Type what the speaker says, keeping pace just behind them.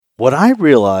what I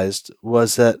realized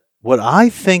was that what I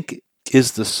think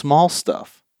is the small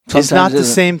stuff is not the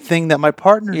same thing that my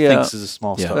partner thinks is the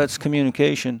small stuff. That's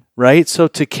communication. Right? So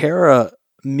to Kara,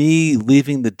 me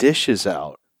leaving the dishes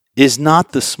out is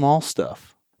not the small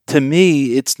stuff. To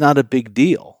me, it's not a big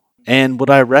deal. And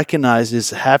what I recognize is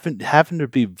having to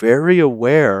be very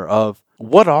aware of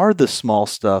what are the small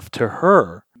stuff to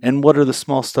her and what are the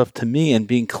small stuff to me, and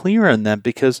being clear on them,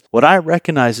 because what I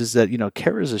recognize is that,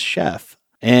 Kara's a chef.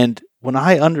 And when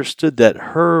I understood that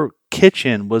her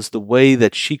kitchen was the way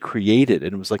that she created,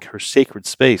 and it was like her sacred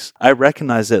space, I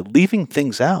recognized that leaving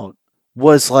things out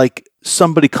was like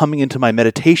somebody coming into my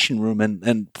meditation room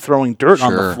and throwing dirt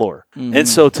on the floor. Mm-hmm. And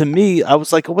so to me, I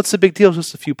was like, oh, what's the big deal? It's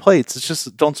just a few plates. It's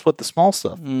just, don't sweat the small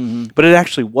stuff. Mm-hmm. But it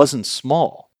actually wasn't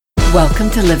small. Welcome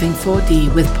to Living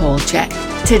 4D with Paul Check.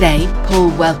 Today, Paul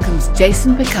welcomes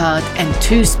Jason Pickard and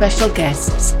two special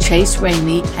guests, Chase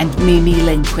Ramey and Mimi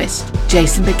Lindquist.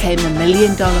 Jason became a $1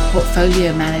 million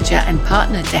portfolio manager and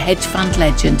partner to hedge fund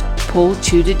legend Paul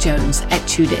Tudor Jones at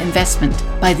Tudor Investment.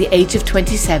 By the age of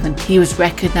 27, he was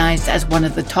recognized as one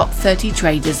of the top 30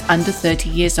 traders under 30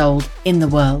 years old in the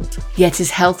world. Yet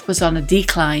his health was on a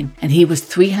decline, and he was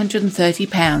 330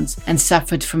 pounds and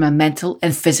suffered from a mental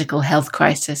and physical health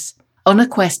crisis. On a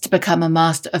quest to become a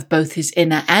master of both his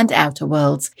inner and outer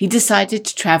worlds, he decided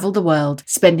to travel the world,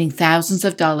 spending thousands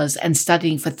of dollars and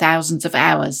studying for thousands of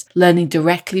hours, learning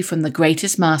directly from the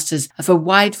greatest masters of a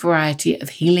wide variety of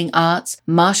healing arts,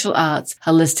 martial arts,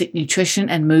 holistic nutrition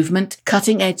and movement,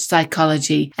 cutting-edge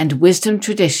psychology, and wisdom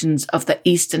traditions of the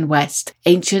East and West,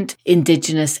 ancient,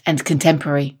 indigenous, and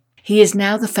contemporary. He is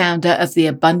now the founder of the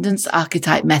Abundance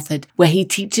Archetype Method, where he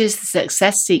teaches the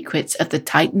success secrets of the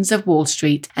titans of Wall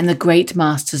Street and the great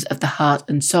masters of the heart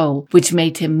and soul, which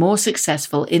made him more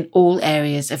successful in all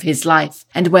areas of his life,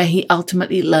 and where he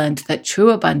ultimately learned that true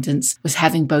abundance was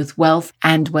having both wealth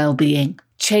and well-being.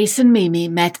 Chase and Mimi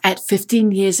met at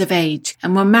 15 years of age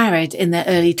and were married in their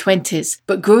early 20s,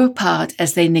 but grew apart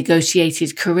as they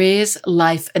negotiated careers,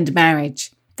 life, and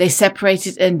marriage. They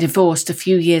separated and divorced a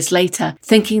few years later,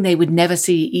 thinking they would never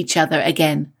see each other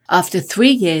again. After 3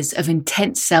 years of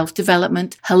intense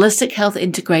self-development, holistic health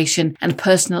integration, and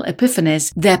personal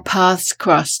epiphanies, their paths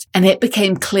crossed, and it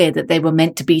became clear that they were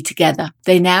meant to be together.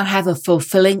 They now have a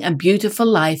fulfilling and beautiful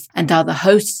life and are the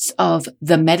hosts of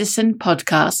the Medicine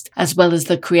Podcast, as well as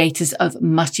the creators of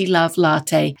Mushy Love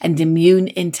Latte and Immune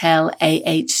Intel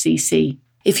AHCC.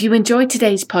 If you enjoyed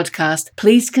today's podcast,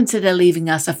 please consider leaving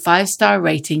us a 5-star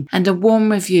rating and a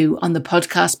warm review on the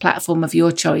podcast platform of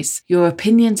your choice. Your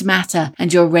opinions matter,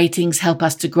 and your ratings help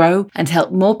us to grow and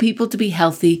help more people to be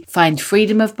healthy, find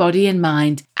freedom of body and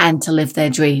mind, and to live their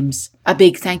dreams. A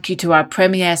big thank you to our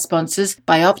premier sponsors,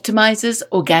 Bioptimizers,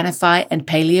 Organifi, and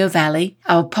Paleo Valley,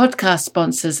 our podcast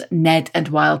sponsors, Ned and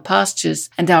Wild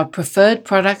Pastures, and our preferred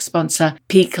product sponsor,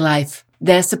 Peak Life.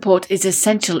 Their support is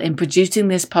essential in producing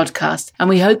this podcast, and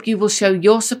we hope you will show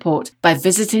your support by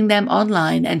visiting them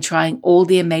online and trying all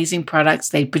the amazing products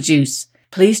they produce.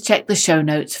 Please check the show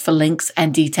notes for links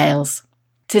and details.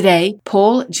 Today,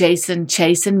 Paul, Jason,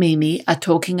 Chase, and Mimi are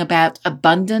talking about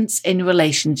abundance in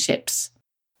relationships.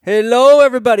 Hello,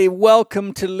 everybody.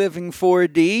 Welcome to Living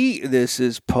 4D. This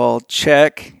is Paul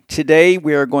Check. Today,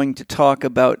 we are going to talk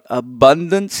about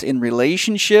abundance in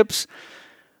relationships.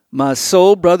 My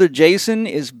soul brother Jason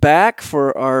is back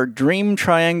for our Dream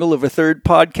Triangle of a Third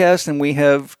podcast, and we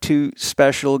have two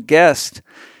special guests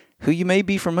who you may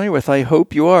be familiar with. I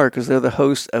hope you are, because they're the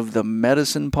hosts of the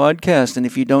Medicine Podcast, and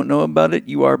if you don't know about it,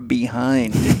 you are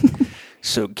behind.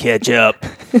 So catch up,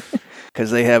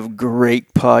 because they have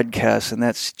great podcasts, and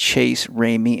that's Chase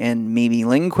Ramey and Mimi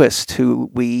Lindquist, who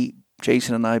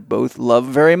Jason and I both love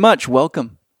very much.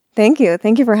 Welcome. Thank you.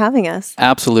 Thank you for having us.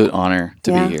 Absolute honor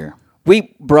to be here.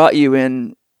 We brought you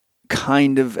in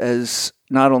kind of as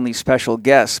not only special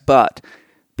guests, but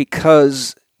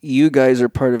because you guys are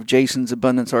part of Jason's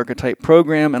Abundance Archetype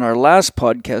program, and our last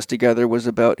podcast together was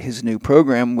about his new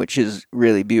program, which is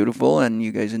really beautiful, and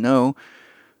you guys know.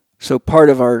 So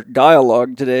part of our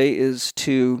dialogue today is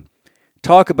to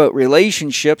talk about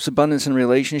relationships, abundance in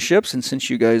relationships, and since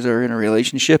you guys are in a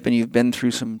relationship and you've been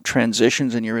through some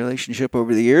transitions in your relationship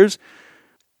over the years,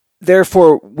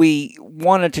 therefore, we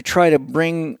wanted to try to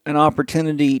bring an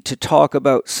opportunity to talk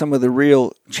about some of the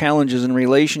real challenges in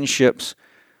relationships.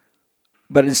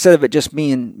 But instead of it just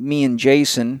me and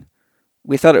Jason,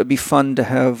 we thought it would be fun to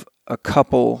have a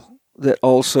couple that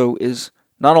also is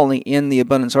not only in the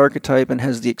abundance archetype and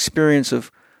has the experience of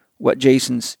what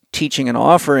Jason's teaching and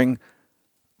offering,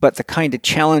 but the kind of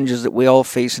challenges that we all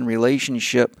face in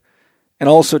relationship, and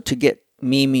also to get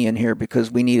Mimi in here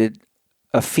because we needed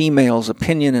a female's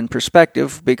opinion and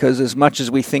perspective, because as much as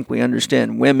we think we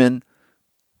understand women,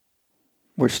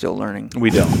 we're still learning. We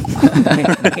don't.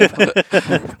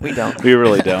 We don't. We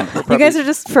really don't. You guys are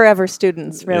just forever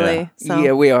students, really. Yeah. So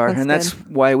Yeah, we are. that's And that's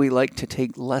good. why we like to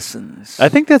take lessons. I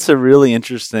think that's a really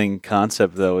interesting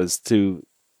concept, though, is to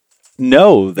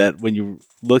know that when you're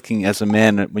looking as a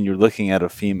man, when you're looking at a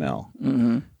female,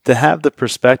 to have the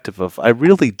perspective of, I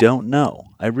really don't know.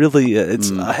 I really,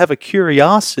 I have a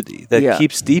curiosity that Yeah.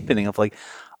 keeps deepening of like,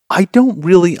 I don't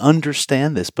really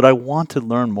understand this, but I want to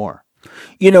learn more.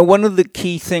 You know, one of the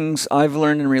key things I've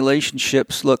learned in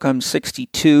relationships, look, I'm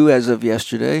 62 as of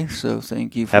yesterday, so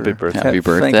thank you for... Happy birthday. Happy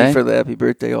birthday. Thank you for the happy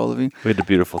birthday, all of you. We had a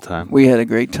beautiful time. We had a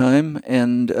great time,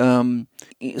 and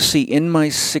see, in my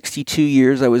 62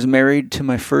 years, I was married to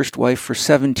my first wife for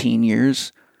 17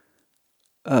 years.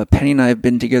 Penny and I have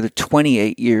been together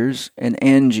 28 years, and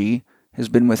Angie has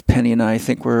been with Penny and I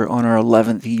think we're on our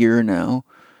 11th year now.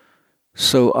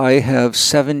 So I have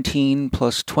 17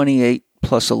 plus 28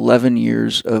 plus 11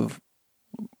 years of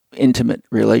intimate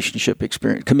relationship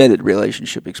experience, committed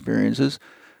relationship experiences,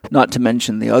 not to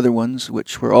mention the other ones,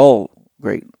 which were all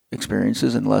great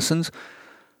experiences and lessons.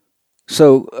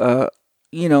 So,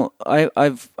 you know,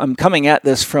 I'm coming at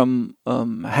this from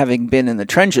having been in the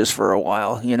trenches for a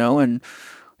while, you know, and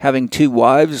having two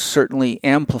wives certainly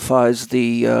amplifies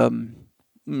the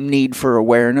need for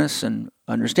awareness and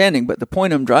understanding. But the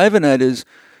point I'm driving at is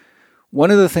one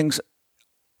of the things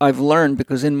I've learned,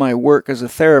 because in my work as a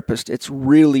therapist, it's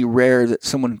really rare that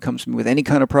someone comes to me with any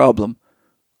kind of problem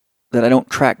that I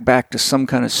don't track back to some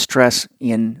kind of stress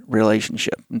in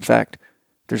relationship. In fact,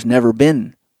 there's never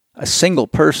been a single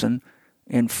person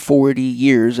in 40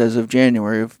 years as of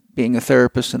January of being a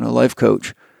therapist and a life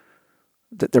coach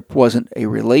that there wasn't a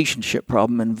relationship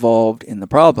problem involved in the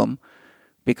problem,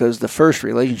 because the first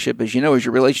relationship, as you know, is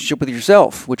your relationship with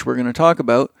yourself, which we're going to talk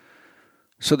about.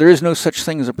 So there is no such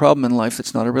thing as a problem in life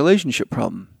that's not a relationship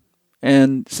problem.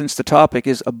 And since the topic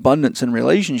is abundance in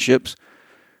relationships,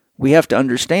 we have to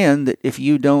understand that if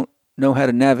you don't know how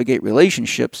to navigate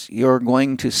relationships, you're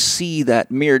going to see that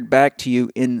mirrored back to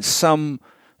you in some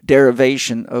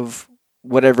derivation of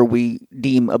whatever we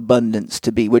deem abundance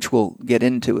to be, which we'll get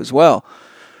into as well.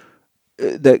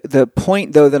 The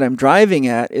point, though, that I'm driving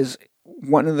at is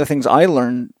one of the things I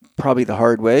learned probably the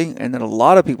hard way, and that a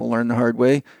lot of people learn the hard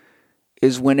way,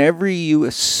 is whenever you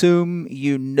assume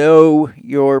you know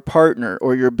your partner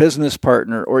or your business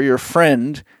partner or your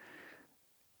friend,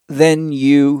 then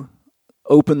you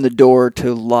open the door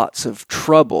to lots of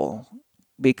trouble.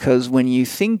 Because when you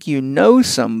think you know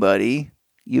somebody,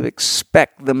 you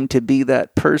expect them to be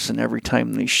that person every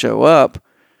time they show up.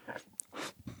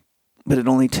 But it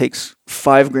only takes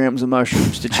 5 grams of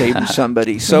mushrooms to change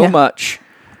somebody so much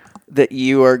that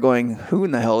you are going, who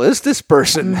in the hell is this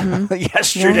person?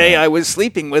 Yesterday I was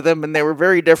sleeping with them and they were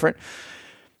very different.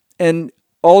 And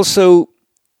also,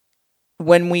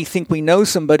 when we think we know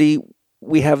somebody,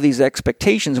 we have these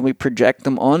expectations and we project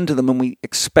them onto them and we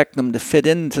expect them to fit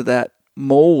into that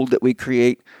mold that we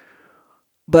create.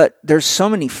 But there's so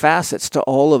many facets to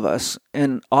all of us,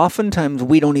 and oftentimes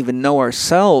we don't even know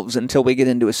ourselves until we get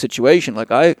into a situation.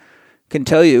 Like, I can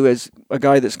tell you, as a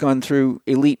guy that's gone through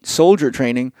elite soldier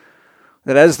training,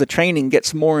 that as the training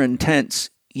gets more intense,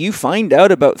 you find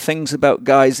out about things about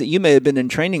guys that you may have been in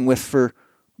training with for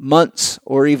months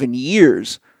or even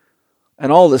years,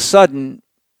 and all of a sudden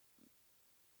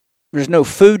there's no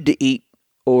food to eat,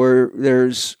 or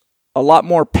there's a lot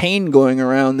more pain going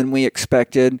around than we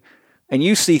expected, and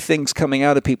you see things coming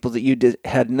out of people that you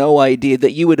had no idea,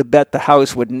 that you would have bet the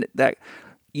house wouldn't. That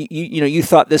you know, you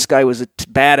thought this guy was a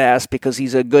badass because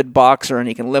he's a good boxer and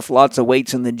he can lift lots of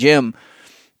weights in the gym,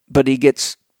 but he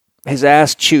gets his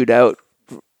ass chewed out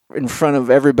in front of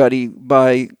everybody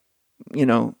by, you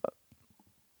know,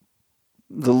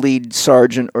 the lead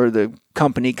sergeant or the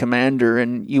company commander,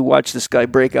 and you watch this guy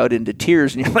break out into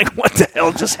tears, and you're like, what the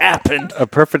hell just happened? A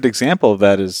perfect example of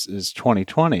that is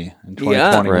 2020 and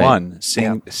 2021,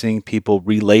 seeing people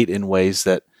relate in ways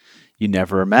that you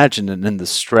never imagined, and then the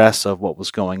stress of what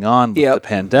was going on with the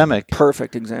pandemic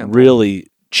Perfect example. really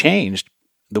changed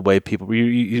the way people,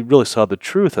 you really saw the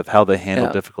truth of how they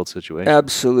handle difficult situations.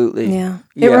 Absolutely. Yeah.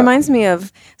 It reminds me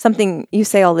of something you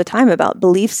say all the time about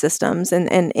belief systems, and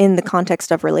in the context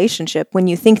of relationship. When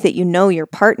you think that you know your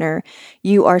partner,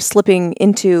 you are slipping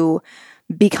into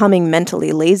becoming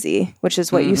mentally lazy, which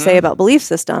is what you say about belief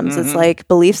systems. It's like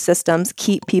belief systems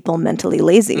keep people mentally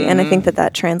lazy. And I think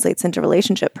that translates into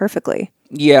relationship perfectly.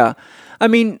 Yeah. I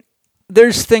mean,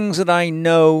 there's things that I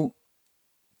know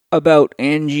about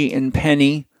Angie and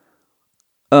Penny,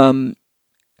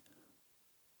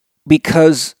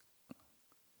 because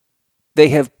they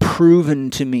have proven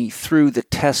to me through the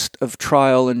test of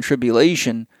trial and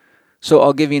tribulation. So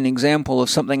I'll give you an example of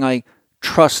something I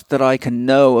trust that I can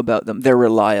know about them. They're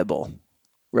reliable,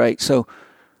 right? So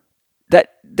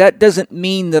that doesn't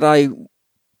mean that I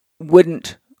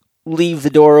wouldn't leave the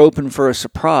door open for a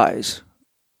surprise.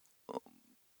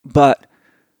 But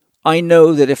I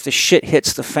know that if the shit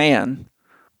hits the fan,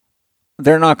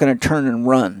 they're not going to turn and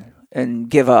run and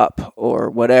give up or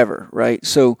whatever, right?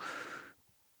 So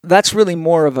that's really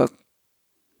more of a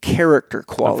character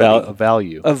quality. A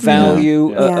value. A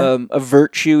value, Yeah. a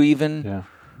virtue even.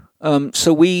 Yeah.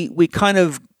 So we kind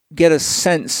of get a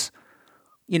sense,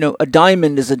 a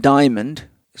diamond is a diamond.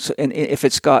 So, and if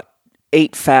it's got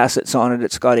 8 facets on it,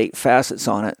 it's got 8 facets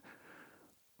on it.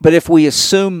 But if we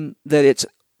assume that it's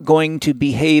going to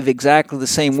behave exactly the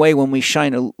same way when we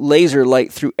shine a laser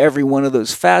light through every one of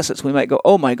those facets, we might go,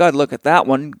 oh my God, look at that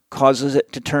one, causes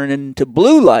it to turn into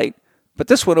blue light, but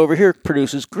this one over here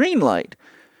produces green light.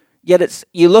 Yet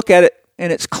you look at it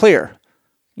and it's clear.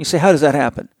 You say, how does that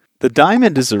happen? The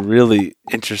diamond is a really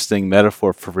interesting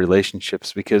metaphor for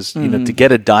relationships because, to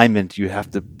get a diamond, you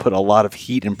have to put a lot of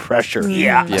heat and pressure to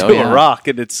a rock.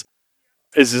 And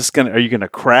are you going to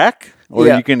crack? Or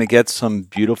are you going to get some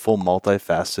beautiful,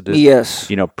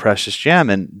 multifaceted, precious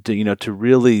gem? And, to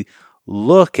really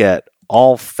look at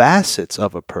all facets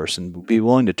of a person, be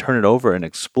willing to turn it over and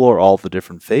explore all the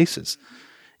different faces.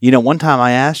 One time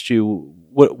I asked you,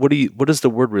 what does the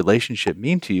word relationship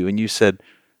mean to you? And you said,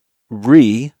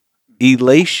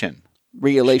 Relationship.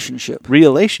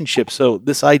 So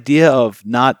this idea of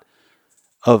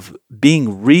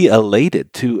being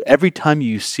re-elated to every time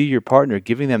you see your partner,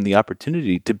 giving them the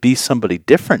opportunity to be somebody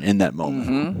different in that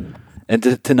moment,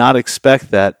 and to not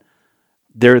expect that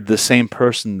they're the same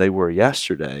person they were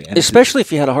yesterday. And especially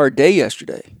if you had a hard day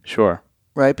yesterday. Sure.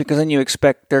 Right? Because then you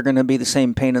expect they're going to be the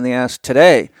same pain in the ass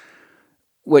today,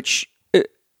 which,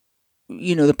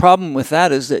 the problem with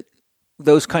that is that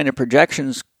those kind of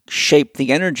projections shape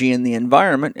the energy in the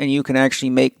environment, and you can actually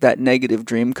make that negative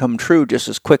dream come true just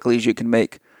as quickly as you can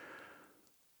make,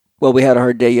 well, we had a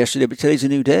hard day yesterday, but today's a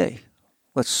new day.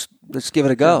 Let's give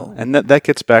it a go. And that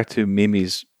gets back to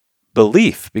Mimi's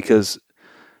belief, because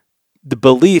the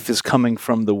belief is coming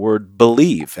from the word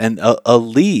believe, and a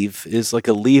leave is like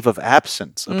a leave of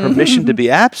absence, a permission to be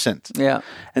absent. Yeah.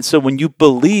 And so when you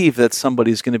believe that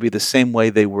somebody's going to be the same way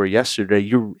they were yesterday,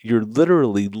 you're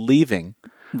literally leaving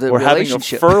or having a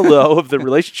furlough of the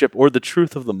relationship or the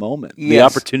truth of the moment, the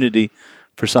opportunity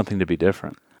for something to be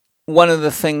different. One of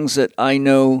the things that I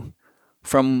know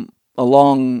from a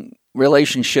long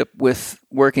relationship with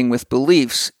working with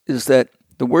beliefs is that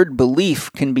the word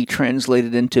belief can be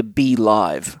translated into be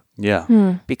live.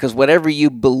 Yeah. Because whatever you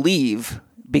believe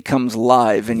becomes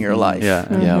live in your life.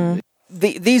 Yeah.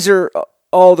 These are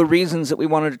all the reasons that we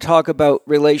wanted to talk about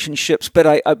relationships.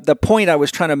 But the point I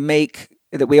was trying to make,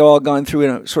 that we all gone through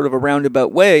in a sort of a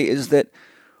roundabout way, is that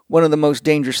one of the most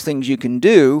dangerous things you can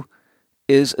do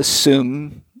is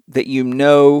assume that you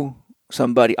know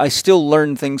somebody. I still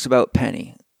learn things about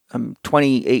Penny. I'm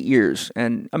 28 years,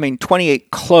 and 28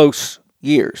 close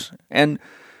years. And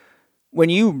when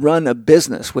you run a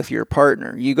business with your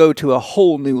partner, you go to a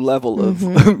whole new level of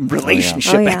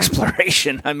relationship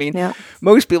exploration.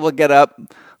 Most people get up,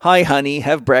 hi honey,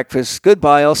 have breakfast,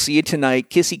 goodbye, I'll see you tonight,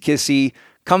 kissy kissy,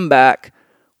 come back.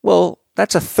 Well,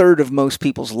 that's a third of most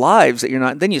people's lives that you're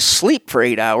not. Then you sleep for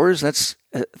 8 hours. That's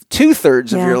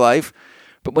 2/3 of your life.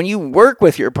 But when you work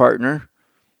with your partner,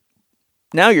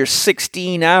 now you're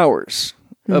 16 hours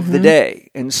of the day.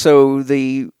 And so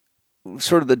the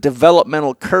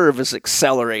developmental curve is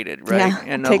accelerated, right? Yeah,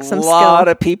 and takes a lot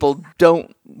of people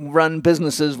don't run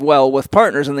businesses well with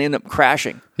partners, and they end up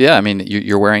crashing. Yeah,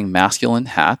 you're wearing masculine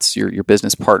hats, your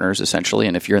business partners essentially,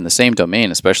 and if you're in the same domain,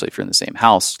 especially if you're in the same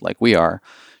house like we are,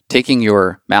 taking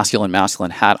your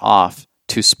masculine hat off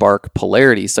to spark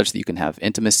polarity such that you can have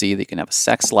intimacy, that you can have a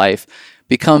sex life,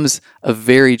 becomes a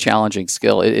very challenging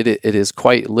skill. It is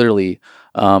quite literally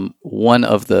one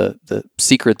of the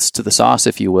secrets to the sauce,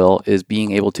 if you will, is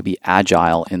being able to be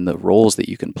agile in the roles that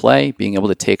you can play, being able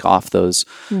to take off those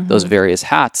various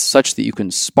hats such that you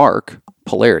can spark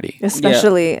polarity.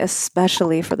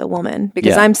 Especially for the woman,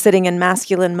 because I'm sitting in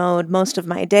masculine mode most of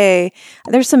my day.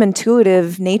 There's some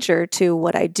intuitive nature to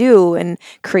what I do and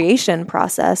creation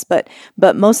process, but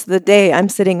most of the day I'm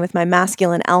sitting with my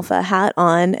masculine alpha hat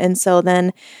on. And so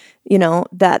then,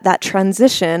 that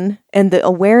transition and the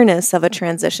awareness of a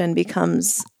transition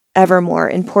becomes ever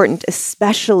more important,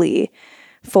 especially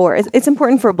it's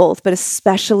important for both, but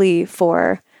especially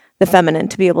for the feminine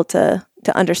to be able to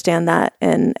to understand that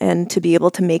and to be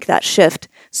able to make that shift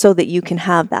so that you can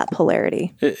have that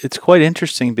polarity. It's quite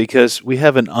interesting because we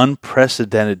have an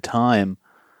unprecedented time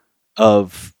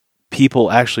of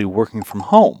people actually working from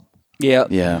home. Yeah.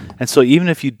 Yeah. And so even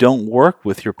if you don't work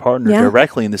with your partner Yeah.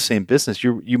 directly in the same business,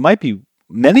 you might be,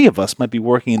 many of us might be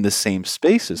working in the same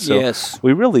spaces. So Yes.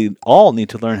 we really all need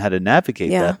to learn how to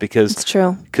navigate Yeah, that because it's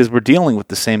true. we're dealing with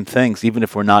the same things, even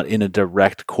if we're not in a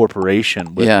direct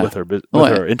corporation with, Yeah. with our Well,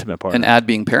 our intimate partner. And add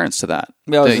being parents to that.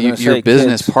 Yeah, I was That gonna say you're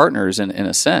business kids. partners in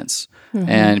a sense.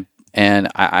 And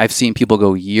I've seen people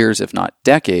go years, if not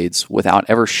decades, without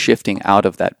ever shifting out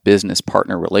of that business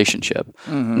partner relationship.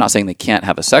 I'm not saying they can't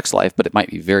have a sex life, but it might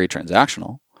be very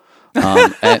transactional.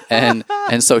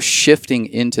 And so shifting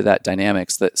into that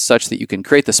dynamics such that you can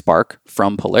create the spark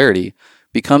from polarity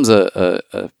becomes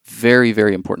a very,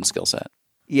 very important skill set.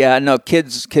 Yeah, no,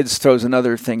 kids throws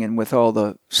another thing in with all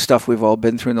the stuff we've all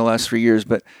been through in the last 3 years,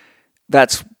 but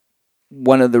that's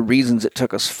one of the reasons it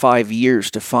took us 5 years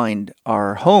to find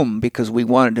our home, because we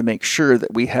wanted to make sure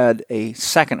that we had a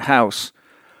second house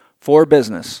for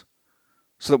business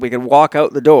so that we could walk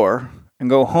out the door and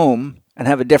go home and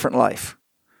have a different life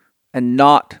and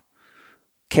not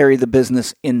carry the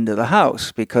business into the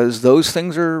house, because those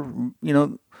things are,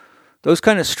 those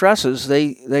kind of stresses,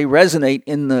 they resonate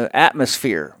in the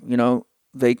atmosphere,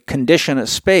 they condition a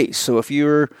space. So if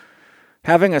you're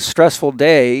having a stressful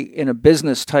day in a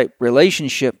business type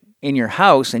relationship in your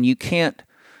house and you can't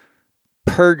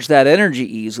purge that energy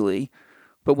easily,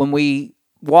 but when we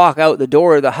walk out the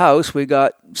door of the house, we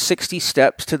got 60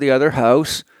 steps to the other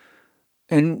house,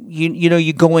 and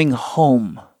you're going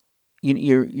home.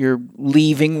 You're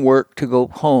leaving work to go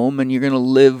home, and you're going to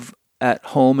live at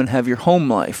home and have your home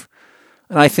life.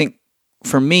 And I think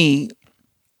for me,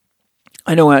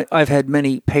 I know I've had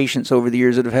many patients over the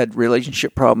years that have had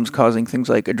relationship problems causing things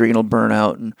like adrenal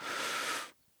burnout and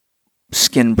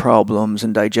skin problems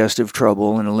and digestive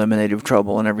trouble and eliminative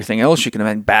trouble and everything else you can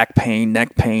imagine. Back pain,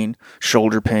 neck pain,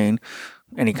 shoulder pain,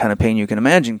 any kind of pain you can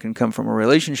imagine can come from a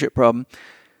relationship problem.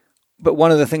 But one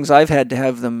of the things I've had to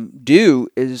have them do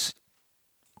is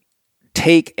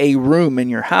take a room in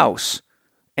your house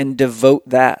and devote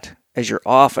that as your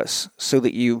office so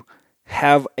that you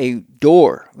have a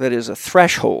door that is a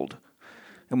threshold.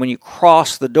 And when you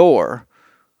cross the door,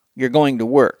 you're going to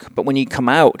work. But when you come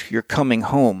out, you're coming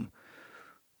home.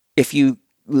 If you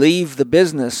leave the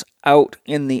business out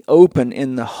in the open,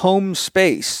 in the home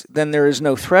space, then there is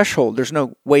no threshold. There's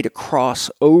no way to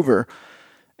cross over.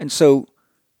 And so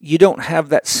you don't have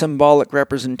that symbolic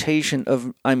representation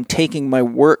of I'm taking my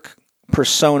work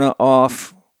persona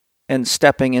off and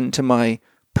stepping into my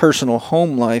personal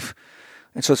home life.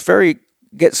 And so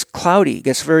gets cloudy,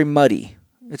 gets very muddy.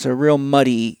 It's a real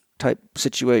muddy type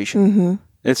situation. Mm-hmm.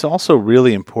 It's also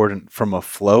really important from a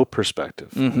flow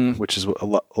perspective, which is a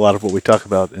lot of what we talk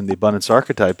about in the abundance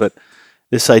archetype. But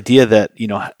this idea that,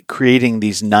 creating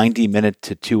these 90-minute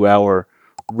to 2-hour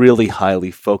really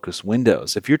highly focused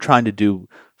windows. If you're trying to do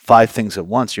 5 things at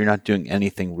once, you're not doing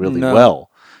anything really well.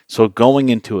 So going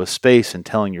into a space and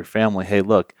telling your family, hey,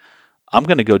 look, I'm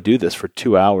going to go do this for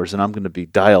 2 hours and I'm going to be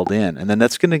dialed in. And then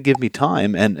that's going to give me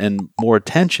time and more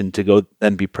attention to go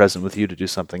and be present with you to do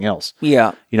something else.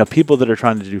 Yeah. People that are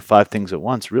trying to do 5 things at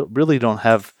once really don't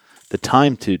have the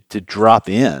time to drop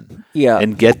in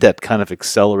and get that kind of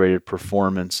accelerated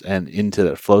performance and into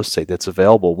that flow state that's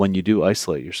available when you do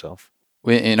isolate yourself.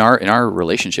 In our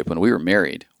relationship, when we were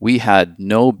married, we had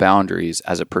no boundaries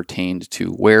as it pertained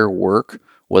to where work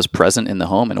was present in the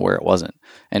home and where it wasn't.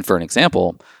 And for an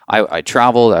example, I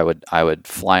traveled. I would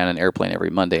fly on an airplane every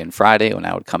Monday and Friday. When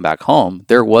I would come back home,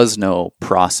 there was no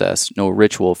process, no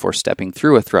ritual for stepping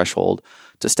through a threshold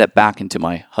to step back into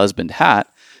my husband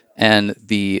hat. And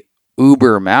the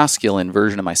uber masculine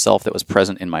version of myself that was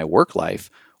present in my work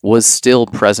life was still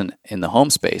present in the home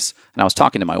space. And I was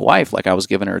talking to my wife like I was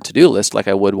giving her a to-do list like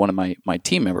I would one of my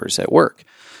team members at work.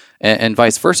 And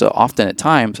vice versa. Often at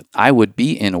times, I would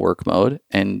be in work mode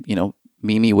and,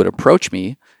 Mimi would approach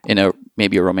me in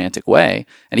maybe a romantic way.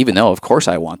 And even though, of course,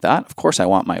 I want that, of course, I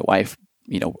want my wife,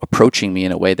 approaching me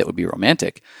in a way that would be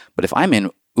romantic. But if I'm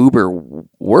in uber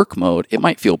work mode, it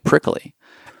might feel prickly.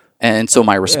 And so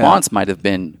my response might have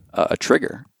been a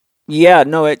trigger. Yeah,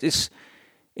 no, it's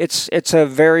a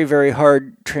very, very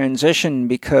hard transition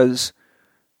because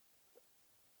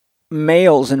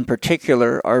males in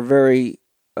particular are very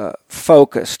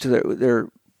focused. They're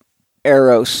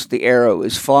arrows. The arrow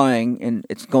is flying and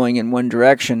it's going in one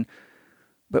direction.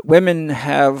 But women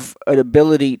have an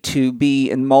ability to be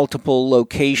in multiple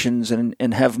locations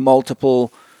and have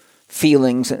multiple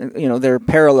feelings. They're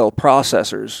parallel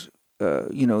processors.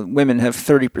 Women have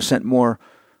 30% more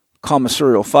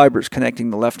commissurial fibers connecting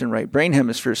the left and right brain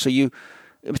hemispheres. So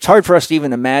it's hard for us to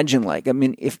even imagine, like, I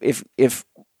mean, if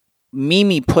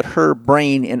Mimi put her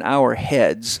brain in our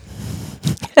heads,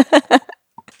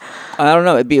 I don't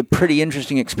know, it'd be a pretty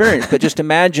interesting experience. But just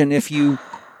imagine if you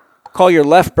call your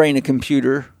left brain a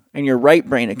computer and your right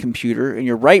brain a computer, and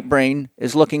your right brain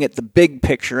is looking at the big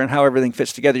picture and how everything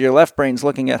fits together. Your left brain's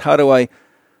looking at, how do I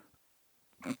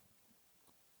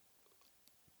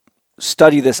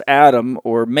study this atom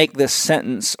or make this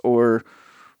sentence or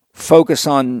focus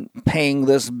on paying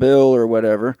this bill or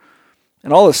whatever.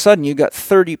 And all of a sudden you got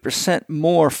 30%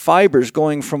 more fibers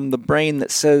going from the brain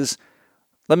that says,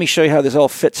 let me show you how this all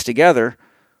fits together,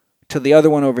 to the other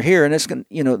one over here. And it's going,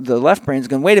 the left brain's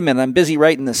going, wait a minute, I'm busy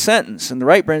writing the sentence. And the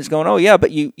right brain's going, oh yeah,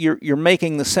 but you're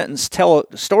making the sentence tell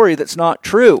a story that's not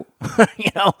true.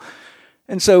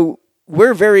 And so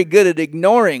we're very good at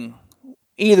ignoring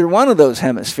either one of those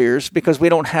hemispheres because we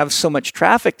don't have so much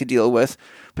traffic to deal with.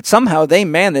 But somehow they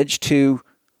manage to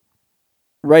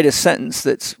write a sentence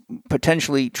that's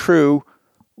potentially true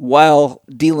while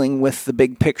dealing with the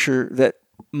big picture that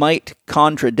might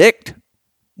contradict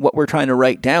what we're trying to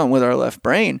write down with our left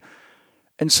brain.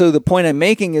 And so the point I'm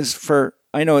making is,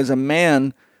 I know as a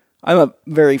man, I'm a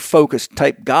very focused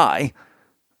type guy.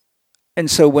 And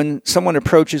so when someone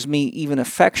approaches me even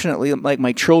affectionately, like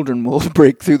my children will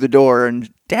break through the door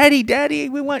and, Daddy,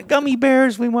 we want gummy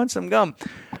bears, we want some gum.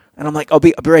 And I'm like, I'll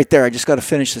be right there. I just got to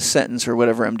finish the sentence or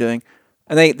whatever I'm doing.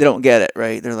 And they don't get it,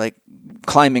 right? They're like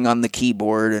climbing on the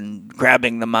keyboard and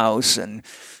grabbing the mouse and,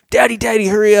 Daddy,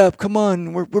 hurry up, come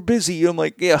on, we're busy. I'm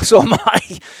like, yeah, so am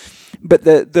I. But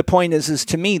the point is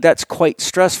to me, that's quite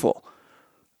stressful.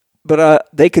 But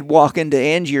they could walk into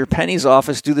Angie or Penny's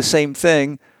office, do the same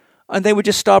thing, and they would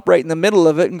just stop right in the middle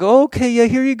of it and go, okay, yeah,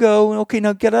 here you go. Okay,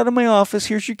 now get out of my office.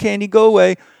 Here's your candy. Go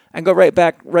away. And go right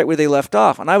back right where they left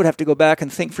off. And I would have to go back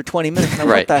and think for 20 minutes, now,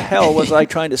 what the hell was I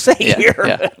trying to say here?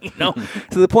 Yeah.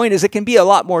 So the point is, it can be a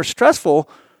lot more stressful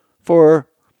for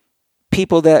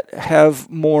people that have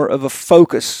more of a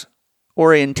focus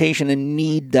orientation and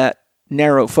need that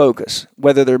narrow focus,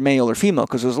 whether they're male or female,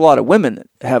 because there's a lot of women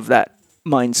that have that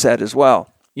mindset as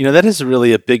well. That is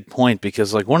really a big point,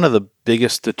 because like one of the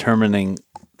biggest determining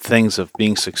things of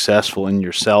being successful in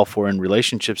yourself or in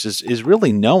relationships is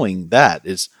really knowing that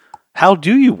is, how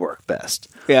do you work best?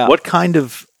 Yeah. What kind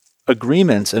of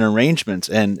agreements and arrangements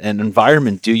and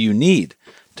environment do you need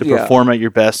to perform at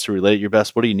your best, to relate at your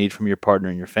best? What do you need from your partner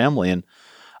and your family? And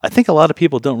I think a lot of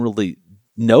people don't really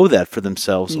know that for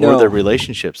themselves or their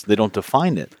relationships. They don't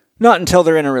define it. Not until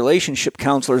they're in a relationship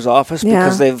counselor's office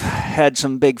because they've had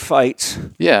some big fights.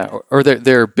 Yeah, or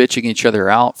they're bitching each other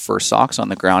out for socks on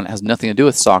the ground. It has nothing to do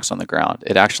with socks on the ground.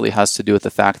 It actually has to do with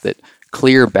the fact that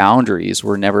clear boundaries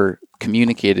were never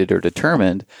communicated or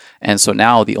determined. And so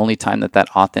now the only time that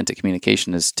authentic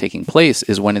communication is taking place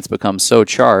is when it's become so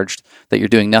charged that you're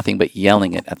doing nothing but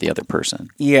yelling it at the other person.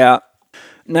 Yeah.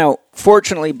 Now,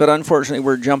 fortunately, but unfortunately,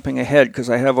 we're jumping ahead because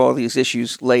I have all these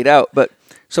issues laid out. But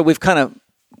so we've kind of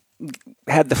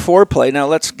had the foreplay. Now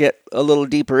let's get a little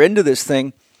deeper into this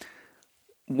thing.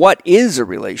 What is a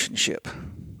relationship?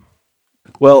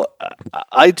 Well,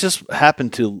 I just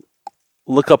happened to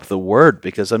look up the word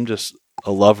because I'm just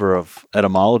a lover of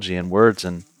etymology and words.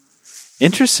 And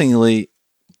interestingly,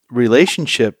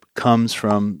 relationship comes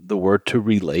from the word to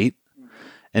relate.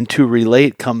 And to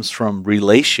relate comes from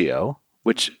relatio,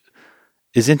 which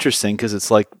is interesting because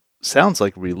it's like, sounds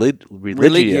like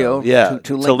religio. Yeah,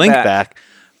 to link back.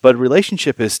 But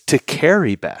relationship is to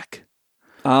carry back.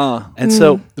 Ah. And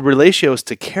so the relatio is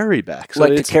to carry back. So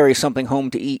like to carry something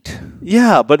home to eat.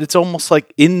 Yeah, but it's almost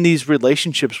like in these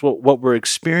relationships, what we're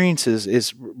experiencing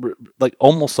is like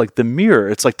almost like the mirror.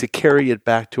 It's like to carry it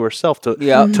back to ourselves, to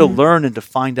learn and to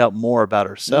find out more about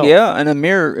ourselves. Yeah, and a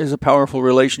mirror is a powerful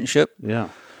relationship. Yeah.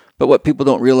 But what people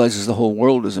don't realize is the whole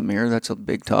world is a mirror. That's a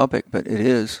big topic, but it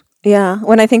is. Yeah.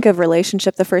 When I think of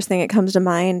relationship, the first thing that comes to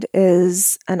mind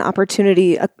is an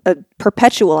opportunity, a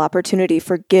perpetual opportunity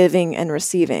for giving and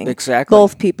receiving. Exactly.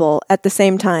 Both people at the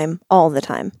same time, all the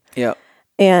time. Yeah.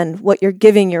 And what you're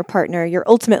giving your partner, you're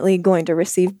ultimately going to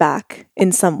receive back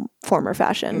in some form or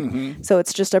fashion. Mm-hmm. So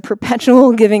it's just a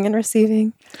perpetual giving and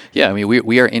receiving. Yeah, I mean,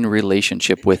 we are in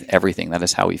relationship with everything. That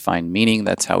is how we find meaning.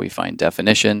 That's how we find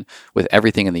definition with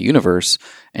everything in the universe.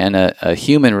 And a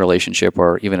human relationship,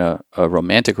 or even a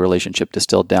romantic relationship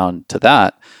distilled down to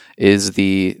that, is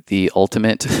the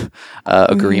ultimate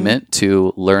agreement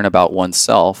to learn about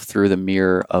oneself through the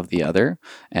mirror of the other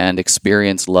and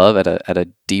experience love at a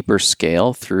deeper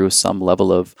scale through some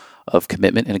level of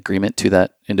commitment and agreement to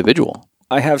that individual.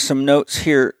 I have some notes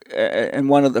here, and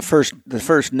one of the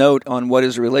first note on what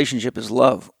is a relationship is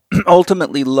love.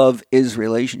 ultimately love is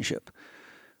relationship.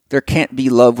 There can't be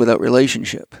love without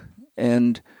relationship.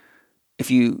 And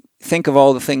if you think of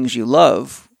all the things you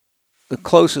love, the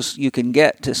closest you can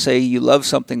get to say you love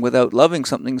something without loving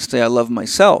something is say I love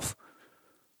myself.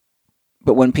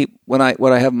 But what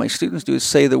I have my students do is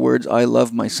say the words I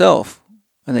love myself,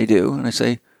 and they do, and I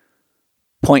say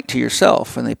point to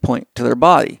yourself, and they point to their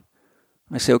body.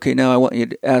 I say, okay, now I want you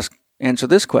to answer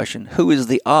this question: who is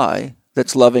the I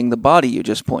that's loving the body you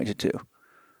just pointed to?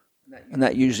 And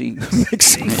that usually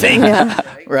makes a thing,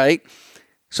 right?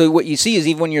 So what you see is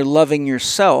even when you're loving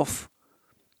yourself,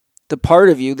 the part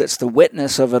of you that's the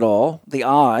witness of it all, the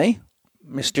I,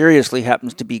 mysteriously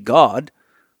happens to be God,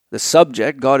 the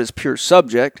subject. God is pure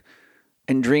subject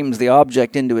and dreams the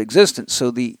object into existence.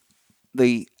 So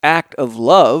the act of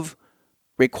love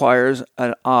requires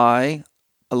an I,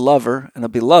 a lover, and a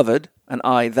beloved, an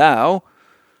I, thou.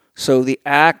 So the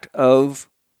act of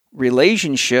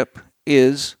relationship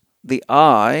is the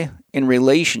I in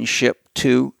relationship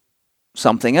to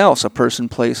something else, a person,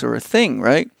 place, or a thing,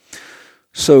 right?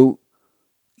 So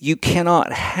you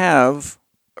cannot have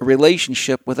a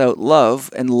relationship without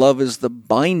love, and love is the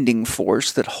binding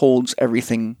force that holds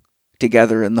everything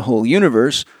together in the whole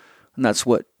universe, and that's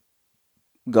what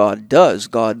God does.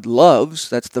 God loves,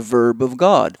 that's the verb of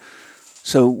God.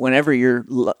 So whenever you're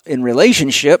in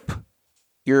relationship,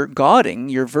 you're godding,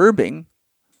 you're verbing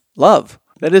love.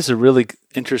 That is a really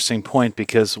interesting point,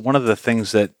 because one of the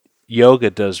things that yoga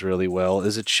does really well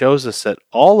is it shows us that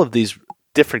all of these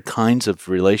different kinds of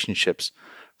relationships,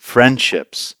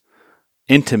 friendships,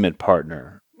 intimate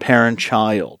partner,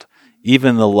 parent-child,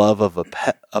 even the love of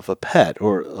a pet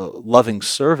or loving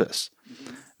service,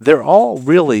 they're all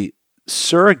really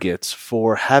surrogates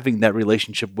for having that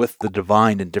relationship with the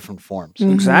divine in different forms.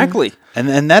 Mm-hmm. Exactly.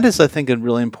 And that is, I think, a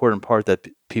really important part that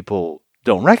people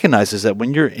don't recognize, is that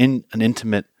when you're in an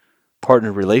intimate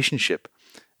partner relationship,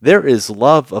 there is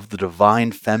love of the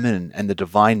divine feminine and the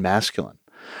divine masculine.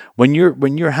 When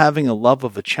you're having a love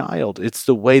of a child, it's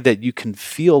the way that you can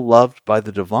feel loved by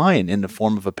the divine in the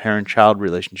form of a parent-child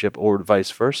relationship, or vice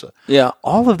versa. Yeah.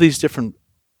 All of these different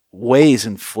ways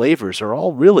and flavors are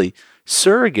all really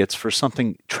surrogates for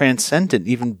something transcendent,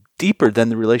 even deeper than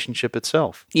the relationship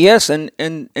itself. Yes, and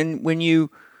when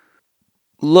you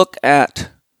look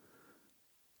at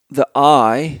the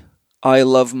I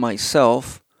love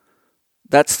myself,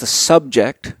 that's the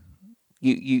subject.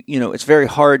 You know, it's very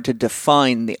hard to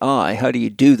define the I. How do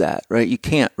you do that, right? You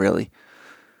can't really.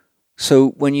 So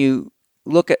when you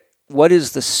look at what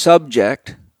is the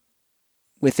subject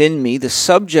within me, the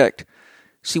subject,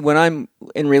 see, when I'm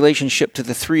in relationship to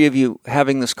the three of you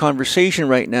having this conversation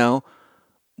right now,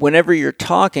 whenever you're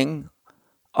talking,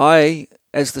 I,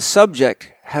 as the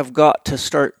subject, have got to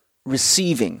start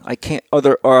receiving. I can't,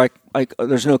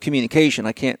 there's no communication.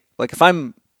 I can't, like if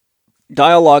I'm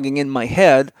dialoguing in my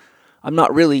head, I'm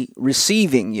not really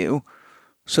receiving you.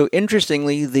 So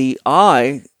interestingly, the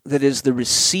I that is the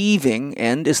receiving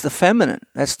end is the feminine.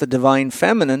 That's the divine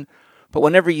feminine. But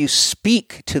whenever you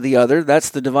speak to the other, that's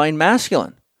the divine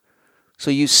masculine. So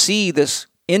you see this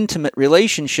intimate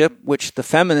relationship, which the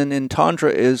feminine in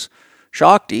Tantra is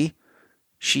Shakti.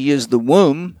 She is the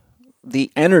womb,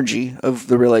 the energy of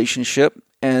the relationship,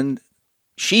 and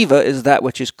Shiva is that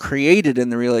which is created in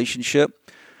the relationship.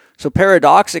 So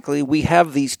paradoxically, we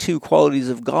have these two qualities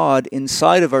of God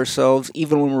inside of ourselves,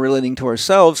 even when we're relating to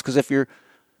ourselves, because if you're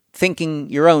thinking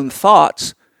your own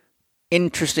thoughts,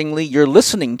 interestingly, you're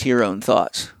listening to your own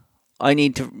thoughts. I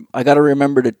got to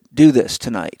remember to do this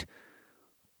tonight.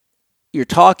 You're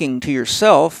talking to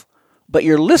yourself, but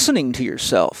you're listening to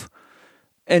yourself.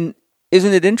 And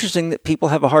isn't it interesting that people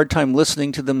have a hard time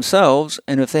listening to themselves,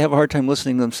 and if they have a hard time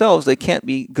listening to themselves, they can't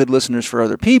be good listeners for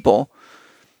other people.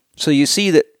 So you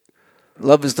see that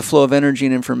love is the flow of energy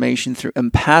and information through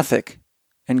empathic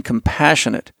and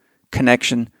compassionate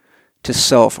connection to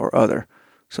self or other.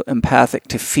 So empathic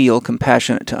to feel,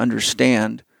 compassionate to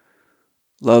understand.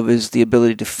 Love is the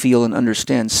ability to feel and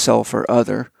understand self or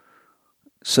other.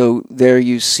 So there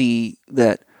you see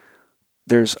that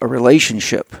there's a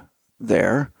relationship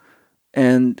there.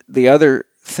 And the other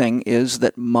thing is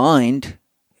that mind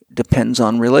depends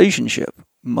on relationship.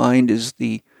 Mind is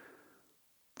the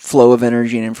flow of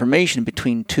energy and information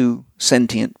between two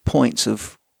sentient points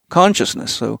of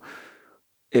consciousness. So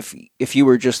if you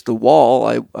were just the wall,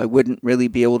 I wouldn't really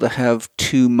be able to have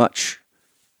too much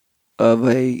of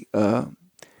a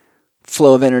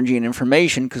flow of energy and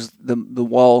information, because the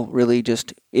wall really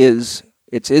just is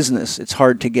its isness. It's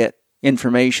hard to get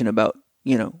information about,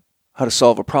 how to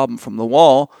solve a problem from the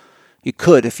wall. You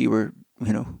could if you were,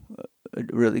 a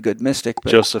really good mystic.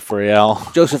 But Joseph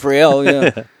Rael,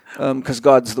 yeah. because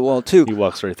God's the wall too. He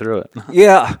walks right through it.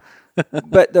 Yeah.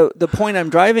 But the point I'm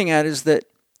driving at is that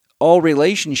all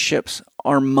relationships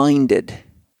are minded.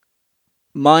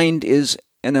 Mind is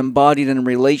an embodied and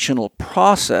relational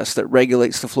process that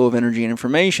regulates the flow of energy and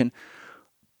information,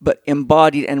 but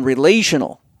embodied and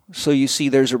relational. So you see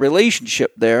there's a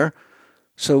relationship there.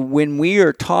 So when we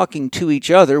are talking to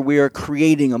each other, we are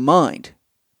creating a mind.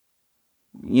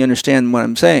 You understand what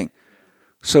I'm saying?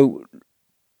 So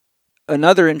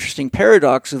another interesting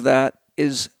paradox of that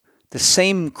is the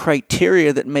same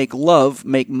criteria that make love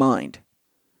make mind.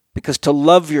 Because to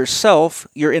love yourself,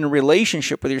 you're in a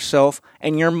relationship with yourself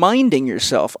and you're minding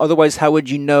yourself. Otherwise, how would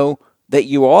you know that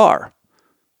you are?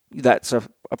 That's a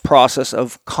process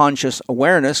of conscious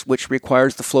awareness, which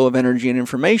requires the flow of energy and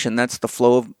information. That's the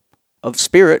flow of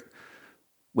spirit,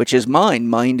 which is mind.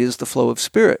 Mind is the flow of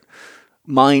spirit.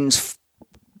 Minds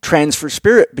transfer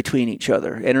spirit between each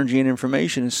other. Energy and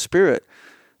information is spirit.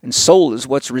 And soul is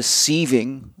what's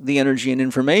receiving the energy and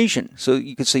information. So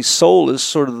you could say soul is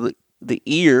sort of the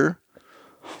ear,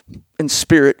 and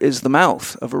spirit is the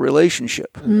mouth of a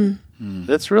relationship.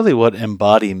 That's really what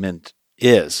embodiment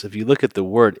is. If you look at the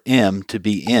word "em," to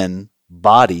be in,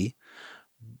 body,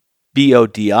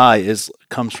 B-O-D-I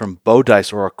comes from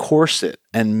bodice or a corset,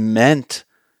 and ment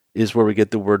is where we get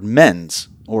the word mens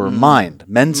or mind,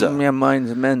 mensa. Yeah,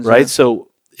 mind's a mensa. Right? So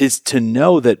is to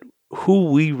know that who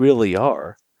we really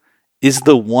are is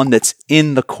the one that's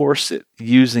in the corset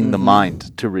using the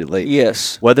mind to relate.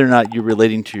 Yes. Whether or not you're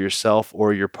relating to yourself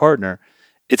or your partner,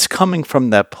 it's coming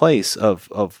from that place of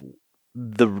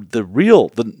the real,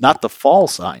 not the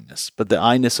false I-ness, but the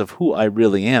I-ness of who I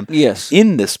really am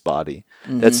in this body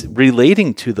that's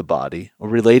relating to the body or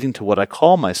relating to what I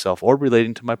call myself or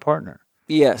relating to my partner.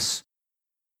 Yes.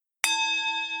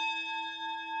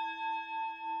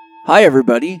 Hi,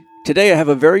 everybody. Today I have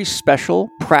a very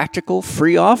special, practical,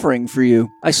 free offering for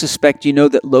you. I suspect you know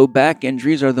that low back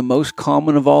injuries are the most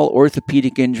common of all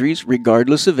orthopedic injuries,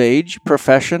 regardless of age,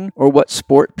 profession, or what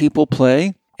sport people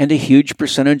play. And a huge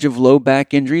percentage of low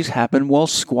back injuries happen while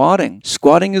squatting.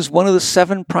 Squatting is one of the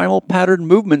 7 primal pattern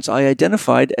movements I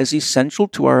identified as essential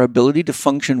to our ability to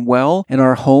function well in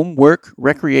our home, work,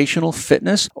 recreational,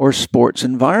 fitness, or sports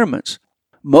environments.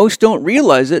 Most don't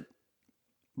realize it,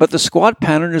 but the squat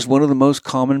pattern is one of the most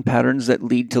common patterns that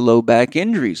lead to low back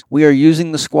injuries. We are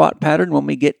using the squat pattern when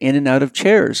we get in and out of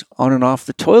chairs, on and off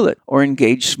the toilet, or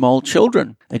engage small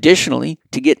children. Additionally,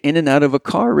 to get in and out of a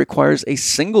car requires a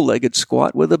single-legged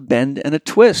squat with a bend and a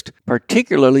twist,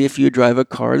 particularly if you drive a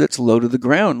car that's low to the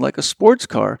ground like a sports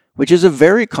car, which is a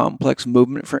very complex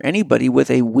movement for anybody with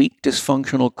a weak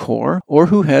dysfunctional core or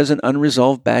who has an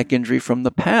unresolved back injury from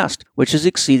the past, which is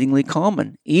exceedingly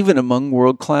common, even among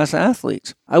world-class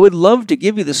athletes. I would love to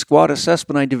give you the squat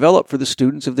assessment I developed for the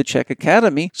students of the Czech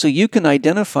Academy so you can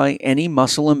identify any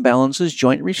muscle imbalances,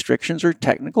 joint restrictions, or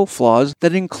technical flaws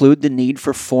that include the need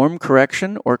for form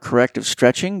correction or corrective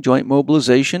stretching, joint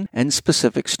mobilization, and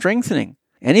specific strengthening.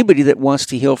 Anybody that wants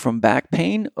to heal from back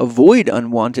pain, avoid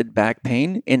unwanted back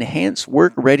pain, enhance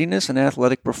work readiness and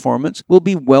athletic performance will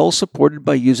be well supported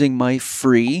by using my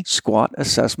free squat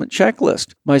assessment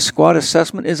checklist. My squat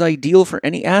assessment is ideal for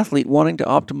any athlete wanting to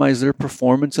optimize their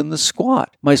performance in the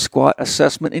squat. My squat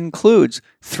assessment includes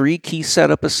 3 key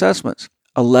setup assessments,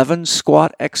 11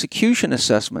 squat execution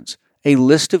assessments, a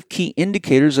list of key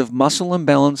indicators of muscle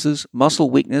imbalances, muscle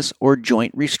weakness, or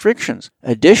joint restrictions.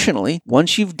 Additionally,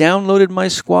 once you've downloaded my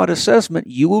squat assessment,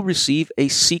 you will receive a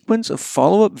sequence of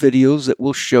follow-up videos that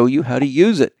will show you how to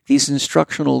use it. These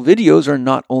instructional videos are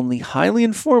not only highly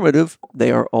informative,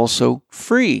 they are also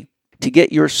free. To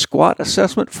get your squat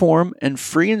assessment form and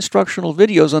free instructional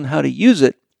videos on how to use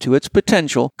it to its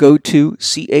potential, go to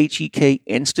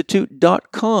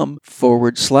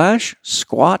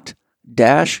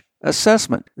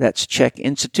chekinstitute.com/squat-assessment. That's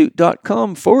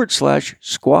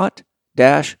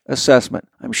chekinstitute.com/squat-assessment.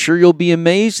 I'm sure you'll be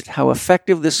amazed at how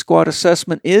effective this squat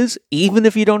assessment is, even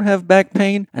if you don't have back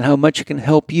pain, and how much it can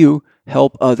help you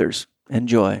help others.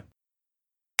 Enjoy.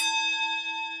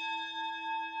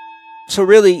 So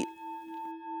really,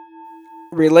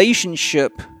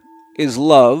 relationship is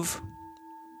love,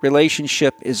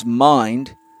 relationship is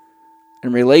mind,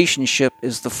 and relationship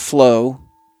is the flow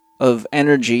of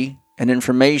energy and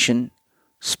information,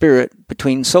 spirit,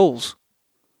 between souls,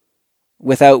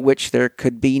 without which there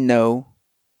could be no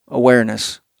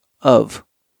awareness of.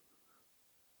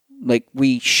 Like,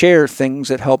 we share things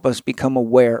that help us become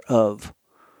aware of,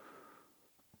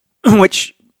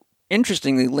 which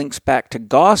interestingly links back to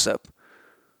gossip.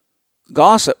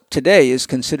 Gossip today is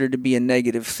considered to be a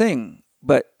negative thing,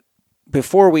 but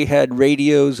before we had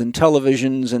radios and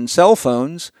televisions and cell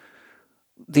phones,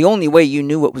 the only way you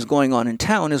knew what was going on in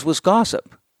town was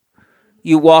gossip.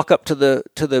 You walk up to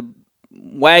the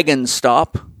wagon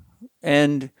stop,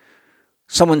 and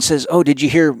someone says, "Oh, did you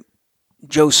hear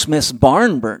Joe Smith's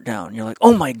barn burnt down?" You're like,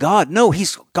 "Oh my God, no!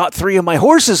 He's got 3 of my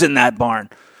horses in that barn.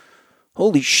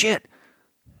 Holy shit!"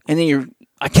 And then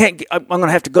I'm going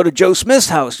to have to go to Joe Smith's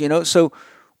house, So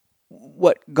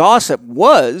what gossip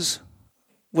was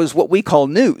what we call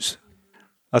news.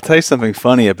 I'll tell you something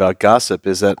funny about gossip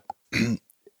is that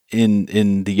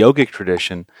in the yogic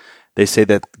tradition, they say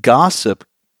that gossip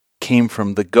came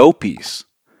from the gopis.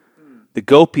 The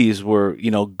gopis were,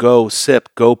 go sip.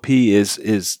 Gopi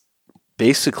is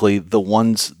basically the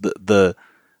ones, the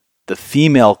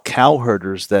female cow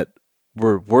herders that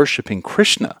were worshiping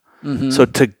Krishna. Mm-hmm. So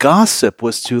to gossip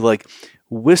was to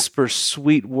whisper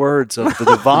sweet words of the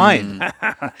divine,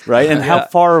 right? And how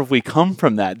far have we come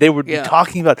from that? They would be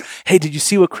talking about, hey, did you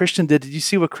see what Krishna did? Did you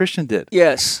see what Krishna did?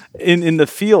 Yes. In the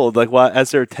field,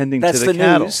 as they're tending to the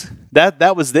cattle. News.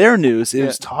 That was their news. It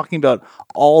was talking about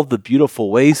all the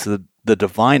beautiful ways that the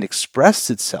divine expressed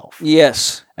itself.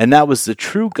 Yes. And that was the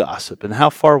true gossip, and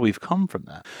how far we've come from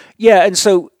that. Yeah, and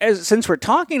so since we're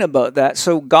talking about that,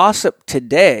 so gossip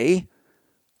today,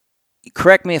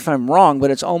 correct me if I'm wrong,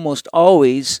 but it's almost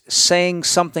always saying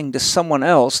something to someone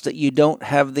else that you don't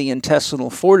have the intestinal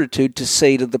fortitude to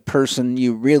say to the person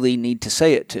you really need to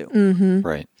say it to. Mm-hmm.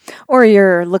 Right. Or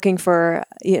you're looking for,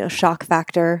 shock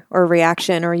factor or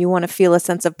reaction, or you want to feel a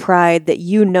sense of pride that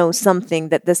you know something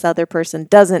that this other person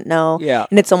doesn't know. Yeah.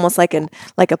 And it's almost like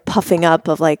a puffing up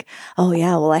of oh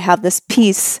yeah, well I have this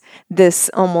piece, this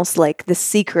almost like the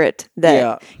secret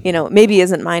that, maybe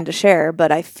isn't mine to share,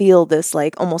 but I feel this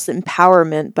almost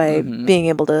empowerment by being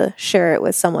able to share it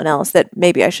with someone else that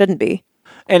maybe I shouldn't be.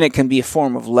 And it can be a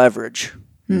form of leverage.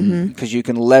 Because you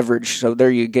can leverage, so there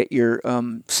you get your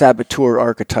saboteur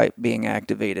archetype being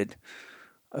activated.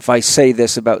 If I say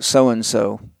this about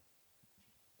so-and-so,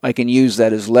 I can use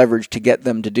that as leverage to get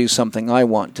them to do something I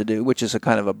want to do, which is a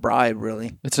kind of a bribe,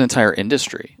 really. It's an entire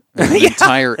industry.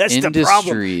 Entire that's industry. The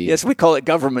problem. Yes, we call it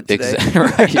government today.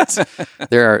 Right.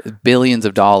 There are billions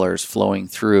of dollars flowing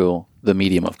through the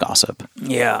medium of gossip.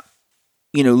 Yeah.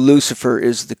 Lucifer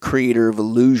is the creator of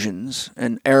illusions,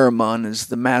 and Ahriman is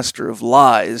the master of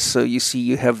lies. So you see,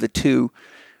 you have the two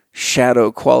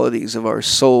shadow qualities of our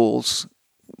souls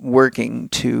working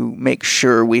to make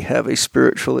sure we have a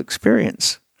spiritual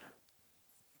experience,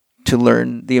 to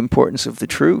learn the importance of the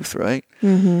truth, right?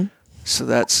 Mm-hmm. So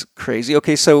that's crazy.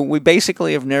 Okay, so we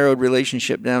basically have narrowed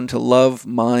relationship down to love,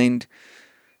 mind,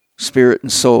 spirit,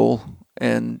 and soul,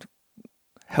 and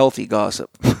healthy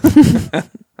gossip.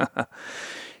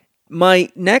 My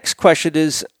next question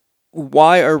is,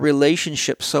 why are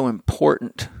relationships so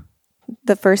important?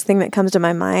 The first thing that comes to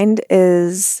my mind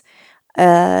is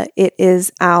it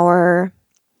is our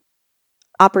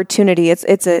opportunity.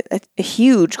 It's a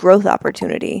huge growth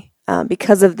opportunity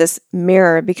because of this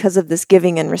mirror, because of this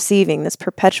giving and receiving, this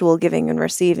perpetual giving and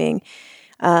receiving.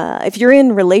 If you're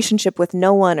in relationship with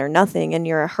no one or nothing and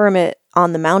you're a hermit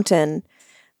on the mountain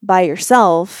by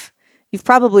yourself, you've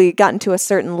probably gotten to a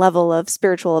certain level of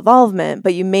spiritual involvement,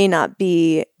 but you may not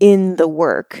be in the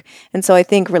work. And so I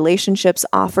think relationships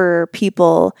offer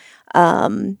people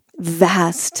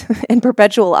vast and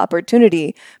perpetual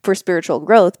opportunity for spiritual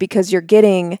growth because you're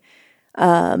getting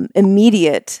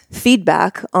immediate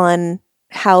feedback on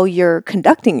how you're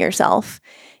conducting yourself,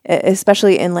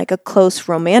 especially in a close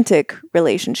romantic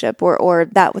relationship or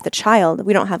that with a child.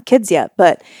 We don't have kids yet,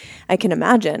 but I can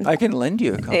imagine. I can lend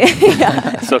you a couple.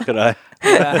 Yeah. So could I.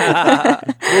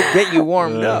 We'll get you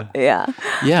warmed up. Yeah.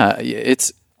 Yeah,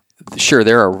 it's sure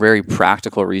there are very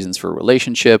practical reasons for a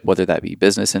relationship, whether that be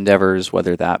business endeavors,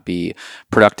 whether that be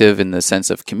productive in the sense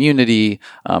of community,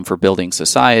 for building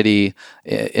society.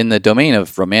 In the domain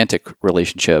of romantic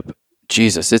relationship,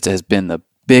 Jesus, it has been the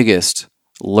biggest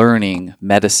learning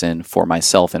medicine for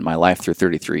myself in my life through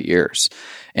 33 years.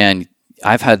 And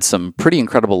I've had some pretty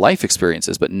incredible life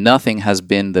experiences, but nothing has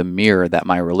been the mirror that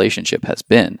my relationship has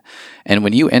been. And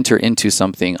when you enter into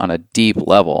something on a deep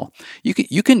level,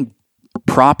 you can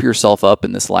prop yourself up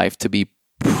in this life to be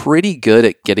pretty good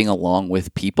at getting along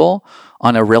with people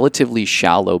on a relatively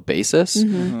shallow basis,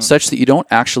 such that you don't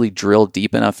actually drill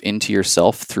deep enough into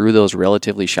yourself through those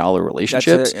relatively shallow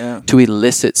relationships to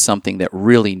elicit something that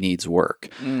really needs work.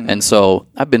 And so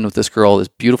I've been with this girl, this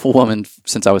beautiful woman,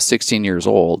 since I was 16 years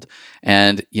old.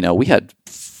 And, we had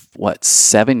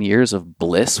 7 years of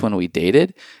bliss when we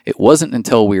dated. It wasn't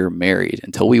until we were married,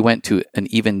 until we went to an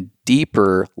even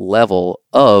deeper level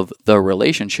of the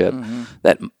relationship,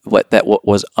 that what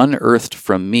was unearthed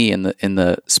from me in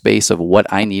the space of what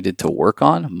I needed to work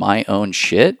on, my own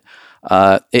shit.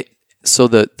 So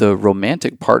the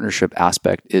romantic partnership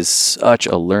aspect is such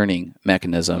a learning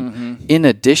mechanism, in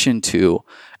addition to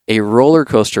a roller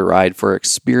coaster ride for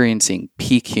experiencing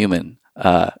peak human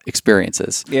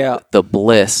experiences. Yeah. The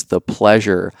bliss, the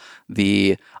pleasure,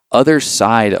 the other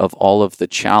side of all of the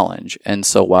challenge. And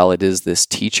so while it is this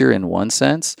teacher in one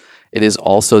sense, it is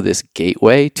also this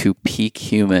gateway to peak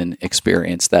human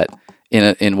experience that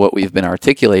in what we've been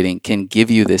articulating can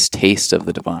give you this taste of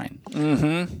the divine.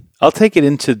 Mm-hmm. I'll take it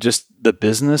into just the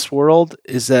business world,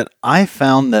 is that I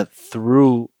found that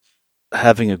through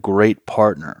having a great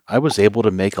partner, I was able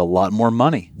to make a lot more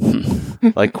money.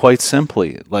 Like, quite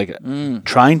simply, like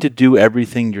trying to do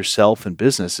everything yourself in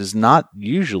business is not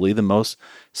usually the most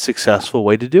successful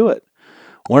way to do it.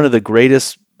 One of the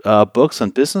greatest books on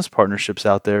business partnerships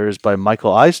out there is by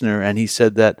Michael Eisner, and he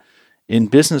said that in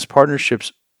business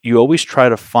partnerships, you always try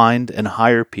to find and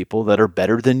hire people that are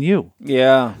better than you.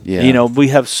 Yeah. You know, we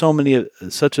have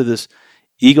such of this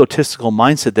egotistical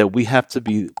mindset that we have to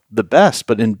be the best.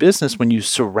 But in business, when you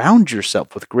surround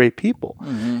yourself with great people,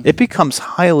 it becomes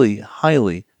highly,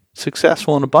 highly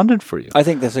successful and abundant for you. I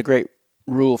think that's a great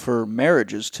rule for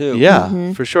marriages too.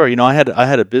 Yeah, for sure. You know, I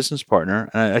had a business partner,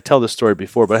 and I tell this story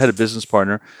before, but I had a business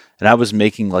partner, and I was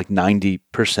making like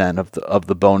 90% of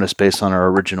the bonus based on our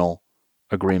original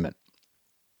agreement.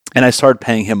 And I started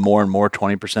paying him more and more,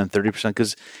 20%, 30%,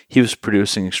 because he was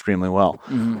producing extremely well.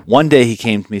 One day he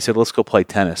came to me, he said, let's go play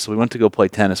tennis. So we went to go play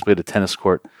tennis. We had a tennis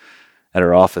court at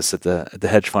our office at the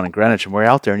hedge fund in Greenwich, and we're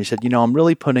out there. And he said, you know, I'm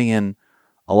really putting in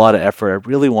a lot of effort. I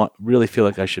really feel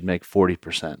like I should make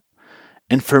 40%.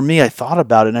 And for me, I thought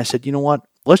about it, and I said, you know what?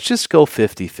 Let's just go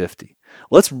 50-50.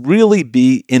 Let's really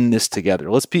be in this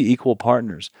together. Let's be equal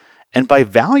partners. And by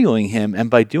valuing him and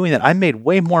by doing that, I made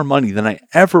way more money than I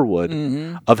ever would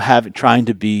of trying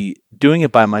to be doing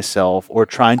it by myself or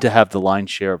trying to have the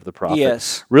lion's share of the profit.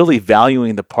 Yes. Really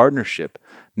valuing the partnership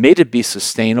made it be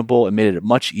sustainable. It made it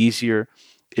much easier.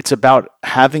 It's about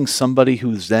having somebody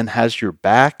who then has your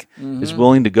back, is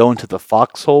willing to go into the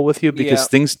foxhole with you, because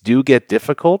things do get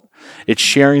difficult. It's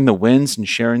sharing the wins and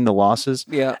sharing the losses,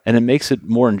 and it makes it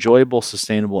more enjoyable,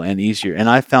 sustainable, and easier. And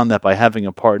I found that by having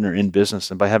a partner in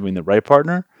business and by having the right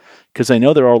partner, because I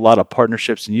know there are a lot of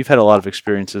partnerships, and you've had a lot of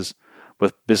experiences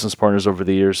with business partners over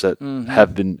the years that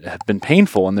have been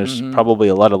painful, and there's probably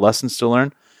a lot of lessons to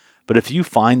learn. But if you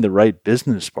find the right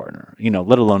business partner, you know,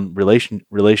 let alone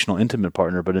relational intimate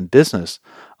partner, but in business,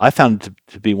 I found it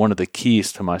to be one of the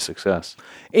keys to my success.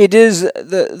 It is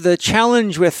the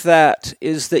challenge with that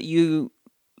is that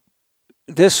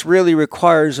this really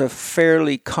requires a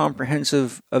fairly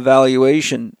comprehensive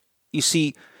evaluation. You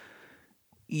see,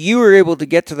 you were able to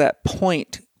get to that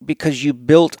point because you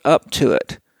built up to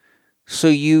it. So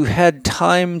you had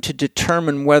time to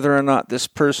determine whether or not this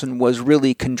person was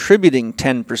really contributing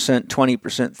 10%, 20%,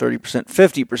 30%,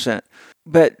 50%.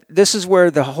 But this is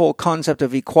where the whole concept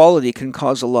of equality can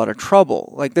cause a lot of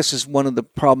trouble. Like, this is one of the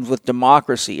problems with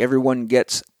democracy. Everyone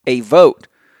gets a vote.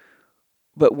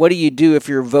 But what do you do if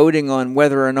you're voting on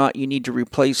whether or not you need to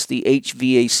replace the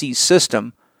HVAC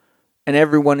system, and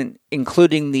everyone,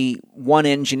 including the one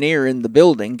engineer in the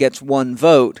building, gets one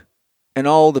vote, and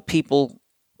all the people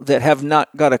that have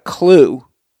not got a clue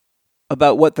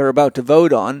about what they're about to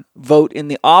vote on vote in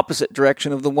the opposite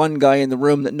direction of the one guy in the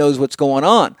room that knows what's going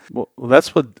on? Well,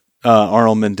 that's what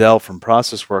Arnold Mindell from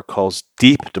Process Work calls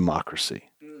deep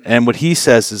democracy. And what he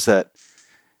says is that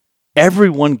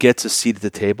everyone gets a seat at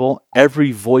the table,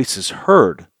 every voice is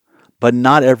heard, but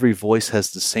not every voice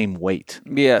has the same weight.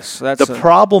 Yes, that's the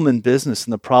problem in business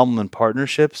and the problem in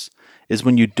partnerships is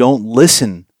when you don't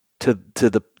listen to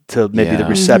maybe the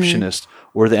receptionist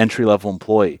or the entry-level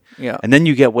employee. Yeah. And then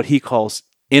you get what he calls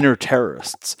inner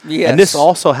terrorists. Yes. And this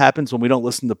also happens when we don't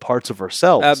listen to parts of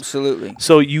ourselves. Absolutely.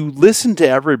 So you listen to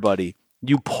everybody,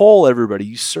 you poll everybody,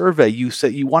 you survey, you say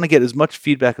you want to get as much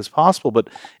feedback as possible. But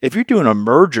if you're doing a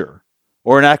merger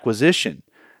or an acquisition,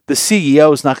 the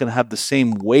CEO is not going to have the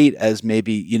same weight as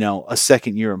maybe, you know, a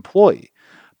second-year employee.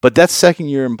 But that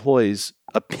second-year employee's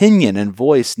opinion and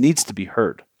voice needs to be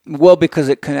heard. Well, because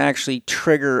it can actually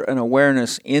trigger an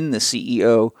awareness in the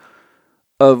CEO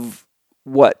of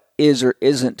what is or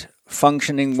isn't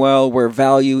functioning well, where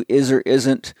value is or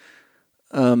isn't,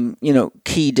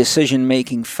 key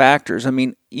decision-making factors. I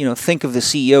mean, think of the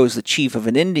CEO as the chief of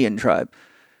an Indian tribe.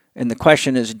 And the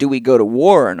question is, do we go to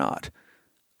war or not?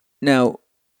 Now,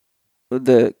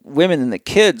 the women and the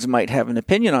kids might have an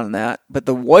opinion on that, but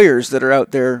the warriors that are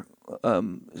out there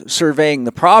surveying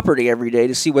the property every day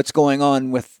to see what's going on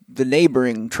with the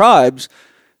neighboring tribes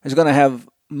is going to have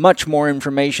much more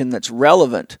information that's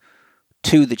relevant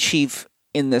to the chief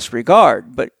in this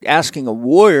regard. But asking a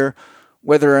warrior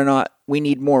Whether or not we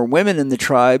need more women in the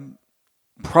tribe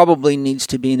probably needs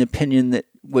to be an opinion that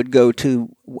would go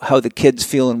to how the kids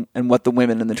feel and what the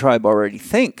women in the tribe already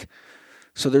think.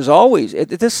 So there's always,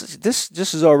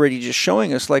 this is already just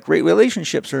showing us like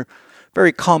relationships are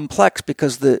very complex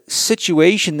because the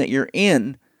situation that you're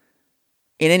in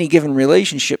any given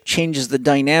relationship changes the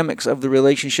dynamics of the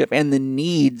relationship and the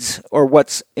needs or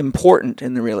what's important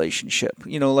in the relationship.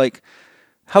 You know, like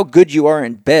how good you are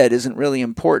in bed isn't really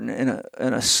important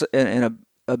in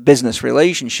a business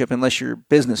relationship unless your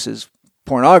business is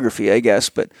pornography, I guess.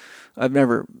 But I've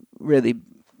never really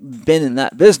been in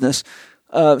that business,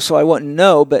 so I wouldn't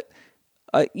know. But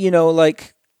you know,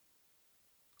 like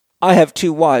I have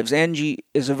two wives. Angie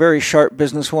is a very sharp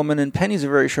businesswoman, and Penny's a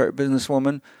very sharp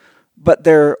businesswoman. But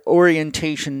their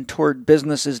orientation toward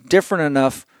business is different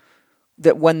enough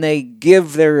that when they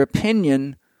give their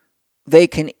opinion, they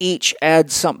can each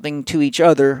add something to each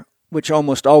other, which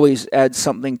almost always adds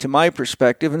something to my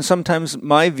perspective. And sometimes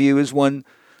my view is one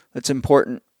that's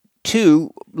important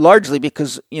too, largely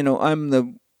because, you know, I'm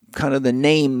the kind of the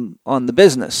name on the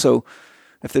business. So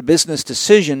if the business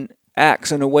decision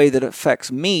acts in a way that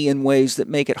affects me in ways that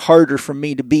make it harder for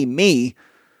me to be me,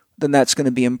 then that's going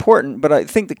to be important. But I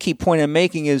think the key point I'm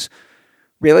making is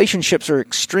relationships are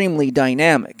extremely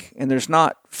dynamic, and there's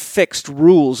not fixed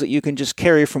rules that you can just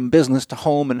carry from business to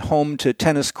home and home to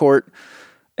tennis court,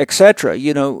 etc.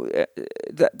 You know,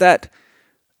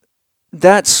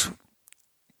 that's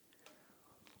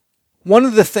one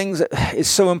of the things that is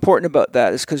so important about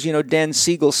that is because, you know, Dan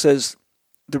Siegel says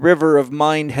the river of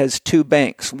mind has two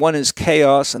banks. One is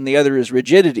chaos and the other is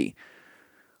rigidity.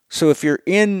 So if you're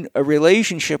in a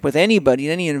relationship with anybody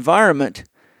in any environment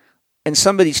and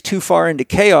somebody's too far into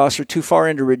chaos or too far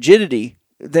into rigidity,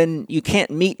 then you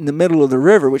can't meet in the middle of the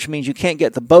river, which means you can't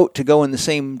get the boat to go in the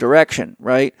same direction,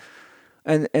 right?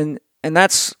 And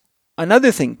that's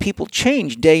another thing. People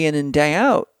change day in and day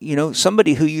out. You know,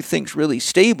 somebody who you think's really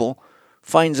stable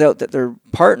finds out that their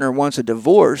partner wants a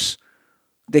divorce.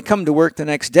 They come to work the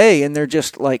next day and they're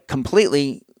just like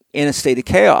completely in a state of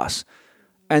chaos.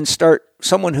 And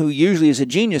someone who usually is a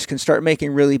genius can start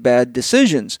making really bad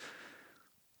decisions,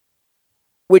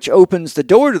 which opens the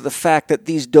door to the fact that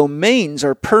these domains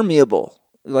are permeable.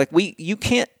 Like you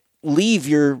can't leave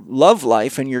your love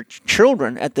life and your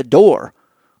children at the door.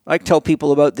 I tell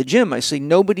people about the gym. I say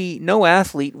no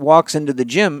athlete walks into the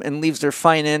gym and leaves their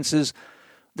finances,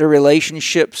 their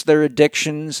relationships, their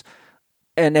addictions,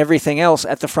 and everything else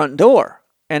at the front door.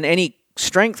 And any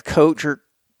strength coach or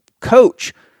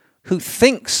coach who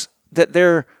thinks that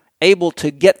they're able to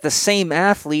get the same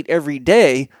athlete every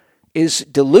day is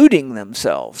deluding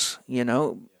themselves, you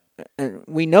know. And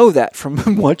we know that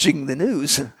from watching the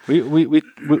news.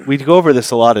 We go over this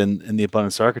a lot in the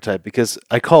abundance archetype because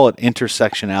I call it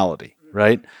intersectionality,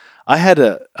 right? I had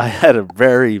a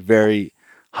very, very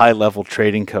high level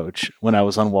trading coach when I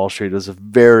was on Wall Street. It was a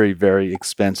very, very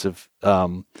expensive,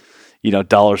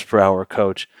 dollars per hour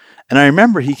coach. And I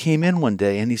remember he came in one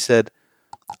day and he said,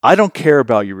 I don't care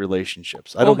about your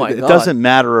relationships. It doesn't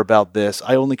matter about this.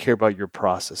 I only care about your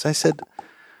process. I said,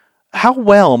 how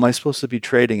well am I supposed to be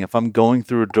trading if I'm going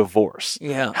through a divorce?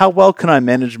 Yeah. How well can I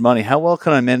manage money? How well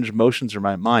can I manage emotions or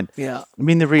my mind? Yeah. I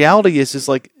mean, the reality is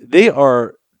like they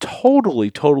are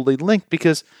totally, totally linked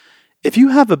because if you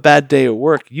have a bad day at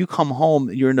work, you come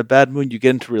home, you're in a bad mood, you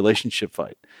get into a relationship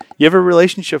fight. You have a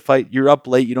relationship fight, you're up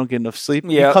late, you don't get enough sleep.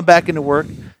 Yeah. You come back into work,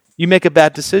 you make a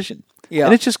bad decision. Yeah.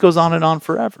 And it just goes on and on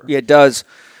forever. Yeah, it does.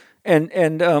 And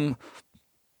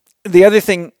the other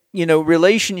thing, you know,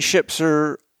 relationships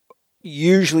are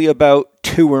usually about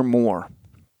two or more.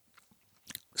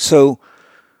 So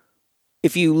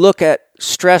if you look at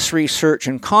stress research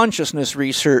and consciousness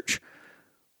research,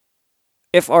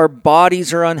 if our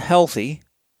bodies are unhealthy,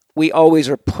 we always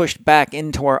are pushed back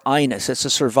into our I-ness. It's a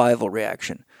survival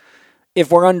reaction.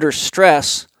 If we're under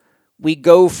stress, we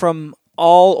go from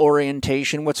all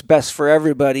orientation, what's best for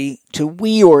everybody, to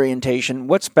we orientation,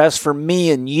 what's best for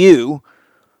me and you.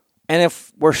 And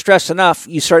if we're stressed enough,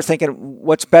 you start thinking,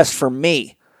 what's best for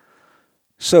me?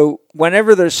 So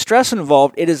whenever there's stress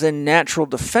involved, it is a natural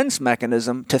defense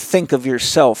mechanism to think of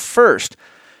yourself first.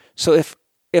 So if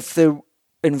the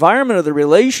environment of the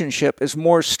relationship is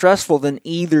more stressful than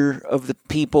either of the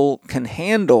people can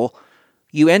handle,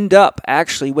 you end up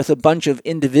actually with a bunch of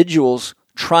individuals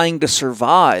trying to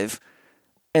survive.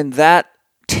 And that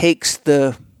takes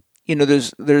there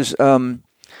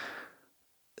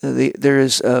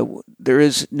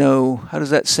is no, how does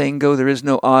that saying go? There is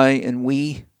no I and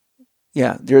we.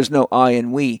 Yeah, there is no I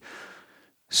and we.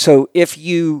 So if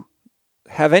you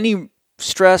have any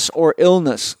stress or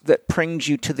illness that brings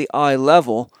you to the I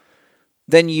level,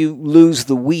 then you lose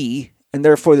the we, and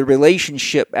therefore the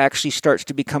relationship actually starts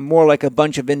to become more like a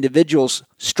bunch of individuals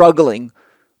struggling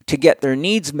to get their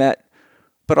needs met.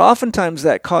 But oftentimes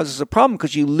that causes a problem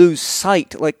because you lose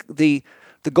sight. Like the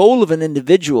goal of an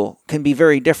individual can be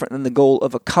very different than the goal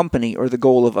of a company or the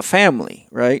goal of a family,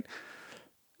 right?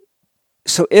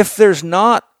 So if there's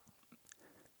not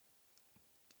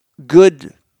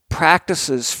good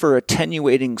practices for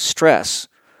attenuating stress,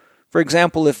 for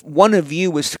example, if one of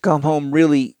you was to come home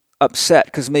really upset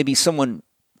because maybe someone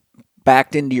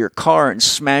backed into your car and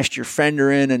smashed your fender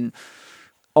in and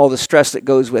all the stress that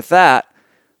goes with that,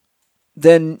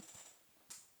 then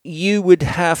you would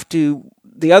have to,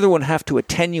 the other one have to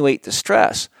attenuate the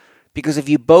stress. Because if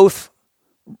you both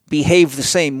behave the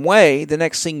same way, the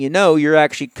next thing you know, you're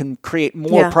actually can create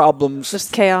more problems,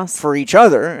 just chaos for each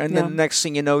other. And then the next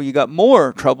thing you know, you got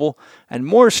more trouble and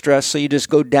more stress. So you just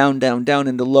go down, down, down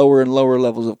into lower and lower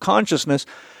levels of consciousness.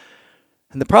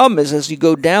 And the problem is, as you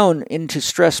go down into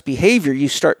stress behavior, you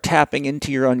start tapping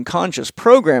into your unconscious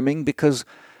programming, because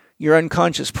your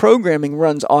unconscious programming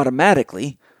runs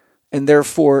automatically, and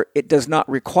therefore it does not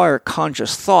require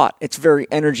conscious thought. It's very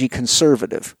energy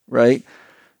conservative, right?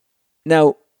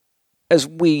 Now, as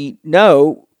we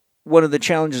know, one of the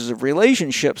challenges of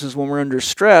relationships is when we're under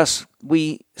stress,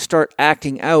 we start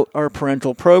acting out our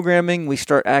parental programming. We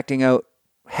start acting out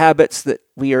habits that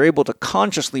we are able to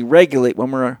consciously regulate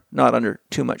when we're not under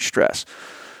too much stress.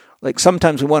 Like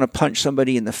sometimes we want to punch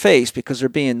somebody in the face because they're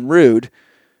being rude,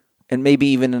 and maybe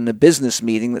even in a business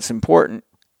meeting that's important.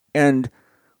 And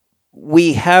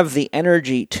we have the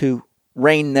energy to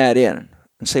rein that in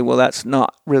and say, well, that's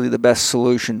not really the best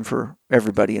solution for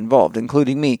everybody involved,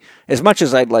 including me, as much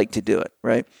as I'd like to do it,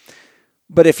 right?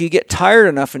 But if you get tired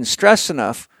enough and stressed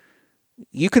enough,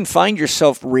 you can find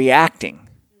yourself reacting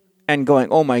and going,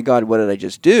 oh my God, what did I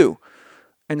just do?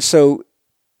 And so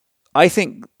I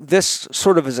think this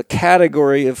sort of is a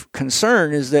category of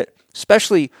concern, is that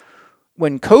especially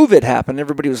when COVID happened,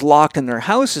 everybody was locked in their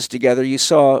houses together. You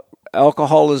saw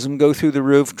alcoholism go through the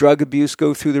roof, drug abuse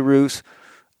go through the roof,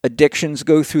 addictions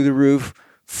go through the roof,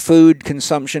 food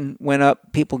consumption went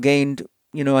up. People gained,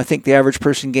 I think the average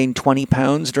person gained 20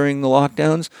 pounds during the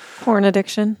lockdowns. Porn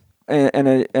addiction.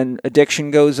 And addiction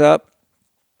goes up.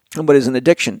 And what is an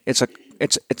addiction? It's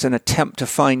an attempt to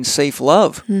find safe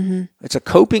love. Mm-hmm. It's a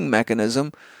coping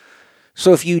mechanism.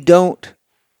 So if you don't,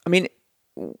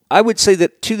 I would say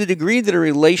that to the degree that a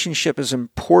relationship is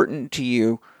important to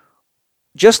you,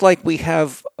 just like we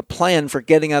have a plan for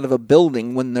getting out of a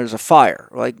building when there's a fire.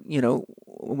 Like,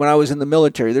 when I was in the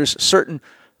military, there's certain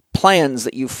plans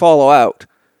that you follow out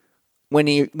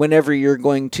whenever you're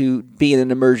going to be in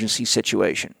an emergency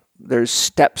situation. There's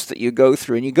steps that you go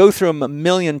through, and you go through them a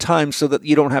million times so that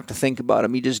you don't have to think about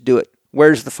them. You just do it.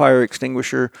 Where's the fire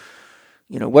extinguisher?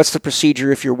 What's the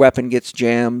procedure if your weapon gets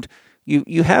jammed?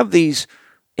 You have these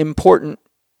important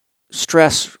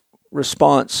stress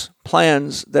response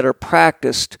plans that are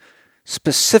practiced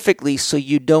specifically so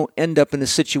you don't end up in a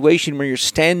situation where you're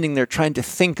standing there trying to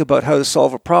think about how to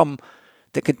solve a problem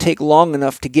that could take long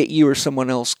enough to get you or someone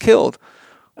else killed.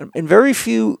 And very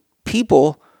few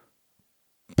people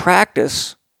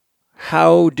practice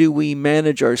how do we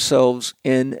manage ourselves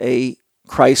in a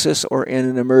crisis or in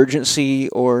an emergency,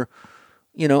 or,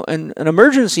 and an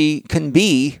emergency can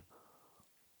be,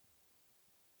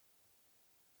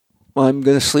 I'm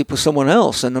going to sleep with someone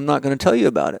else and I'm not going to tell you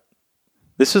about it.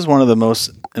 This is one of the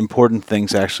most important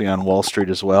things actually on Wall Street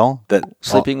as well. That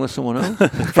sleeping with someone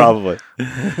else? Probably.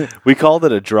 We called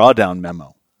it a drawdown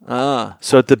memo.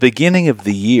 So at the beginning of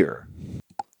the year,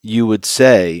 you would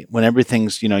say, when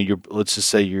everything's, let's just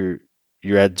say you're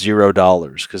at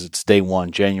 $0 because it's day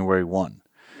 1, January 1.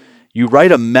 You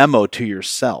write a memo to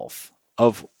yourself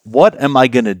of, what am I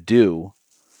going to do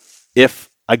if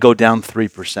I go down 3%,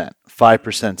 5%,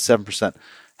 7%?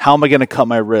 How am I going to cut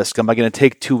my risk? Am I going to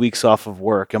take 2 weeks off of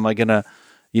work? Am I going to,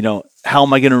 how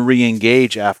am I going to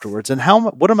re-engage afterwards? And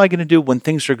what am I going to do when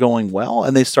things are going well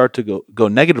and they start to go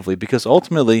negatively? Because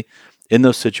ultimately, in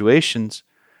those situations,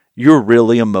 you're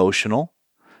really emotional.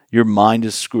 Your mind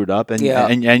is screwed up, and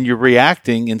you're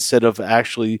reacting instead of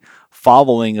actually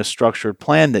following a structured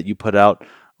plan that you put out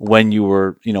when you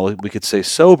were, we could say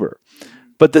sober.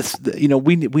 But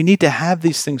we need to have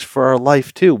these things for our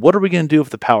life too. What are we going to do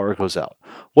if the power goes out?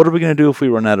 What are we going to do if we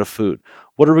run out of food?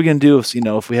 What are we going to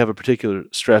do if we have a particular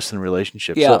stress in a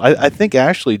relationship? Yeah. So I think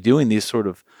actually doing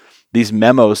these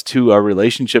memos to our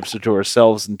relationships or to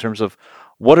ourselves in terms of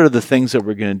what are the things that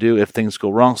we're going to do if things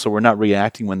go wrong so we're not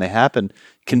reacting when they happen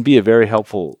can be a very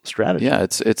helpful strategy. Yeah,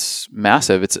 it's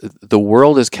massive. The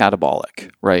world is catabolic,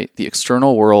 right? The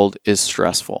external world is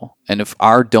stressful. And if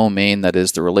our domain, that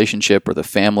is the relationship or the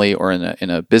family or in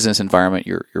a business environment,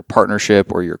 your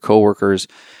partnership or your coworkers,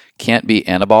 can't be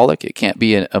anabolic, it can't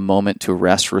be a moment to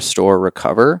rest, restore,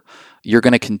 recover, you're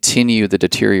going to continue the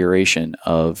deterioration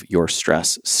of your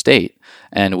stress state.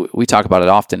 And we talk about it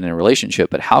often in a relationship,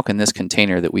 but how can this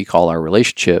container that we call our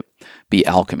relationship be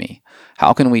alchemy?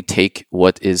 How can we take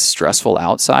what is stressful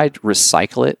outside,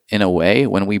 recycle it in a way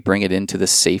when we bring it into the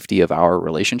safety of our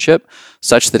relationship,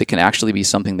 such that it can actually be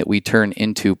something that we turn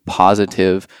into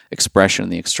positive expression in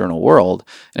the external world?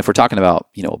 And if we're talking about,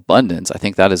 abundance, I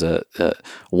think that is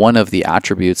one of the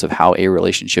attributes of how a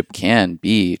relationship can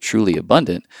be truly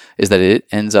abundant, is that it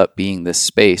ends up being this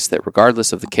space that,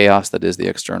 regardless of the chaos that is the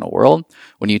external world,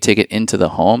 when you take it into the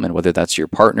home, and whether that's your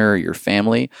partner or your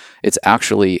family, it's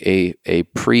actually a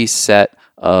preset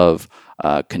of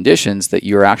conditions that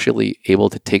you're actually able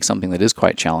to take something that is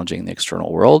quite challenging in the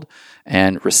external world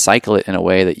and recycle it in a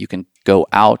way that you can go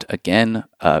out again,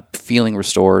 feeling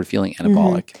restored, feeling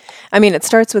anabolic. Mm-hmm. I mean, it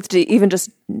starts with even just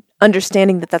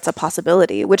understanding that that's a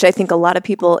possibility, which I think a lot of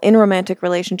people in romantic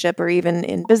relationship or even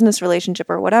in business relationship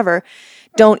or whatever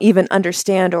don't even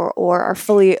understand or are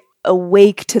fully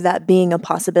awake to that being a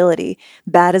possibility.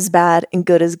 Bad is bad and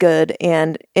good is good.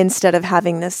 And instead of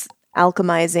having this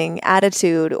alchemizing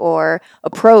attitude or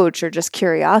approach or just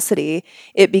curiosity,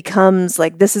 it becomes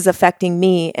like, this is affecting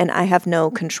me and I have no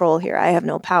control here. I have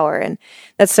no power. And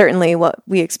that's certainly what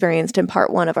we experienced in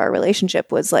part one of our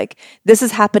relationship, was like, this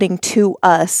is happening to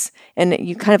us. And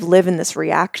you kind of live in this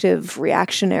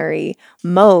reactionary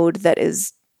mode that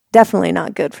is definitely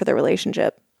not good for the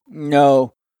relationship.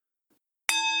 No.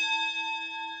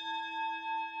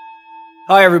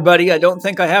 Hi, everybody. I don't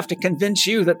think I have to convince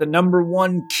you that the number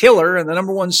one killer and the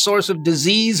number one source of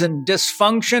disease and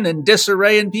dysfunction and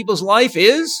disarray in people's life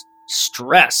is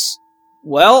stress.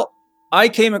 Well, I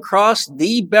came across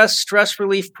the best stress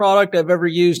relief product I've ever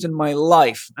used in my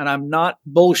life, and I'm not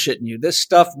bullshitting you. This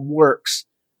stuff works.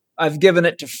 I've given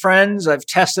it to friends. I've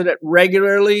tested it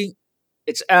regularly.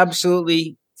 It's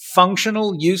absolutely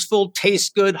functional, useful, tastes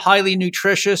good, highly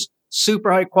nutritious,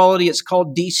 super high quality. It's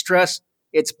called De-Stress.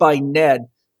 It's by Ned.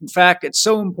 In fact, it's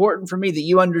so important for me that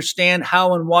you understand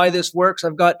how and why this works.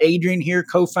 I've got Adrian here,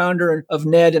 co-founder of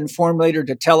Ned and formulator,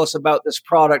 to tell us about this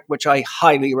product, which I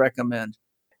highly recommend.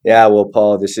 Yeah, well,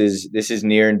 Paul, this is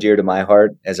near and dear to my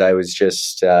heart, as I was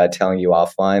just telling you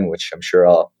offline, which I'm sure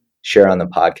I'll share on the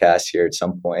podcast here at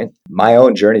some point. My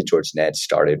own journey towards Ned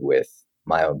started with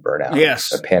my own burnout.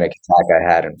 Yes. A panic attack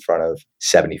I had in front of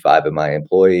 75 of my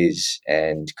employees,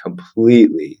 and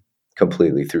completely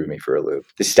threw me for a loop.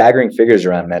 The staggering figures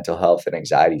around mental health and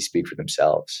anxiety speak for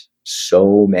themselves.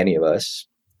 So many of us,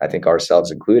 I think ourselves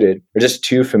included, are just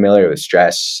too familiar with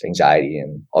stress, anxiety,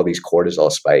 and all these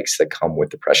cortisol spikes that come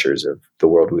with the pressures of the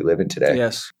world we live in today.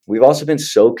 Yes. We've also been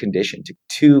so conditioned to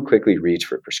too quickly reach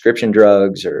for prescription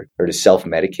drugs or to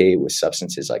self-medicate with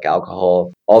substances like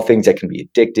alcohol, all things that can be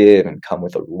addictive and come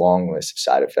with a long list of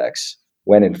side effects,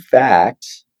 when in fact,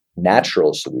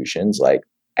 natural solutions like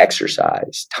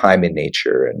exercise, time in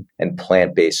nature, and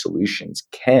plant-based solutions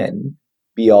can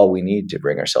be all we need to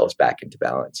bring ourselves back into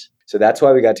balance. So that's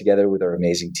why we got together with our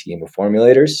amazing team of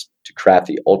formulators to craft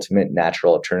the ultimate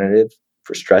natural alternative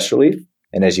for stress relief.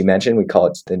 And as you mentioned, we call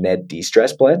it the Ned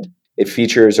De-Stress Blend. It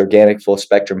features organic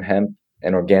full-spectrum hemp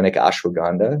and organic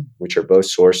ashwagandha, which are both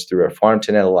sourced through our Farm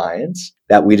to Net Alliance,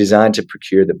 that we designed to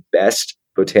procure the best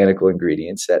botanical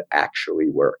ingredients that actually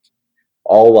work,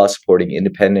 all while supporting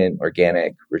independent,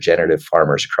 organic, regenerative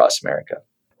farmers across America.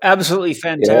 Absolutely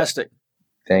fantastic.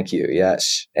 Thank you.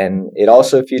 Yes. And it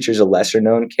also features a lesser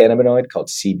known cannabinoid called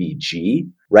CBG,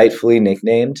 rightfully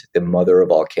nicknamed the mother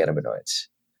of all cannabinoids.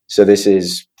 So this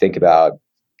is, think about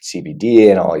CBD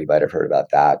and all you might have heard about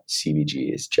that.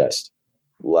 CBG is just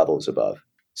levels above.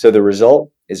 So the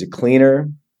result is a cleaner,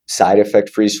 side effect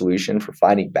free solution for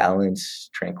finding balance,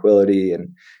 tranquility, and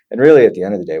really at the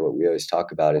end of the day, what we always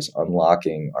talk about is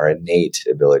unlocking our innate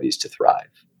abilities to thrive.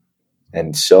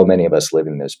 And so many of us live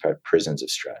in those prisons of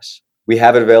stress. We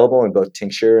have it available in both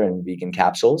tincture and vegan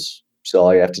capsules. So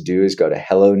all you have to do is go to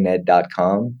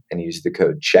helloned.com and use the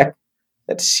code CHECK,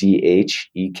 that's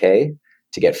CHEK,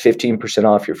 to get 15%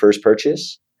 off your first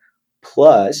purchase.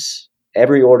 Plus,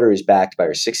 every order is backed by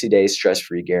our 60-day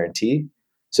stress-free guarantee.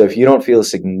 So if you don't feel a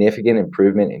significant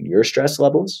improvement in your stress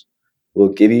levels, we'll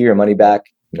give you your money back,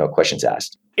 no questions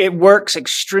asked. It works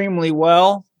extremely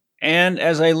well. And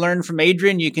as I learned from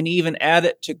Adrian, you can even add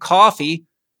it to coffee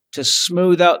to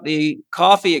smooth out the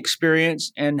coffee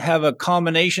experience and have a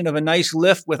combination of a nice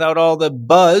lift without all the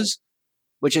buzz,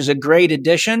 which is a great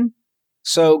addition.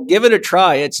 So give it a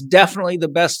try. It's definitely the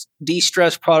best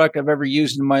de-stress product I've ever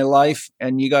used in my life.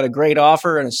 And you got a great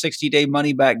offer and a 60-day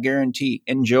money-back guarantee.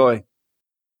 Enjoy.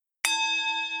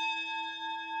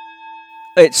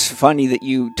 It's funny that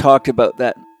you talked about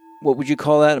that. What would you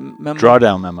call that? A memo?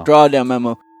 Drawdown memo. Drawdown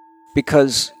memo.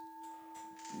 Because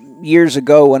years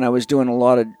ago when I was doing a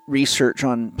lot of research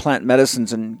on plant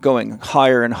medicines and going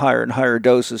higher and higher and higher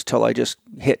doses till I just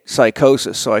hit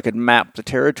psychosis so I could map the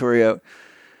territory out,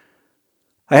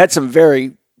 I had some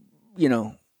very,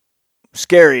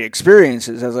 scary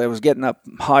experiences as I was getting up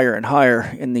higher and higher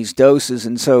in these doses.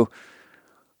 And so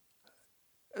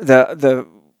there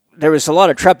was a lot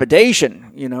of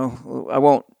trepidation, I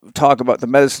won't talk about the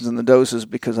medicines and the doses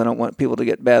because I don't want people to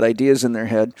get bad ideas in their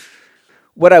head.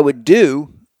 What I would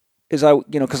do is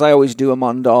because I always do a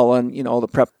mandala and, all the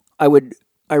prep,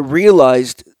 I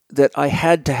realized that I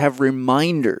had to have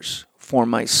reminders for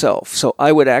myself. So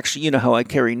I would actually, how I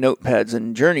carry notepads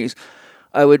and journeys,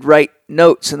 I would write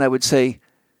notes and I would say,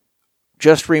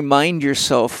 just remind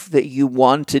yourself that you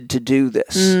wanted to do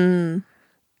this.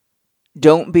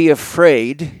 Don't be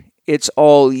afraid. It's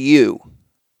all you.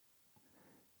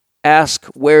 Ask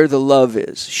where the love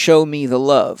is. Show me the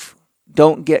love.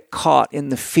 Don't get caught in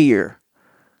the fear.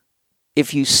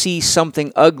 If you see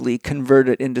something ugly, convert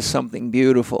it into something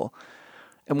beautiful.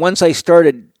 And once I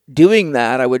started doing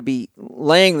that, I would be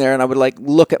laying there and I would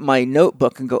look at my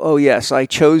notebook and go, oh yes, I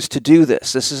chose to do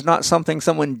this. This is not something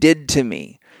someone did to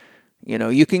me.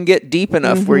 You can get deep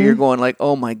enough where you're going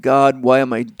oh my God, why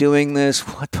am I doing this?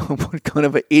 What kind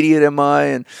of an idiot am I?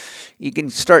 And you can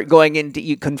start going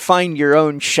you can find your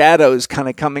own shadows kind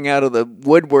of coming out of the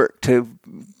woodwork to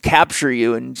capture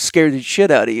you and scare the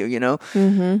shit out of you,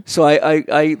 So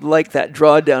I like that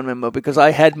drawdown memo because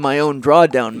I had my own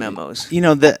drawdown memos.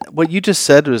 That what you just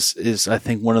said is I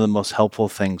think one of the most helpful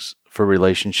things for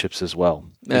relationships as well.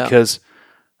 Yeah. Because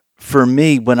for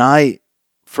me, when I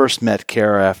first met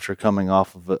Kara after coming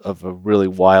off of a really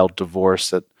wild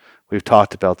divorce that we've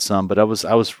talked about some, but I was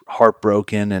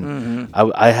heartbroken and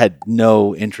I had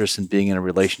no interest in being in a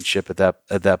relationship at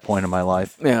that point in my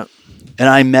life. Yeah. And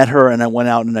I met her and I went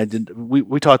out and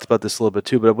we talked about this a little bit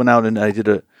too, but I went out and I did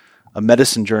a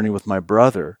medicine journey with my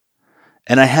brother,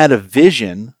 and I had a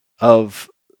vision of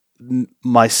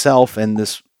myself and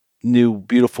this new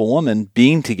beautiful woman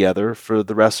being together for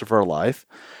the rest of our life.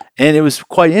 And it was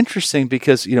quite interesting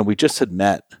because, we just had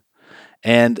met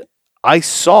and I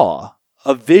saw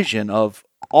a vision of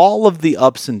all of the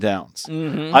ups and downs.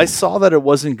 I saw that it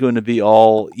wasn't going to be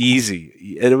all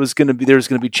easy. There was going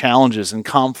to be challenges and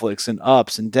conflicts and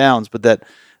ups and downs, but that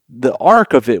the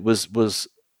arc of it was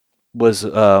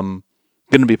going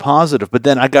to be positive. But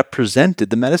then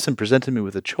the medicine presented me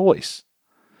with a choice.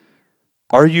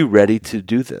 Are you ready to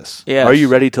do this? Yes. Are you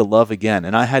ready to love again?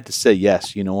 And I had to say,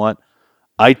 yes, you know what?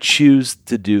 I choose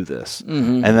to do this.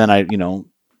 And then I,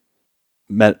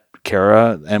 met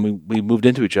Kara and we moved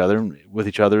into with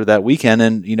each other that weekend.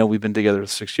 And, we've been together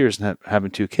 6 years and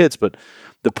having 2 kids. But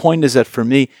the point is that for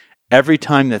me, every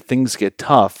time that things get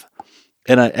tough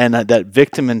and that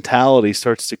victim mentality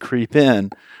starts to creep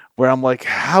in where I'm like,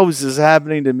 how is this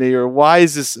happening to me? Or why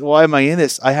am I in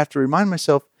this? I have to remind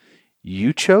myself,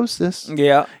 you chose this.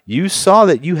 Yeah. You saw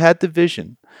that you had the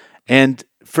vision. And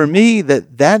for me,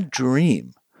 that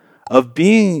dream of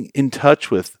being in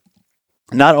touch with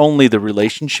not only the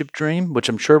relationship dream, which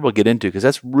I'm sure we'll get into, because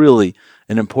that's really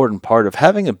an important part of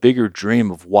having a bigger dream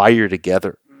of why you're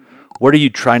together. What are you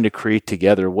trying to create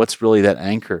together? What's really that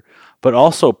anchor? But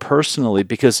also personally,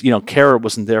 because, Kara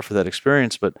wasn't there for that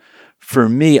experience, but for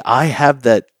me, I have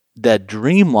that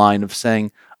dream line of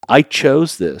saying, I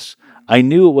chose this. I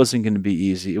knew it wasn't going to be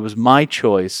easy. It was my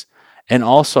choice. And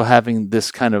also having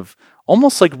this kind of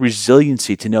almost like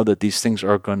resiliency to know that these things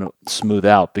are going to smooth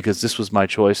out because this was my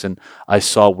choice and I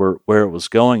saw where it was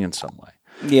going in some way.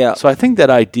 Yeah. So I think that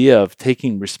idea of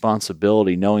taking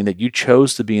responsibility, knowing that you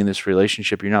chose to be in this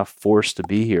relationship, you're not forced to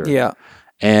be here. Yeah.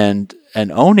 And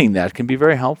owning that can be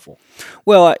very helpful.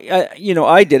 Well,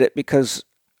 I did it because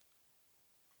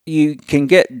you can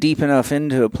get deep enough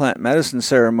into a plant medicine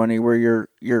ceremony where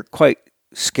you're quite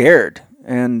scared,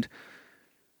 and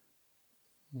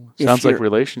sounds like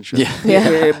relationship.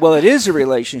 Yeah. Well, it is a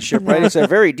relationship, right? It's a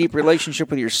very deep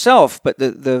relationship with yourself. But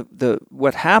the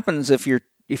what happens if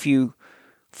you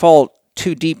fall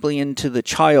too deeply into the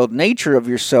child nature of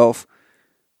yourself,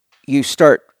 you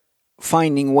start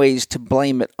finding ways to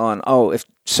blame it on, if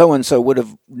so and so would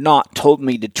have not told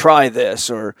me to try this,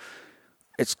 or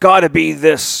it's got to be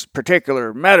this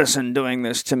particular medicine doing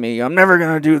this to me. I'm never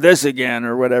going to do this again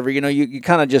or whatever. You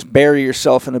kind of just bury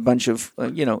yourself in a bunch of,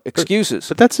 excuses.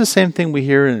 But that's the same thing we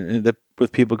hear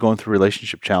with people going through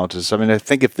relationship challenges. I mean, I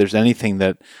think if there's anything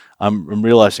that I'm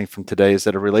realizing from today is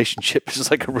that a relationship is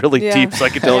like a really deep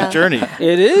psychedelic journey.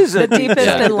 It is the deepest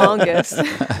and longest.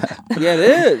 Yeah, it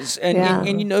is. And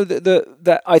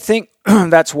that I think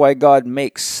that's why God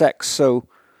makes sex so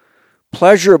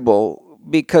pleasurable.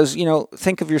 Because,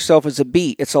 think of yourself as a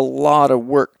bee. It's a lot of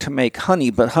work to make honey,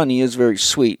 but honey is very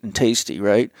sweet and tasty,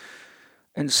 right?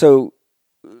 And so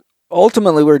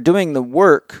ultimately we're doing the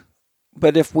work,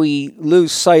 but if we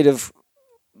lose sight of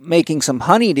making some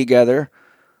honey together,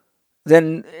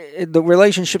 then the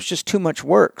relationship's just too much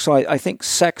work. So I think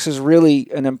sex is really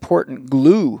an important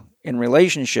glue in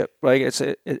relationship, right?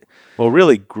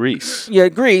 Really grease. Yeah,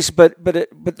 grease, but the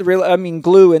real,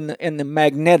 glue in the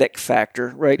magnetic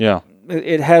factor, right? Yeah.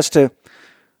 It has to,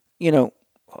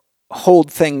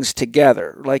 hold things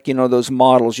together. Like, those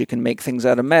models, you can make things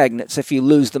out of magnets. If you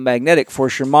lose the magnetic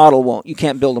force, your model you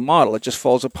can't build a model. It just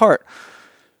falls apart.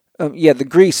 The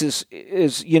grease is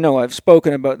I've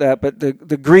spoken about that, but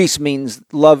the grease means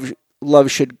love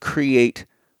should create,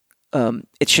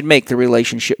 it should make the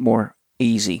relationship more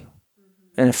easy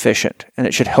and efficient, and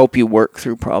it should help you work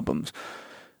through problems.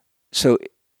 So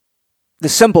the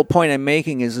simple point I'm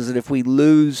making is that if we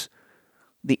lose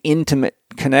the intimate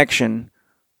connection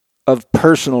of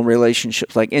personal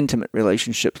relationships, like intimate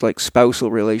relationships, like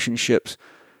spousal relationships,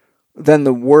 then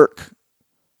the work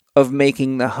of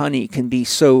making the honey can be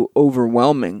so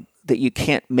overwhelming that you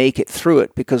can't make it through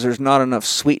it because there's not enough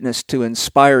sweetness to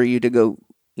inspire you to go,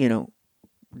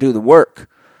 do the work.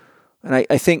 And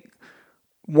I think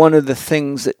one of the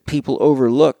things that people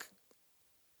overlook,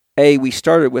 we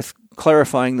started with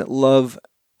clarifying that love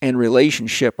and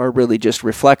relationship are really just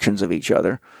reflections of each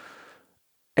other,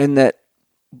 and that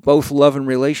both love and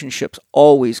relationships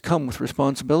always come with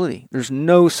responsibility. There's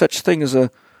no such thing as a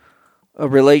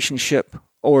relationship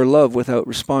or love without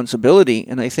responsibility.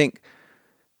 And I think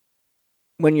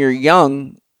when you're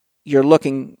young, you're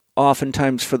looking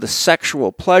oftentimes for the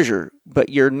sexual pleasure, but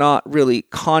you're not really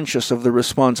conscious of the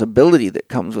responsibility that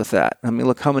comes with that. I mean,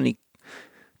 look how many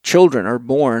children are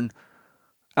born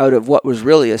out of what was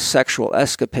really a sexual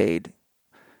escapade.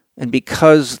 And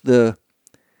because the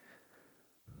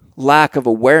lack of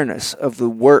awareness of the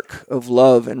work of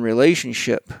love and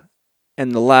relationship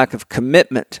and the lack of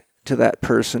commitment to that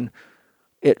person,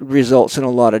 it results in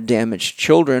a lot of damaged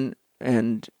children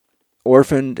and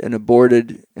orphaned and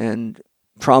aborted and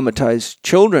traumatized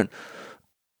children.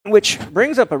 Which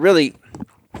brings up a really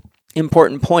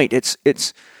important point.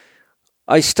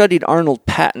 I studied Arnold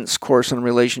Patton's course on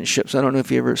relationships. I don't know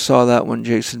if you ever saw that one,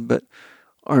 Jason, but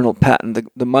Arnold Patton,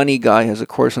 the money guy, has a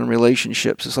course on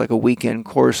relationships. It's like a weekend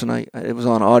course, and it was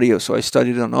on audio, so I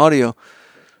studied it on audio.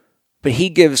 But he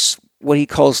gives what he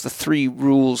calls the 3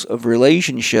 rules of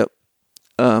relationship.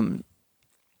 And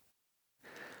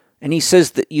he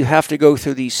says that you have to go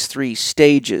through these 3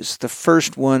 stages. The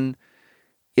first one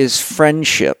is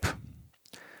friendship.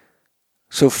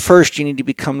 So first you need to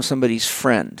become somebody's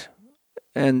friend.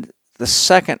 And the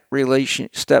second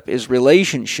step is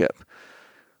relationship.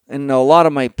 And a lot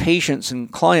of my patients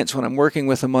and clients, when I'm working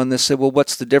with them on this, say, well,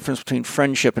 what's the difference between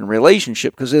friendship and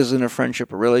relationship? Because isn't a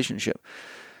friendship a relationship?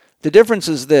 The difference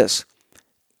is this.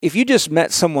 If you just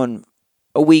met someone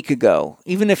a week ago,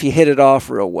 even if you hit it off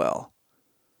real well,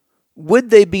 would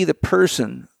they be the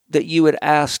person that you would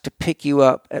ask to pick you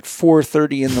up at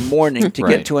 4:30 in the morning to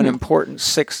get to an important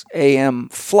 6 a.m.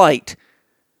 flight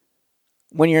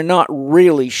when you're not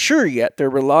really sure yet they're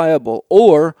reliable?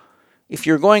 Or if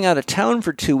you're going out of town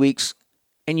for 2 weeks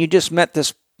and you just met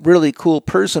this really cool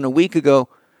person a week ago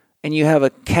and you have a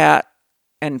cat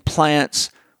and plants,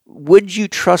 would you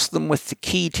trust them with the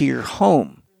key to your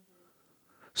home?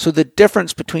 So the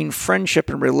difference between friendship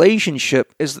and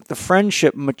relationship is that the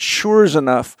friendship matures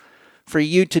enough for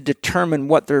you to determine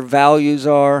what their values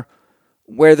are,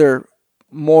 where their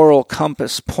moral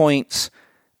compass points,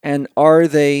 and are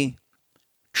they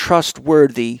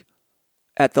trustworthy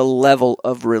at the level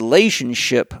of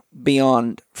relationship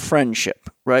beyond friendship,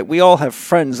 right? We all have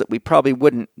friends that we probably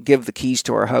wouldn't give the keys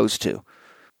to our house to.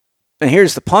 And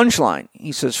here's the punchline.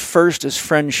 He says, first is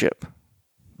friendship,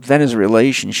 then is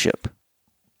relationship,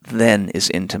 then is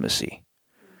intimacy.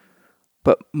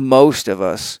 But most of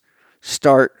us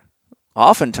start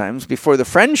oftentimes before the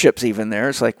friendship's even there.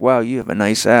 It's like, wow, you have a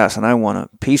nice ass and I want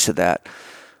a piece of that.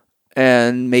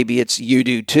 And maybe it's you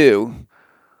do too.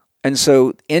 And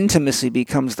so intimacy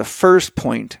becomes the first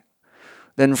point.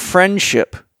 Then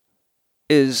friendship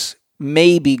is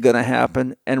maybe going to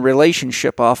happen, and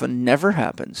relationship often never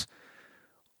happens.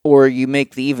 Or you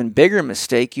make the even bigger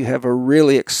mistake, you have a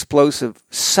really explosive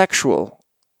sexual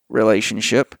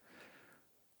relationship,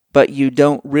 but you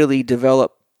don't really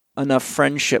develop enough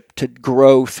friendship to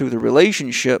grow through the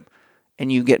relationship,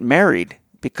 and you get married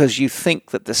because you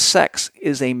think that the sex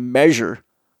is a measure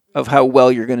of how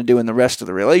well you're going to do in the rest of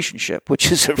the relationship,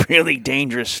 which is a really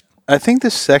dangerous. I think the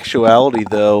sexuality,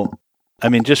 though, I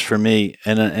mean, just for me,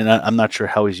 and I'm not sure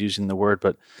how he's using the word,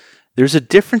 but there's a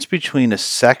difference between a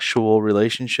sexual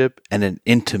relationship and an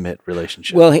intimate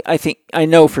relationship. Well, I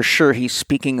know for sure he's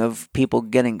speaking of people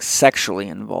getting sexually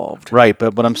involved. Right,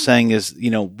 but what I'm saying is,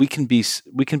 we can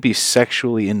be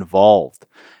sexually involved,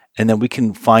 and then we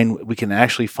can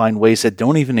actually find ways that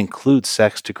don't even include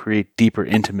sex to create deeper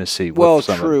intimacy with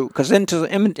someone. True, because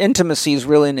intimacy is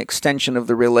really an extension of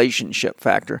the relationship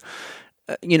factor.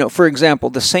 For example,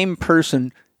 the same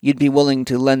person you'd be willing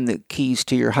to lend the keys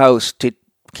to your house to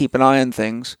keep an eye on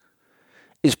things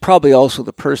is probably also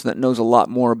the person that knows a lot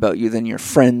more about you than your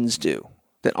friends do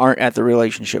that aren't at the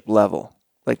relationship level.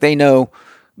 Like they know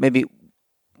maybe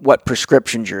what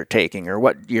prescriptions you're taking or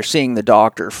what you're seeing the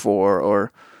doctor for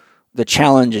or the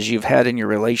challenges you've had in your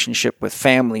relationship with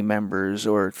family members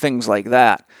or things like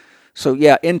that. So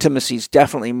yeah, intimacy is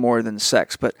definitely more than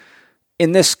sex. But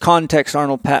in this context,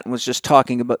 Arnold Patton was just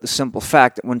talking about the simple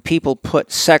fact that when people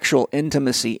put sexual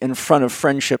intimacy in front of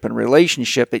friendship and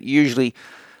relationship, it usually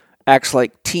acts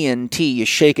like TNT. You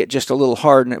shake it just a little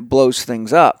hard and it blows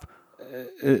things up.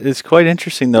 It's quite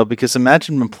interesting, though, because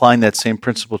imagine applying that same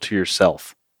principle to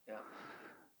yourself. Yeah.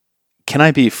 Can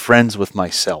I be friends with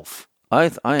myself?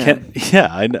 I am. Yeah,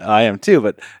 I am too.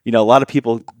 But, a lot of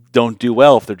people don't do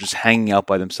well if they're just hanging out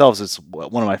by themselves. It's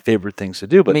one of my favorite things to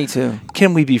do. But me too.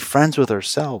 Can we be friends with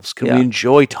ourselves? Can we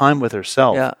enjoy time with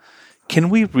ourselves? Yeah. Can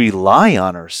we rely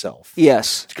on ourselves?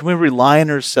 Yes. Can we rely on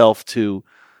ourselves to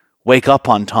wake up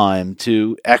on time,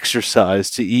 to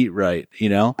exercise, to eat right,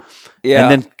 Yeah.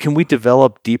 And then can we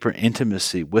develop deeper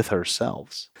intimacy with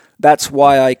ourselves? That's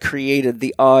why I created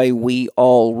the I, we,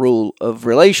 all rule of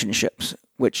relationships,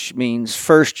 which means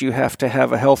first you have to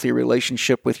have a healthy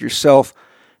relationship with yourself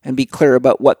and be clear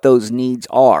about what those needs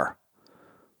are.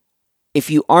 If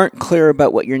you aren't clear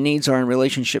about what your needs are in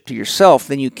relationship to yourself,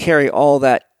 then you carry all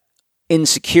that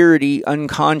insecurity,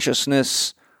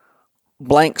 unconsciousness,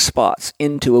 blank spots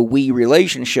into a we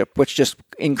relationship, which just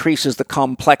increases the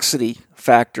complexity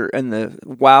factor and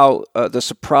the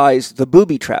surprise, the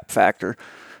booby trap factor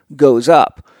goes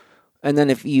up. And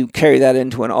then if you carry that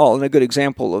into an all, and a good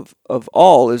example of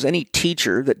all is any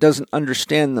teacher that doesn't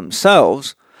understand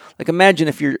themselves. Like imagine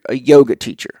if you're a yoga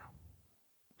teacher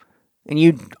and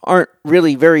you aren't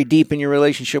really very deep in your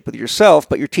relationship with yourself,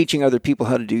 but you're teaching other people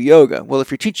how to do yoga. Well, if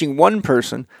you're teaching one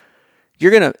person, you're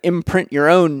going to imprint your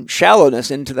own shallowness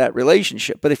into that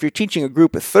relationship. But if you're teaching a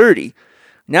group of 30,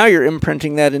 now you're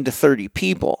imprinting that into 30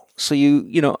 people. So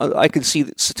I can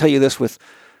tell you this with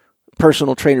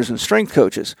personal trainers and strength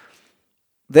coaches.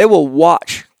 They will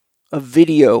watch a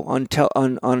video on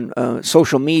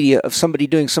social media of somebody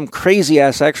doing some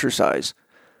crazy-ass exercise.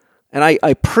 And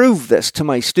I prove this to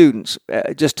my students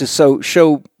just to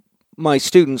show my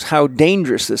students how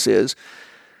dangerous this is.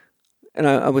 And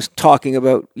I was talking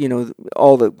about,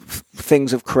 all the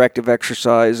things of corrective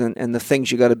exercise and the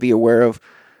things you got to be aware of.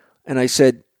 And I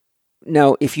said,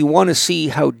 now, if you want to see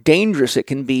how dangerous it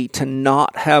can be to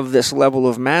not have this level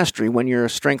of mastery when you're a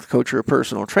strength coach or a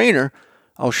personal trainer,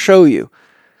 I'll show you.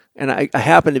 And I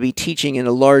happened to be teaching in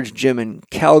a large gym in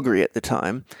Calgary at the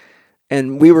time.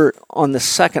 And we were on the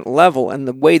second level. And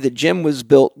the way the gym was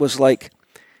built was like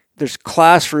there's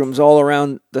classrooms all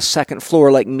around the second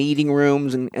floor, like meeting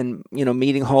rooms and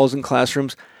meeting halls and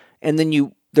classrooms. And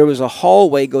then there was a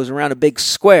hallway goes around a big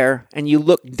square, and you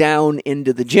look down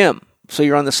into the gym. So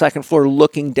you're on the second floor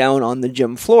looking down on the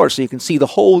gym floor. So you can see the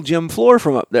whole gym floor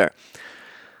from up there.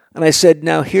 And I said,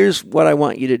 now here's what I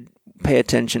want you to pay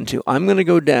attention to. I'm going to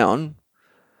go down.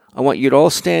 I want you to all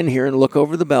stand here and look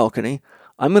over the balcony.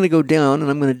 I'm going to go down and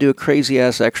I'm going to do a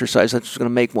crazy-ass exercise. I'm just going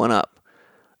to make one up.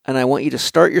 And I want you to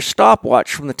start your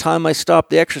stopwatch from the time I stop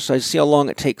the exercise, see how long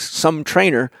it takes some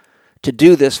trainer to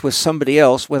do this with somebody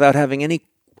else without having any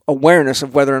awareness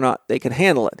of whether or not they can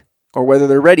handle it or whether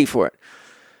they're ready for it.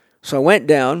 So I went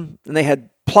down, and they had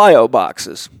plyo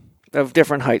boxes of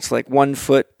different heights, like 1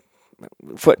 foot,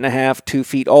 1.5 feet, 2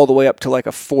 feet, all the way up to like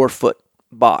a 4-foot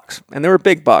box. And they were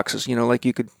big boxes, like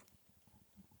you could,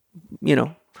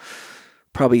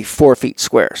 probably 4 feet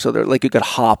square. So they're like you could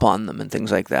hop on them and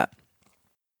things like that.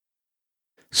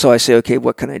 So I say, okay,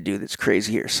 what can I do that's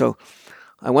crazy here? So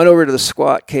I went over to the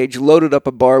squat cage, loaded up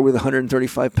a bar with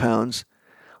 135 pounds.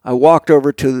 I walked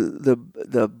over to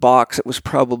the box. It was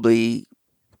probably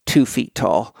 2 feet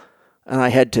tall, and I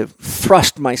had to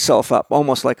thrust myself up,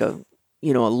 almost like a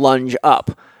lunge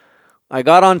up. I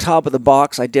got on top of the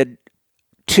box. I did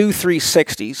 2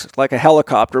 360s, like a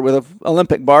helicopter with an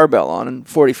Olympic barbell on and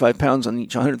 45 pounds on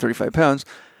each, 135 pounds.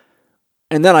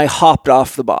 And then I hopped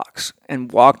off the box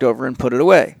and walked over and put it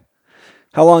away.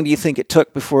 How long do you think it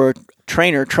took before a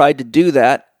trainer tried to do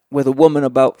that with a woman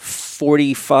about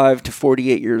 45 to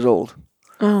 48 years old?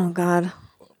 Oh, God.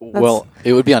 Well,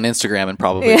 it would be on Instagram in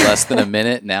probably less than a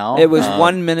minute now. It was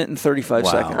 1 minute and 35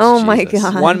 seconds. Oh, my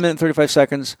God. 1 minute and 35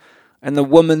 seconds. And the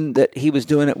woman that he was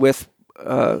doing it with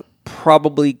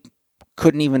probably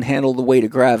couldn't even handle the weight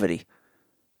of gravity.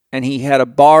 And he had a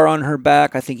bar on her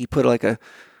back. I think he put like a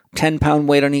 10-pound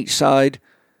weight on each side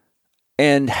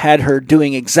and had her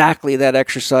doing exactly that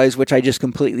exercise, which I just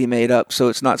completely made up. So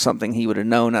it's not something he would have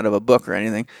known out of a book or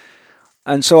anything.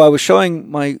 And so I was showing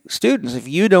my students, if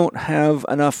you don't have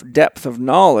enough depth of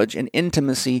knowledge and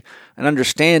intimacy and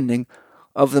understanding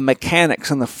of the mechanics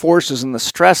and the forces and the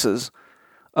stresses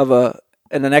of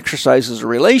an exercise as a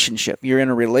relationship, you're in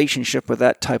a relationship with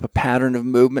that type of pattern of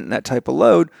movement and that type of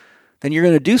load, then you're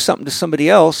going to do something to somebody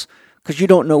else because you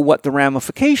don't know what the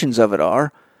ramifications of it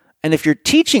are. And if you're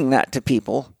teaching that to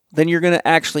people, then you're going to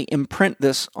actually imprint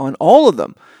this on all of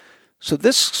them. So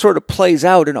this sort of plays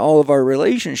out in all of our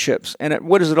relationships. And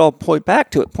what does it all point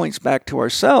back to? It points back to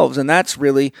ourselves. And that's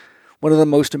really one of the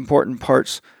most important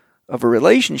parts of a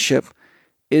relationship,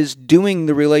 is doing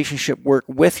the relationship work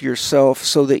with yourself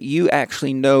so that you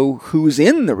actually know who's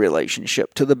in the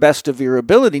relationship to the best of your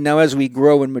ability. Now, as we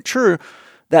grow and mature,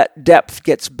 that depth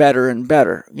gets better and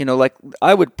better. Like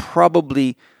I would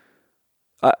probably,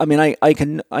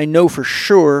 I know for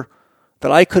sure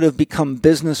that I could have become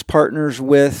business partners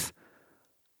with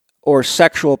or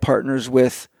sexual partners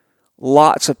with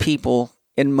lots of people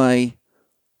in my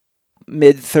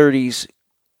mid-30s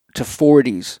to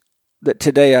 40s that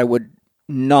today I would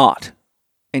not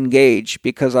engage,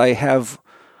 because I have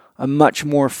a much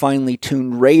more finely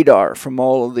tuned radar from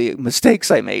all of the mistakes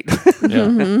I made.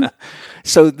 Mm-hmm.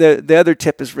 So the other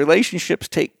tip is relationships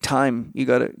take time. You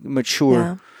got to mature.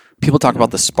 Yeah. People talk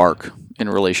about the spark in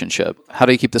a relationship. How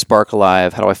do you keep the spark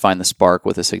alive? How do I find the spark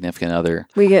with a significant other?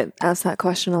 We get asked that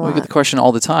question a lot. We get the question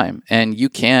all the time. And you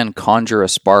can conjure a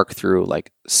spark through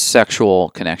like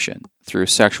sexual connection, through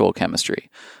sexual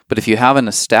chemistry. But if you haven't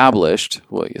established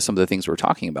some of the things we're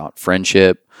talking about,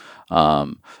 friendship,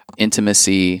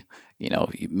 intimacy,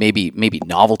 maybe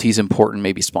novelty is important,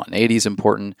 maybe spontaneity is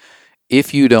important.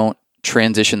 If you don't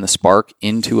transition the spark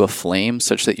into a flame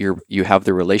such that you have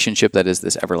the relationship that is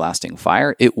this everlasting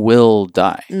fire, it will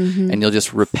die. Mm-hmm. And you'll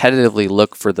just repetitively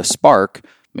look for the spark.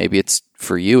 Maybe it's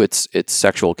for you, it's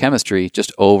sexual chemistry,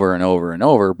 just over and over and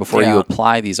over before you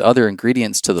apply these other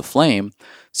ingredients to the flame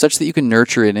such that you can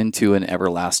nurture it into an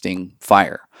everlasting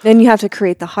fire. Then you have to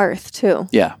create the hearth too.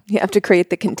 Yeah. You have to create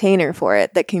the container for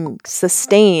it that can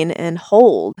sustain and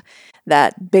hold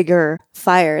that bigger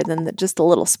fire than just a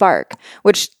little spark,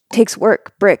 which takes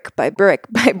work. Brick by brick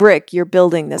by brick, you're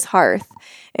building this hearth.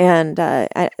 And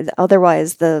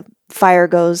otherwise the fire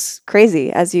goes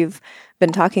crazy, as you've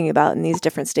been talking about in these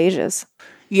different stages.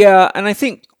 Yeah, and I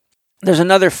think there's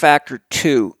another factor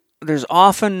too. There's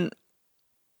often,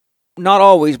 not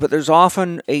always, but there's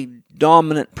often a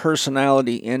dominant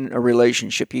personality in a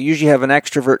relationship. You usually have an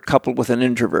extrovert coupled with an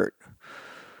introvert.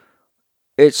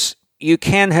 You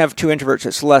can have two introverts.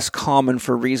 It's less common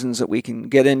for reasons that we can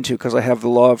get into because I have the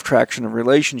law of attraction of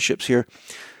relationships here.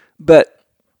 But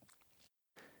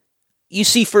you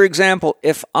see, for example,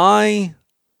 if I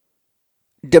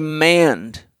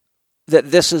demand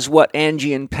that this is what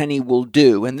Angie and Penny will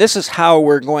do, and this is how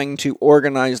we're going to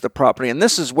organize the property, and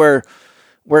this is where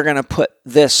we're going to put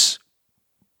this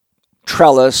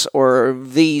trellis or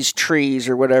these trees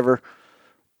or whatever,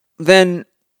 then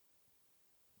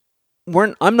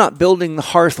I'm not building the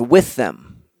hearth with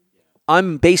them.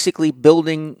 I'm basically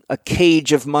building a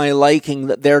cage of my liking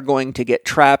that they're going to get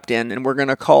trapped in, and we're going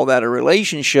to call that a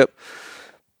relationship.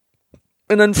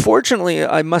 And unfortunately,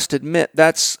 I must admit,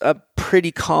 that's a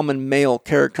pretty common male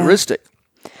characteristic.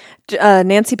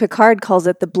 Nancy Pickard calls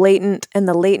it the blatant and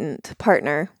the latent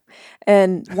partner.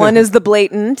 And one is the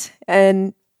blatant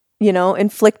and,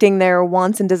 inflicting their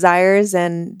wants and desires,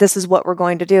 and this is what we're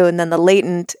going to do. And then the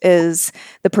latent is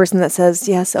the person that says,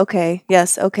 yes, okay,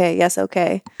 yes, okay, yes,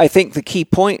 okay. I think the key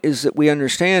point is that we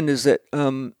understand is that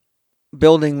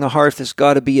building the hearth has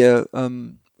got to be a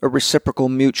reciprocal,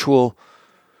 mutual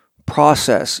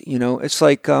process. It's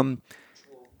like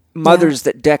mothers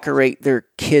that decorate their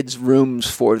kids' rooms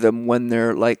for them when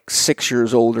they're like 6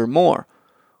 years old or more.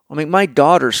 I mean, my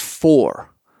daughter's 4.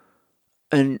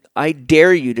 and I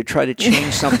dare you to try to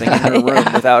change something in her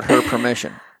room without her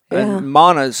permission. Yeah. And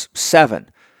Mana's 7,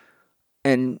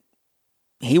 and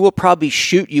he will probably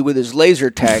shoot you with his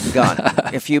laser tag gun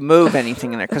if you move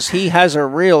anything in there, because he has a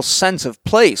real sense of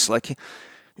place, like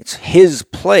it's his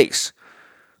place.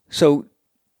 So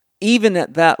even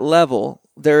at that level,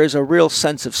 there is a real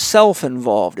sense of self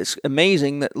involved. It's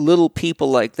amazing that little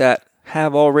people like that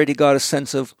have already got a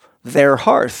sense of their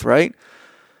hearth, right?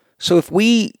 So if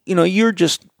we, you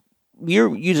just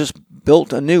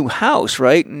built a new house,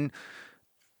 right? And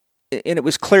it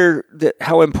was clear that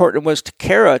how important it was to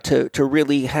Kara to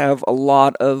really have a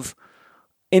lot of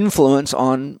influence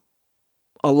on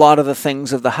a lot of the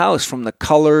things of the house, from the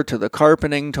color to the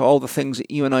carpeting to all the things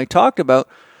that you and I talked about.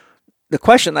 The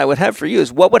question I would have for you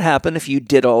is, what would happen if you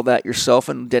did all that yourself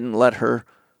and didn't let her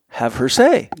have her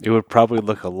say? It would probably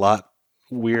look a lot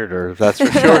weirder, that's for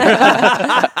sure.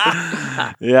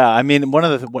 Yeah, I mean, one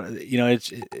of the,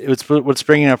 what's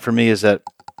bringing up for me is that,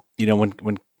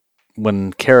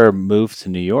 when Kara moved to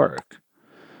New York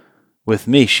with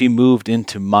me, she moved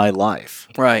into my life.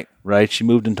 Right. She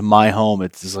moved into my home.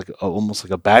 It's like almost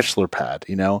like a bachelor pad,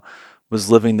 was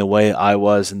living the way I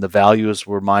was, and the values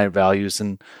were my values,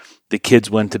 and the kids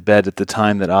went to bed at the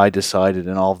time that I decided,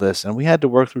 and all this. And we had to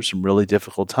work through some really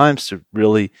difficult times to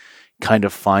really kind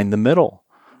of find the middle.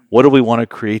 What do we want to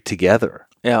create together?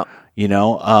 Yeah.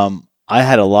 I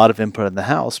had a lot of input in the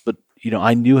house, but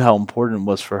I knew how important it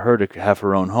was for her to have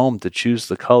her own home, to choose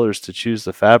the colors, to choose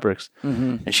the fabrics.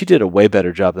 Mm-hmm. And she did a way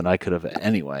better job than I could have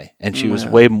anyway. And she was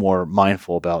way more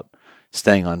mindful about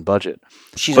staying on budget.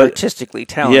 She's artistically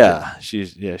talented. Yeah,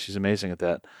 she's amazing at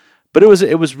that. But it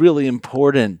was really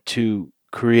important to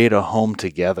create a home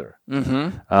together,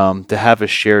 to have a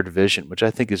shared vision, which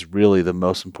I think is really the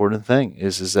most important thing.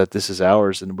 Is that this is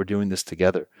ours and we're doing this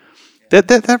together.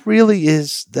 That really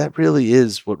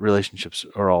is what relationships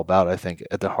are all about, I think,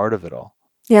 at the heart of it all.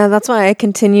 Yeah, that's why I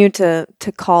continue to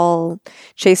call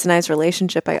Chase and I's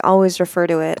relationship, I always refer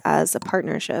to it as a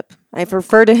partnership. I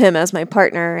refer to him as my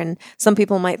partner, and some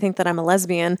people might think that I'm a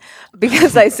lesbian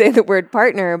because I say the word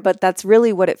partner, but that's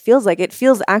really what it feels like. It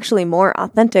feels actually more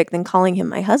authentic than calling him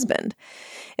my husband.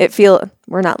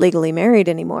 We're not legally married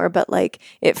anymore, but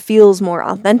it feels more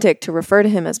authentic to refer to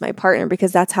him as my partner,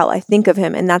 because that's how I think of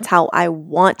him, and that's how I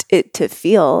want it to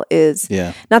feel.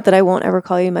 Not that I won't ever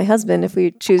call you my husband if we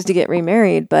choose to get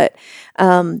remarried, but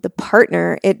the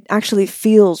partner, it actually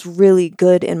feels really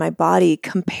good in my body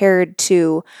compared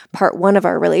to part 1 of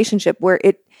our relationship, where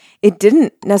it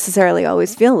didn't necessarily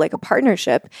always feel like a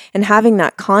partnership. And having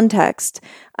that context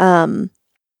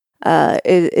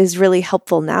is really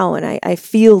helpful now, and I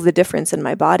feel the difference in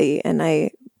my body, and I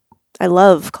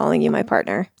love calling you my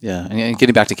partner. Yeah, and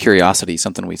getting back to curiosity,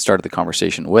 something we started the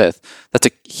conversation with, that's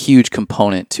a huge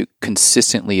component to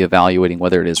consistently evaluating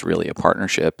whether it is really a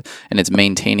partnership, and it's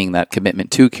maintaining that commitment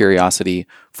to curiosity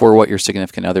for what your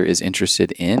significant other is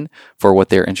interested in, for what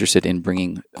they're interested in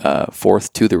bringing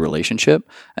forth to the relationship.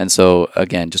 And so,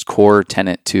 again, just core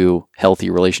tenet to healthy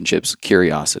relationships,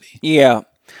 curiosity. Yeah.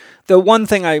 The one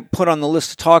thing I put on the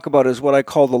list to talk about is what I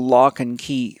call the lock and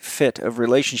key fit of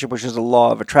relationship, which is the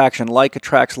law of attraction. Like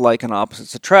attracts like and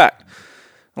opposites attract.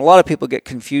 And a lot of people get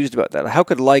confused about that. How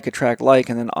could like attract like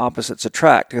and then opposites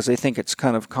attract? Because they think it's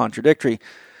kind of contradictory.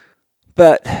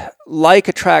 But like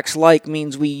attracts like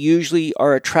means we usually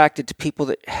are attracted to people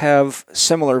that have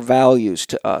similar values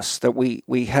to us, that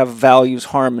we have values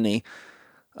harmony.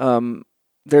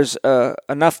 There's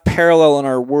enough parallel in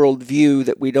our worldview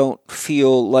that we don't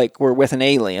feel like we're with an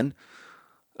alien,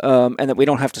 and that we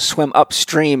don't have to swim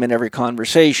upstream in every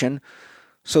conversation.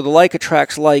 So the like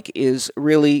attracts like is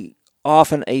really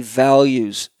often a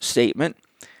values statement.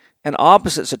 And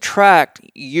opposites attract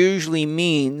usually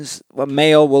means a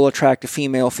male will attract a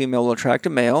female, female will attract a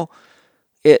male.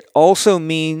 It also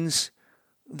means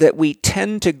that we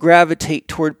tend to gravitate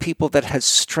toward people that has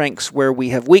strengths where we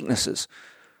have weaknesses.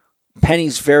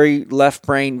 Penny's very left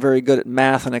brain, very good at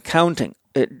math and accounting.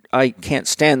 I can't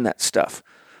stand that stuff.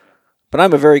 But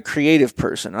I'm a very creative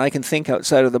person. I can think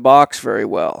outside of the box very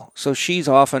well. So she's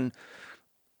often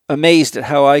amazed at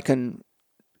how I can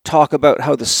talk about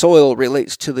how the soil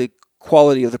relates to the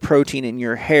quality of the protein in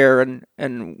your hair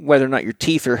and whether or not your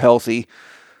teeth are healthy.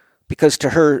 Because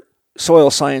to her,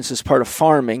 soil science is part of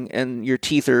farming and your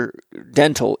teeth are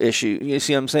dental issue. You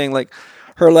see what I'm saying?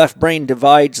 Her left brain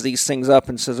divides these things up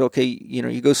and says, okay,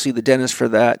 you go see the dentist for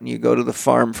that and you go to the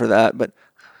farm for that. But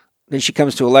then she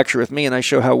comes to a lecture with me and I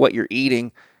show how what you're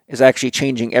eating is actually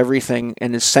changing everything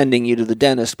and is sending you to the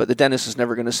dentist, but the dentist is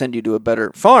never going to send you to a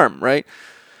better farm, right?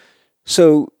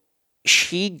 So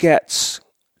she gets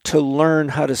to learn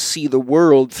how to see the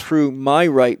world through my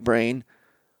right brain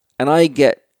and I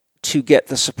get to get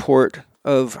the support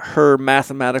of her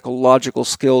mathematical, logical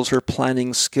skills, her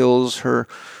planning skills, her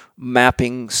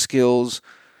mapping skills,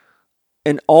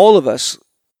 and all of us,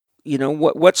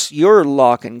 what's your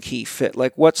lock and key fit?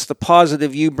 Like, what's the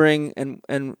positive you bring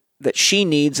and that she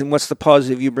needs, and what's the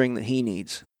positive you bring that he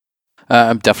needs?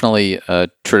 I'm definitely a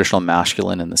traditional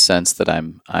masculine in the sense that I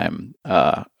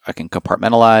can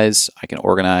compartmentalize, I can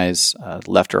organize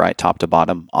left to right, top to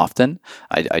bottom often.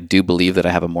 I do believe that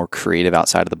I have a more creative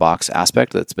outside of the box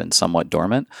aspect that's been somewhat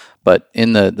dormant, but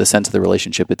in the sense of the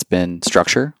relationship, it's been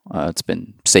structure, it's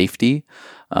been safety,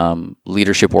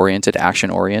 leadership oriented, action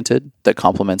oriented, that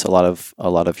complements a lot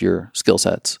of your skill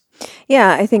sets.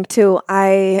 Yeah, I think too,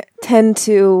 I tend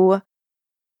to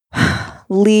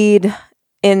lead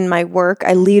in my work.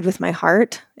 I lead with my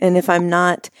heart. And if I'm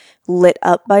not lit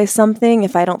up by something,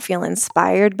 if I don't feel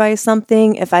inspired by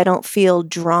something, if I don't feel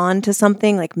drawn to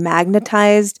something, like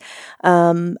magnetized,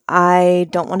 I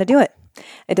don't want to do it.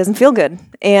 It doesn't feel good.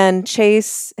 And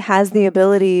Chase has the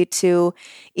ability to,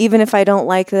 even if I don't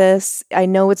like this, I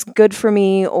know it's good for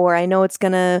me, or I know it's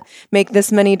going to make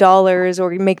this many dollars or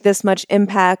make this much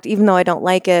impact, even though I don't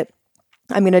like it.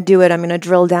 I'm going to do it. I'm going to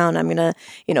drill down. I'm going to,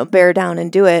 bear down and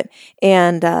do it.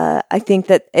 And I think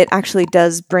that it actually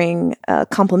does bring a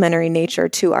complementary nature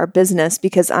to our business,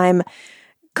 because I'm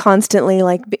constantly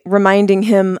reminding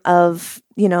him of,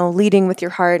 leading with your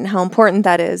heart and how important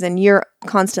that is. And you're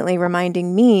constantly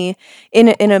reminding me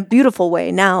in a beautiful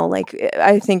way now. Like,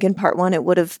 I think in part one, it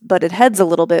would have butted heads a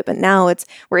little bit, but now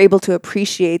we're able to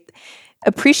appreciate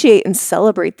and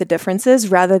celebrate the differences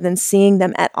rather than seeing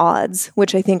them at odds,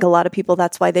 which I think a lot of people,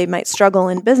 that's why they might struggle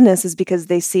in business, is because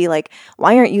they see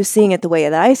why aren't you seeing it the way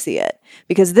that I see it?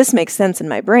 Because this makes sense in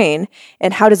my brain,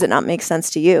 and how does it not make sense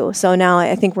to you? So now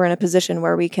I think we're in a position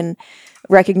where we can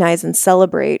recognize and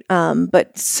celebrate.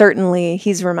 But certainly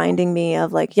he's reminding me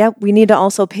of we need to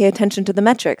also pay attention to the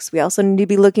metrics. We also need to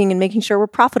be looking and making sure we're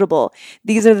profitable.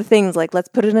 These are the things, let's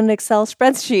put it in an Excel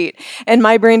spreadsheet. And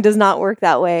my brain does not work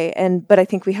that way. But I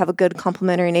think we have a good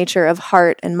complementary nature of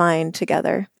heart and mind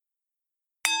together.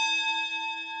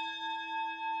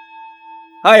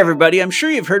 Hi, everybody. I'm sure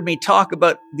you've heard me talk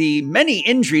about the many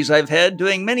injuries I've had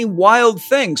doing many wild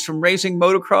things, from racing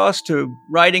motocross to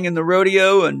riding in the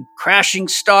rodeo and crashing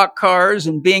stock cars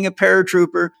and being a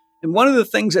paratrooper. And one of the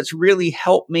things that's really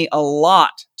helped me a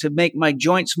lot to make my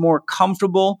joints more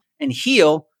comfortable and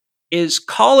heal is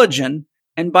collagen.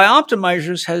 And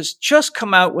Bioptimizers has just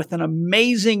come out with an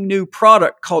amazing new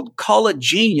product called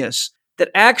Collagenius that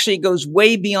actually goes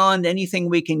way beyond anything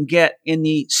we can get in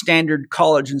the standard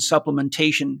collagen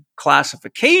supplementation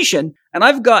classification. And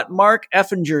I've got Mark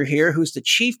Effinger here, who's the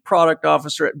Chief Product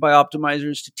Officer at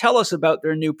Bioptimizers, to tell us about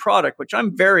their new product, which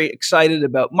I'm very excited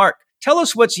about. Mark, tell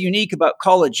us what's unique about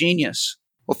Collagenius.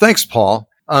 Well, thanks, Paul.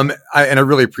 I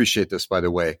really appreciate this, by the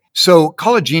way. So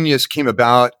Collagenius came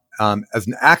about as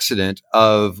an accident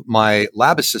of my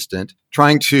lab assistant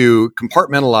trying to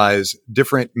compartmentalize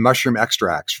different mushroom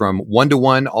extracts from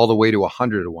 1-to-1 all the way to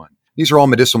 100-to-1. These are all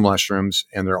medicinal mushrooms,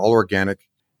 and they're all organic.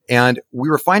 And we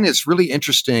were finding this really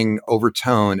interesting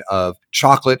overtone of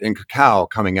chocolate and cacao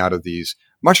coming out of these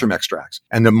mushroom extracts.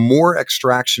 And the more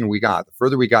extraction we got, the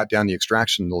further we got down the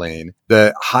extraction lane,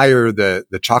 the higher the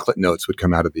chocolate notes would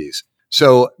come out of these.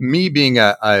 So me being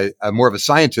a more of a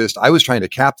scientist, I was trying to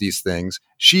cap these things.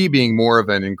 She, being more of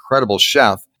an incredible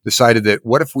chef, decided that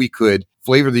what if we could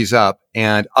flavor these up,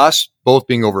 and us both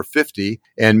being over 50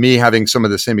 and me having some of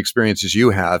the same experiences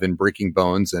you have in breaking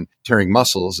bones and tearing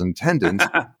muscles and tendons,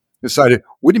 decided,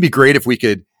 wouldn't it be great if we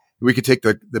could take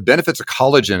the benefits of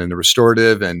collagen and the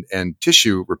restorative and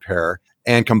tissue repair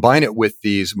and combine it with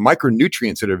these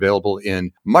micronutrients that are available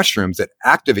in mushrooms that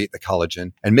activate the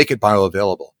collagen and make it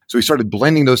bioavailable. So we started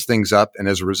blending those things up, and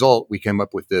as a result, we came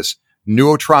up with this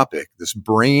nootropic, this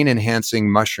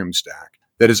brain-enhancing mushroom stack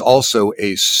that is also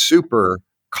a super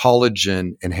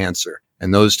collagen enhancer.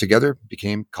 And those together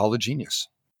became Collagenius.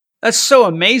 That's so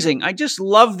amazing. I just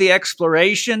love the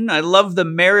exploration. I love the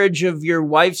marriage of your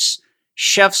wife's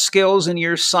chef skills and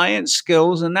your science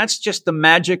skills. And that's just the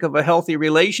magic of a healthy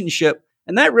relationship.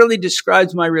 And that really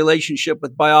describes my relationship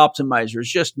with Bioptimizers.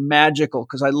 Just magical,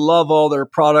 because I love all their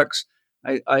products.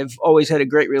 I've always had a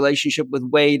great relationship with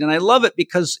Wade, and I love it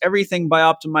because everything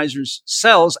Bioptimizers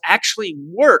sells actually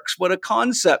works. What a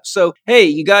concept. So, hey,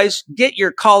 you guys, get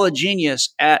your Collagenius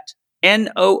at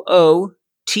Nootopia,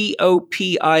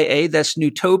 that's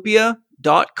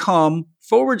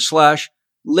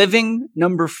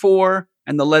nootopia.com/living4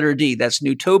 and the letter D. That's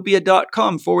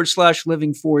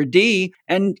nootopia.com/living4D,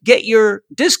 and get your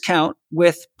discount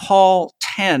with Paul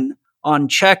 10 on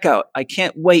checkout. I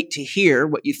can't wait to hear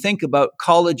what you think about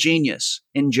Call a Genius.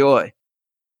 Enjoy.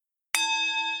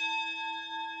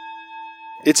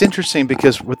 It's interesting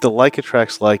because with the like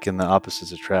attracts like and the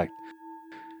opposites attract,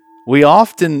 we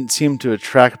often seem to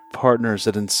attract partners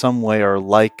that in some way are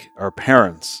like our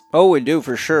parents. Oh, we do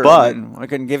for sure. But I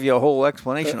can give you a whole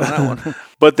explanation on that one.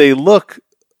 But they look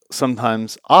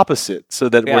sometimes opposite, so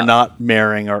that Yeah. we're not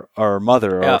marrying our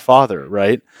mother or Yeah. our father,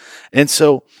 right? And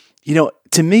so,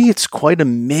 to me, it's quite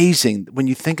amazing when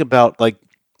you think about, like,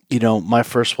 my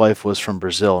first wife was from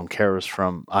Brazil and Kara's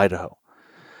from Idaho.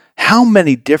 How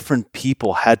many different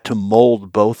people had to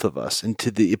mold both of us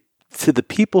into the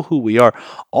people who we are,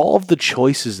 all of the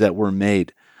choices that were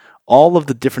made, all of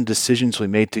the different decisions we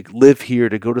made to live here,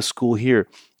 to go to school here.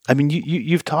 I mean,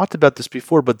 you've talked about this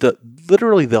before, but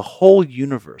literally the whole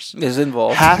universe Is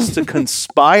involved. has to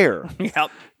conspire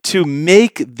Yep. to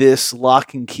make this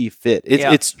lock and key fit.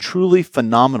 Yeah. It's truly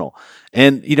phenomenal.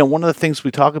 And, one of the things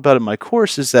we talk about in my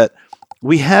course is that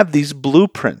we have these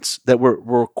blueprints that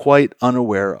we're quite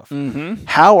unaware of. Mm-hmm.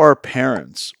 How our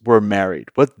parents were married,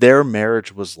 what their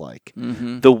marriage was like,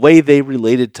 Mm-hmm. the way they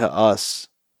related to us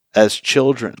as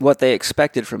children, What they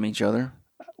expected from each other.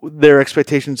 their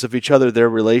expectations of each other, their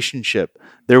relationship,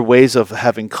 their ways of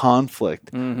having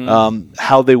conflict, Mm-hmm.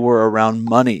 how they were around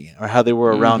money or how they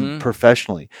were around Mhm.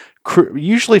 professionally.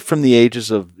 Usually from the ages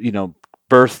of,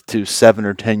 birth to 7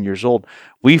 or 10 years old,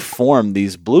 we form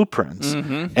these blueprints,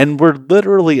 Mm-hmm. and we're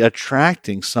literally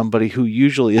attracting somebody who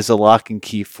usually is a lock and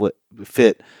key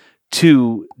fit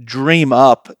to dream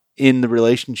up in the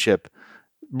relationship.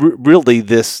 Really,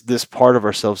 this part of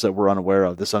ourselves that we're unaware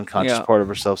of, this unconscious Yeah. part of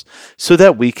ourselves, so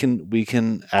that we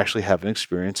can actually have an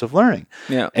experience of learning.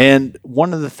 Yeah. And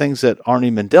one of the things that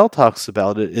Arnie Mindell talks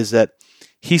about it is that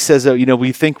he says that,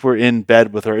 we think we're in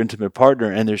bed with our intimate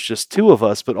partner and there's just two of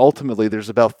us, but ultimately there's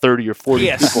about 30 or 40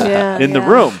 Yes. people Yeah, in the yeah.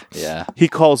 room. Yeah. He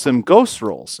calls them ghost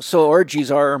rolls. So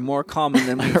orgies are more common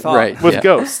than we thought. Right. With Yeah.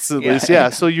 ghosts, at Yeah. least. Yeah.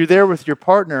 So you're there with your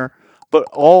partner, but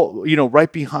all,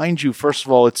 right behind you, first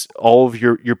of all, it's all of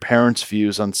your parents'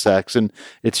 views on sex, and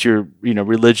it's your,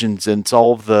 religions, and it's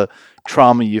all of the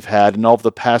trauma you've had and all of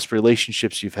the past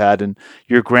relationships you've had and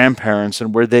your grandparents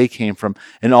and where they came from.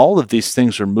 And all of these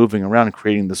things are moving around and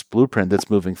creating this blueprint that's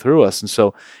moving through us. And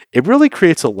so it really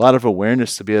creates a lot of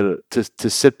awareness to be able to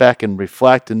sit back and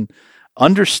reflect and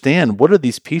understand what are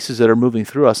these pieces that are moving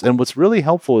through us. And what's really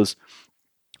helpful is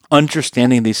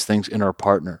understanding these things in our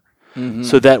partner. Mm-hmm.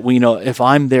 So that we know if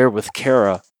I'm there with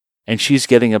Kara and she's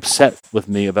getting upset with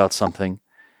me about something,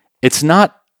 it's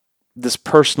not this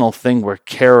personal thing where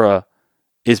Kara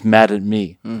is mad at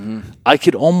me. Mm-hmm. I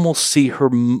could almost see her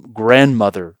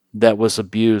grandmother that was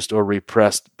abused or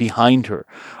repressed behind her.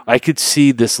 I could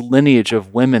see this lineage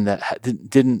of women that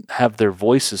didn't have their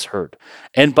voices heard.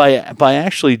 And by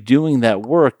actually doing that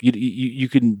work, you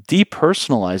can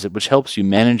depersonalize it, which helps you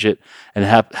manage it and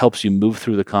helps you move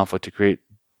through the conflict to create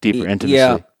deeper intimacy.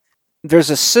 Yeah. There's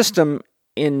a system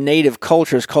in Native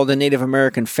cultures called the Native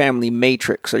American Family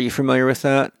Matrix. Are you familiar with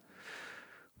that?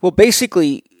 Well,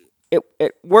 basically,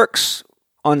 it works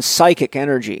on psychic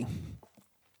energy.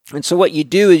 And so what you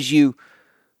do is you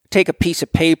take a piece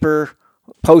of paper,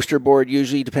 poster board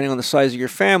usually, depending on the size of your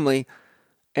family,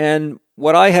 and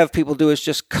what I have people do is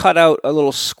just cut out a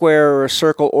little square or a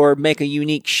circle or make a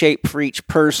unique shape for each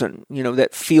person,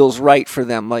 that feels right for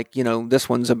them. Like, this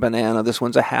one's a banana, this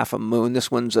one's a half a moon, this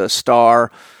one's a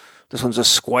star, this one's a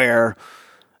square.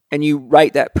 And you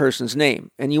write that person's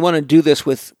name. And you want to do this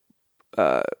with,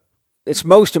 it's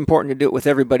most important to do it with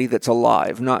everybody that's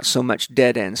alive, not so much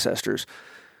dead ancestors.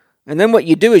 And then what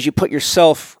you do is you put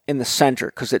yourself in the center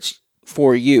because it's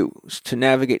for you to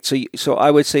navigate. So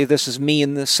I would say this is me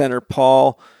in the center,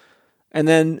 Paul. And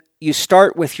then you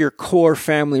start with your core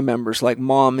family members like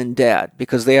mom and dad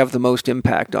because they have the most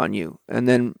impact on you. And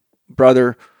then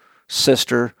brother,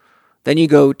 sister. Then you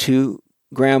go to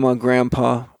grandma,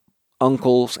 grandpa,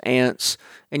 uncles, aunts,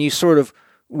 and you sort of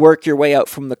work your way out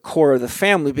from the core of the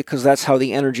family because that's how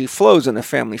the energy flows in a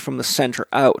family, from the center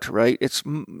out, right? It's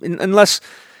unless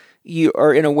you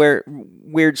are in a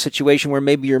weird situation where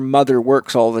maybe your mother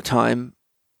works all the time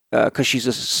because she's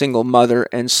a single mother,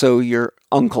 and so your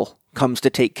uncle comes to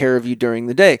take care of you during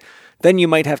the day. Then you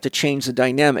might have to change the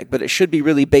dynamic, but it should be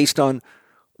really based on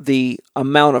the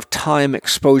amount of time,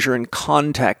 exposure, and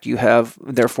contact you have,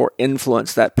 therefore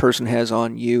influence that person has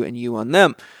on you and you on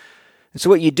them. And so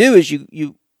what you do is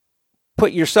you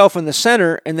put yourself in the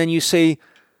center, and then you say,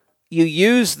 you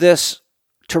use this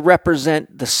to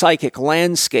represent the psychic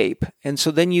landscape. And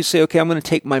so then you say, okay, I'm going to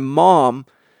take my mom,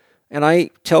 and I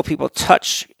tell people,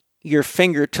 touch your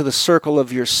finger to the circle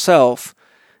of yourself,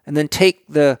 and then take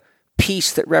the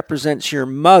piece that represents your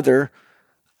mother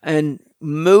and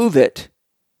move it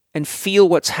and feel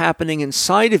what's happening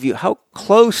inside of you. How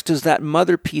close does that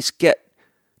mother piece get?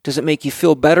 Does it make you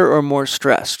feel better or more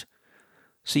stressed?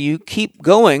 So you keep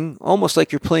going, almost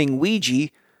like you're playing Ouija,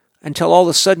 until all of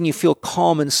a sudden you feel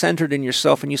calm and centered in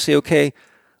yourself, and you say, okay,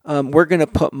 we're going to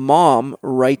put mom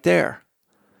right there.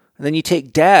 And then you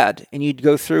take dad, and you'd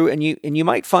go through, and you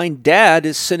might find dad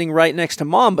is sitting right next to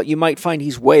mom, but you might find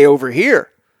he's way over here.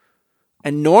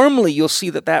 And normally you'll see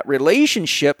that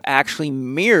relationship actually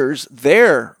mirrors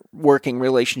their working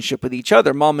relationship with each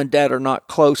other. Mom and dad are not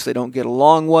close. They don't get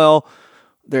along well.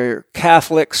 They're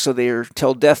Catholics, so they're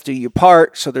till death do you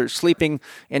part. So they're sleeping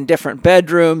in different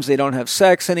bedrooms. They don't have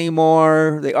sex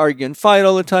anymore. They argue and fight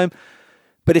all the time.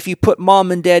 But if you put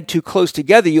mom and dad too close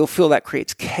together, you'll feel that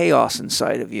creates chaos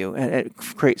inside of you, and it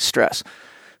creates stress.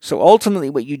 So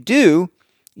ultimately what you do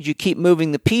is you keep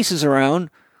moving the pieces around.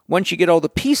 Once you get all the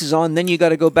pieces on, then you got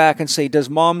to go back and say, does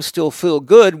mom still feel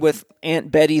good with Aunt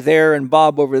Betty there and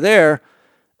Bob over there?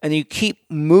 And you keep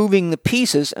moving the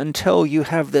pieces until you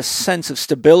have this sense of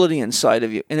stability inside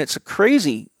of you. And it's a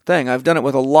crazy thing. I've done it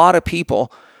with a lot of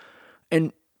people.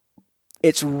 And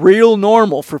it's real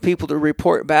normal for people to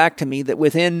report back to me that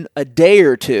within a day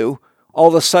or two, all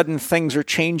of a sudden things are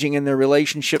changing in their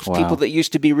relationships. Wow. People that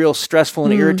used to be real stressful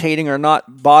and irritating are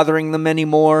not bothering them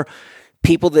anymore.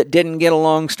 People that didn't get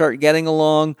along start getting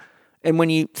along. And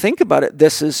when you think about it,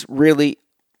 this is really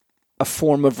a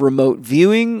form of remote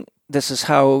viewing. This is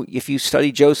how, if you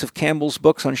study Joseph Campbell's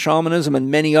books on shamanism and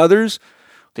many others,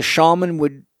 the shaman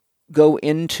would go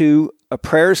into a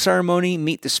prayer ceremony,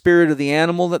 meet the spirit of the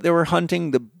animal that they were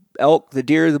hunting, the elk, the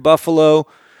deer, the buffalo,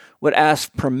 would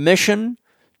ask permission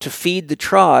to feed the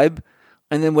tribe,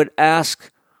 and then would ask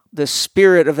the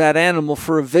spirit of that animal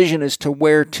for a vision as to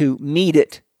where to meet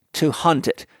it, to hunt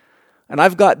it. And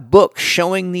I've got books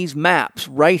showing these maps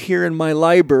right here in my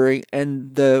library,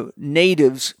 and the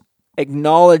natives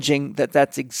acknowledging that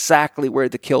that's exactly where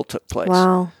the kill took place.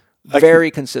 Wow.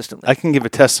 Very consistently. I can give a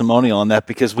testimonial on that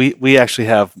because we actually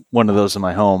have one of those in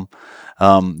my home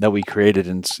that we created,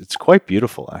 and it's quite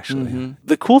beautiful, actually. Mm-hmm.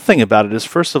 The cool thing about it is,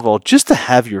 first of all, just to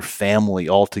have your family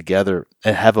all together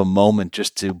and have a moment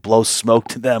just to blow smoke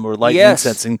to them or light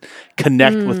incense and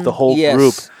connect with the whole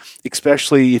group,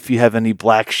 especially if you have any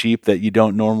black sheep that you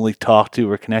don't normally talk to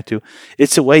or connect to.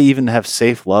 It's a way even to have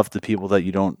safe love to people that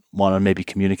you don't want to maybe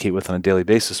communicate with on a daily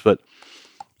basis. But,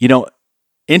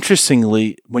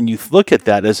 interestingly, when you look at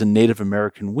that as a Native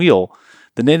American wheel,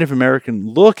 the Native American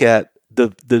look at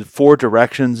the four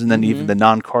directions and then even the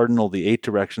non-cardinal, the 8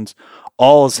 directions,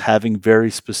 all as having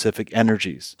very specific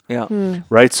energies. Yeah.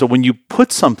 Right? So when you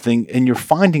put something and you're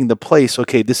finding the place,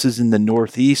 okay, this is in the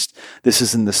northeast, this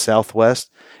is in the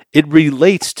southwest, it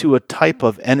relates to a type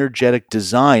of energetic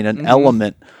design, an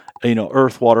element,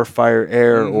 earth, water, fire,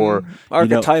 air, or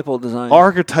archetypal design.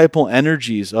 Archetypal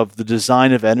energies of the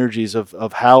design of energies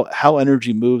of how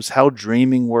energy moves, how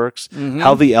dreaming works,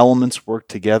 how the elements work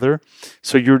together.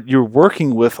 So you're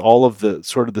working with all of the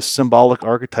sort of the symbolic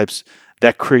archetypes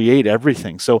that create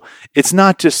everything. So it's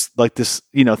not just like this,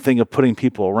 thing of putting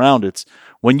people around. It's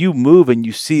when you move and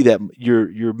you see that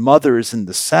your mother is in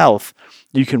the south,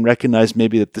 you can recognize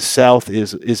maybe that the south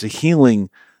is a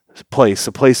healing place,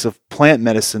 a place of plant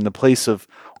medicine, the place of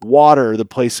water, the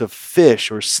place of fish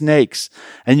or snakes,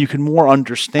 and you can more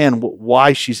understand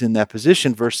why she's in that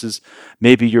position versus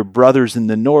maybe your brother's in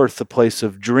the north, the place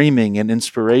of dreaming and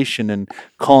inspiration and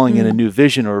calling in a new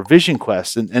vision or a vision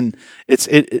quest, and it's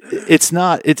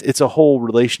a whole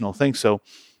relational thing. So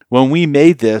when we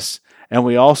made this, and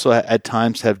we also at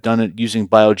times have done it using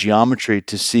biogeometry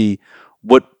to see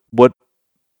what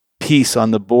piece on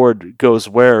the board goes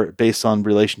where based on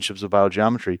relationships of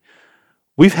biogeometry.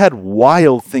 We've had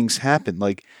wild things happen.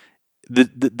 Like the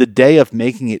day of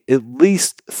making it, at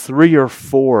least 3 or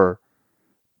 4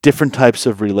 different types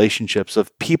of relationships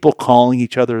of people calling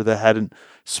each other that hadn't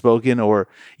spoken, or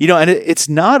and it's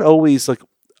not always like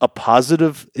a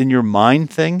positive in your mind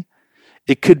thing.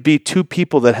 It could be 2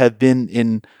 people that have been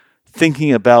in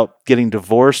thinking about getting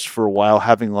divorced for a while,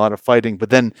 having a lot of fighting, but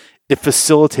then it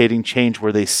facilitating change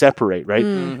where they separate, right?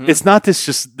 It's not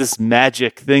just this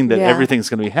magic thing that everything's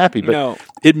going to be happy, but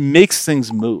it makes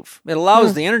things move. It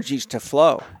allows the energies to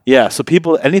flow. Yeah, so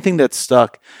people, anything that's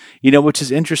stuck, which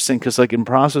is interesting because like in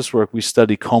process work, we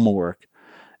study coma work.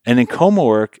 And in coma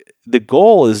work, the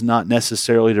goal is not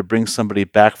necessarily to bring somebody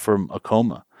back from a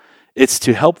coma. It's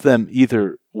to help them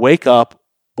either wake up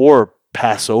or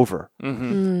pass over.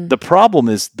 The problem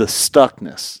is the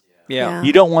stuckness. Yeah.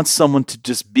 You don't want someone to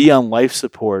just be on life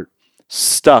support,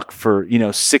 stuck for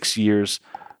 6 years,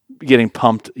 getting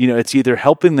pumped. It's either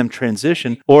helping them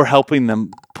transition or helping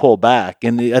them pull back.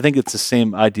 And I think it's the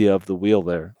same idea of the wheel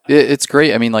there. It's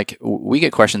great. I mean, like, we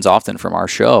get questions often from our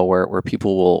show where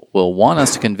people will want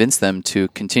us to convince them to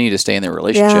continue to stay in their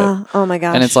relationship. Yeah. Oh my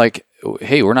gosh. And it's like,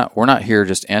 hey, we're not here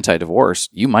just anti-divorce.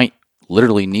 You might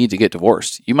literally need to get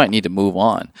divorced. You might need to move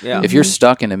on. Yeah. If you're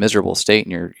stuck in a miserable state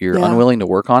and you're unwilling to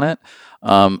work on it,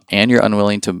 and you're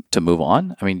unwilling to move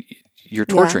on, I mean, you're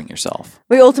torturing yourself.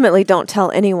 We ultimately don't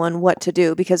tell anyone what to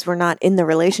do because we're not in the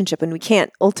relationship, and we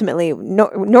can't ultimately,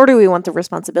 nor do we want the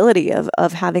responsibility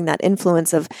of having that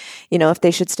influence of, if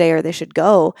they should stay or they should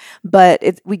go.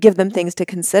 But we give them things to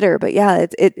consider. But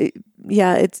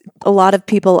it's a lot of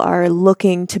people are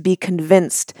looking to be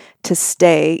convinced to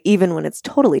stay, even when it's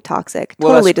totally toxic,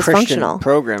 totally that's dysfunctional. Christian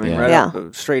programming, right?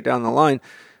 Up, straight down the line.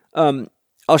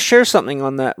 I'll share something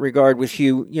on that regard with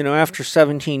you. After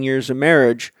 17 years of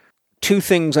marriage, two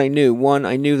things I knew. One,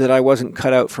 I knew that I wasn't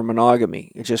cut out for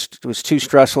monogamy. It was too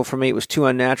stressful for me. It was too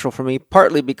unnatural for me,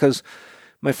 partly because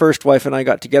my first wife and I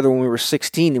got together when we were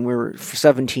 16 and we were for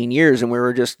 17 years, and we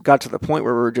were just got to the point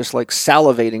where we were just like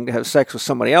salivating to have sex with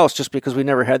somebody else just because we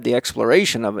never had the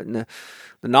exploration of it and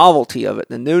the novelty of it,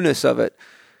 the newness of it.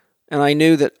 And I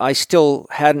knew that I still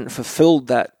hadn't fulfilled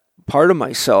that part of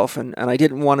myself, and I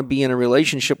didn't want to be in a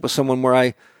relationship with someone where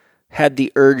I had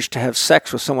the urge to have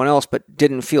sex with someone else but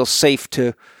didn't feel safe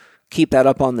to keep that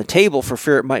up on the table for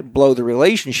fear it might blow the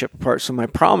relationship apart. So my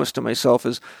promise to myself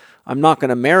is I'm not going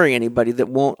to marry anybody that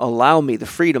won't allow me the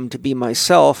freedom to be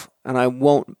myself, and I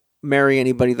won't marry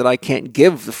anybody that I can't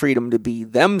give the freedom to be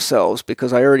themselves,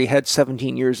 because I already had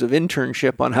 17 years of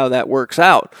internship on how that works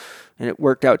out, and it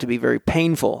worked out to be very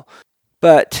painful.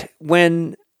 But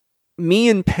when me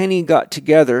and Penny got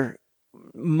together,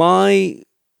 my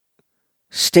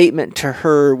statement to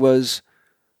her was,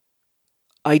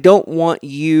 I don't want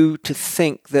you to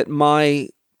think that my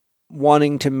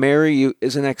wanting to marry you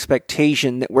is an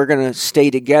expectation that we're going to stay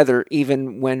together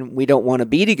even when we don't want to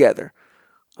be together.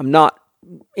 I'm not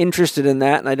interested in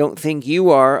that, and I don't think you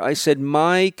are. I said,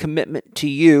 my commitment to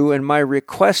you and my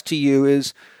request to you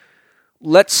is,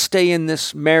 let's stay in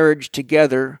this marriage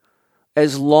together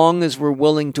as long as we're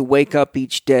willing to wake up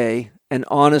each day and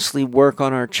honestly work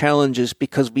on our challenges,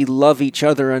 because we love each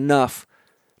other enough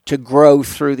to grow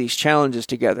through these challenges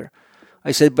together.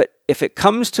 I said, but if it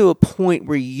comes to a point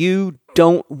where you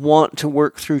don't want to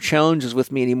work through challenges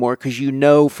with me anymore because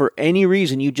for any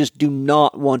reason you just do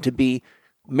not want to be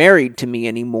married to me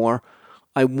anymore,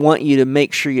 I want you to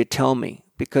make sure you tell me,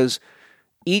 because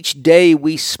each day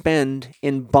we spend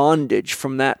in bondage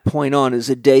from that point on is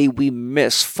a day we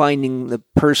miss finding the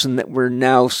person that we're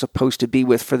now supposed to be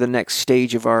with for the next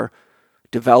stage of our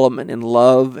development in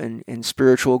love and in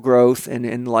spiritual growth and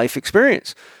in life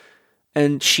experience.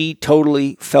 And she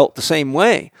totally felt the same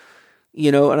way,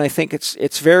 and I think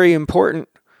it's very important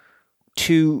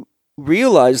to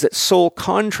realize that soul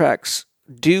contracts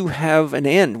do have an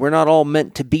end. We're not all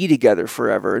meant to be together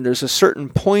forever. And there's a certain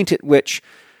point at which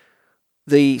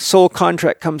the soul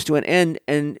contract comes to an end,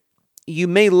 and you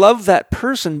may love that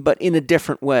person, but in a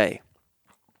different way.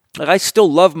 Like, I still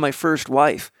love my first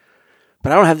wife,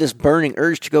 but I don't have this burning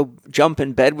urge to go jump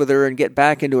in bed with her and get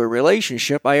back into a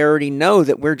relationship. I already know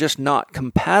that we're just not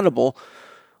compatible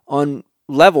on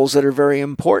levels that are very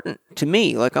important to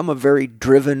me. Like, I'm a very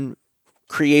driven,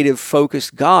 creative,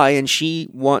 focused guy, and she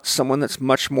wants someone that's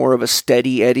much more of a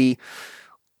steady Eddie,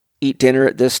 eat dinner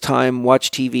at this time,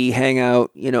 watch TV, hang out,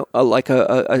 like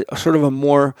a sort of a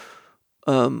more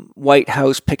White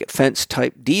House picket fence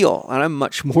type deal. And I'm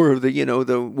much more of the,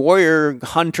 the warrior,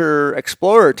 hunter,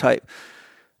 explorer type.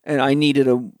 And I needed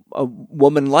a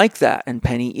woman like that, and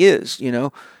Penny is,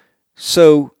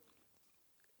 So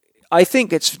I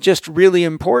think it's just really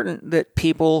important that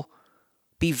people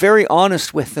be very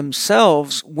honest with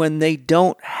themselves when they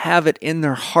don't have it in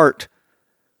their heart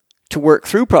to work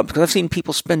through problems. Because I've seen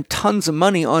people spend tons of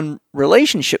money on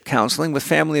relationship counseling with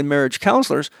family and marriage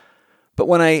counselors, but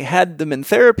when I had them in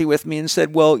therapy with me and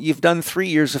said, well, you've done 3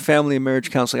 years of family and marriage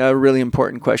counseling, I have a really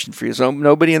important question for you. So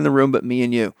nobody in the room but me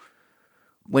and you.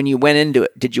 When you went into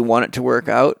it, did you want it to work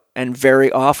out? And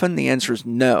very often the answer is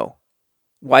no.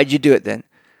 Why'd you do it then?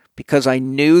 Because I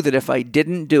knew that if I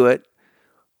didn't do it,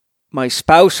 my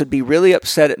spouse would be really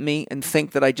upset at me and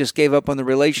think that I just gave up on the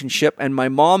relationship, and my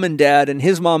mom and dad and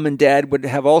his mom and dad would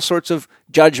have all sorts of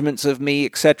judgments of me,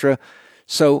 etc.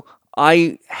 So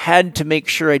I had to make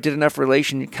sure I did enough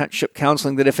relationship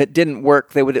counseling that if it didn't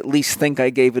work, they would at least think I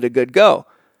gave it a good go.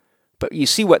 But you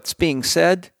see what's being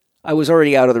said? I was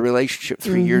already out of the relationship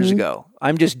 3 years ago.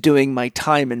 I'm just doing my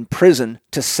time in prison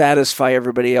to satisfy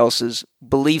everybody else's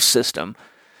belief system.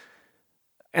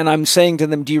 And I'm saying to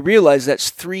them, do you realize that's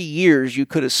 3 years you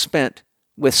could have spent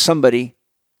with somebody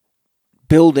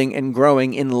building and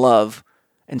growing in love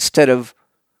instead of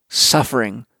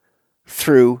suffering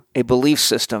through a belief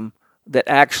system that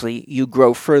actually you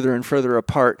grow further and further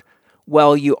apart,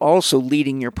 while you also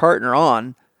leading your partner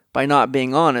on by not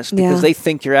being honest because they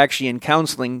think you're actually in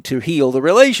counseling to heal the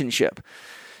relationship.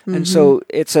 And so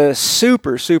it's a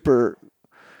super, super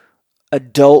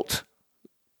adult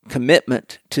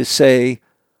commitment to say,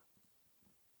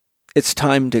 it's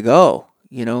time to go.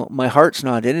 You know, my heart's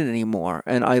not in it anymore.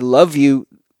 And I love you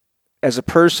as a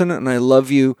person, and I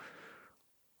love you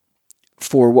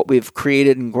for what we've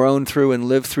created and grown through and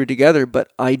lived through together,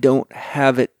 but I don't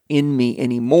have it in me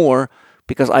anymore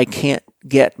because I can't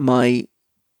get my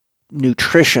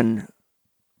nutrition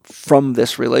from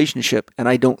this relationship, and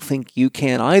I don't think you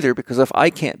can either, because if I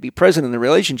can't be present in the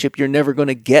relationship, you're never going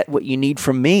to get what you need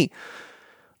from me.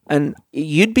 And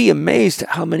you'd be amazed at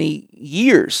how many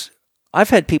years. I've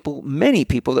had many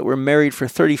people that were married for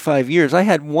 35 years. I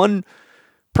had one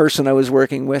person I was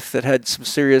working with that had some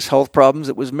serious health problems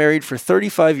that was married for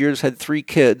 35 years, had 3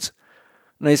 kids.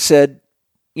 And I said,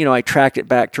 I tracked it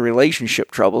back to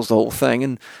relationship troubles, the whole thing.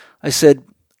 And I said,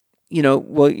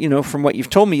 from what you've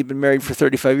told me, you've been married for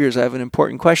 35 years. I have an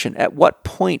important question. At what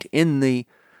point in the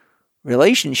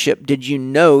relationship did you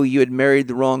know you had married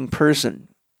the wrong person?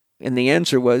 And the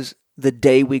answer was the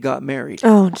day we got married.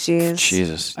 Oh, jeez.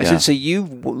 Jesus. I said, so you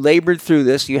labored through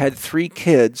this. You had 3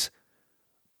 kids,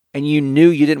 and you knew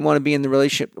you didn't want to be in the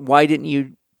relationship. Why did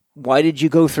you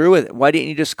go through with it? Why didn't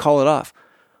you just call it off?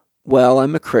 Well,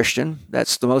 I'm a Christian.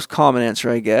 That's the most common answer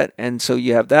I get. And so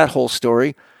you have that whole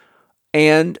story.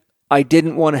 And I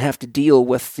didn't want to have to deal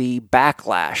with the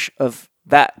backlash of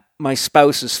that, my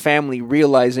spouse's family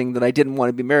realizing that I didn't want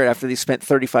to be married after they spent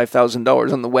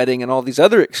 $35,000 on the wedding and all these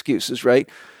other excuses, right?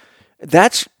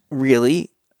 That's really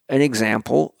an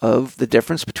example of the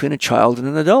difference between a child and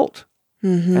an adult.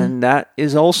 Mm-hmm. And that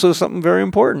is also something very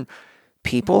important.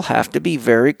 People have to be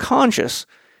very conscious.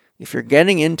 If you're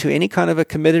getting into any kind of a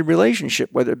committed relationship,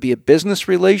 whether it be a business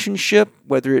relationship,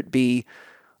 whether it be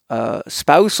a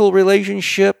spousal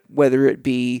relationship, whether it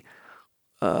be,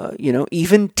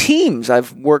 even teams.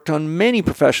 I've worked on many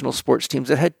professional sports teams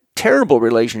that had terrible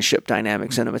relationship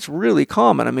dynamics in them. It's really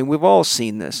common. I mean, we've all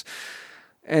seen this.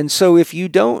 And so if you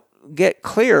don't get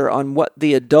clear on what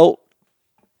the adult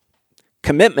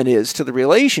commitment is to the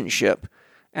relationship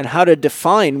and how to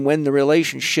define when the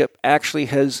relationship actually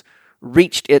has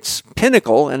reached its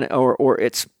pinnacle or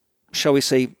its, shall we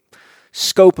say,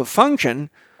 scope of function,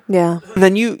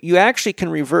 then you actually can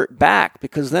revert back,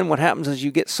 because then what happens is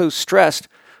you get so stressed,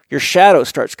 your shadow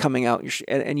starts coming out,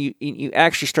 and you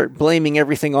actually start blaming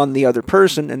everything on the other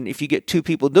person. And if you get 2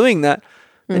 people doing that,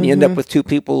 then you end up with 2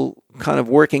 people kind of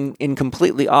working in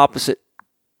completely opposite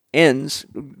ends,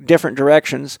 different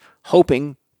directions,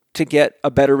 hoping to get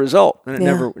a better result. And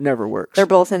it never works. They're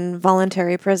both in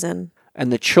voluntary prison.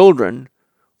 And the children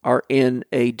are in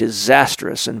a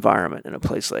disastrous environment in a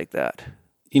place like that.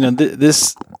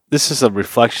 This is a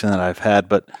reflection that I've had,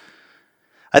 but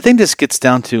I think this gets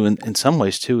down to, in some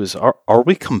ways too, is are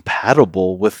we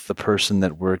compatible with the person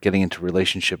that we're getting into a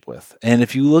relationship with? And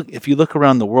if you look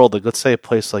around the world, like let's say a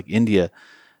place like India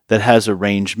that has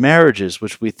arranged marriages,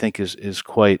 which we think is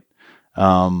quite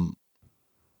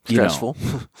stressful,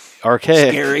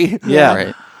 archaic, scary, yeah.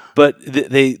 Right. But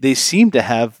they seem to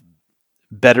have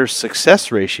better success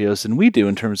ratios than we do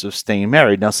in terms of staying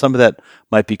married. Now, some of that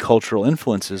might be cultural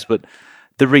influences, but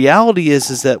the reality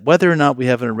is that whether or not we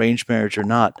have an arranged marriage or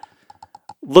not,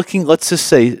 let's just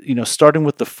say, starting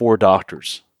with the 4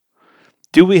 doctors,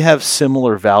 do we have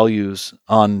similar values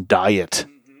on diet?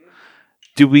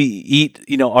 Do we eat,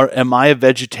 am I a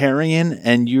vegetarian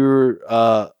and you're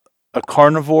a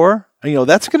carnivore?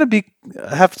 That's going to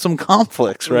have some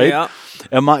conflicts, right? Yeah.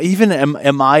 Am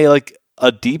I like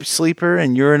a deep sleeper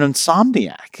and you're an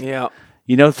insomniac? Yeah.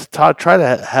 Try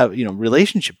to have,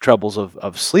 relationship troubles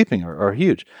of sleeping are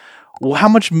huge. Well, how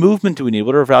much movement do we need?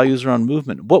 What are our values around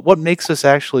movement? What makes us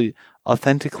actually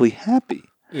authentically happy?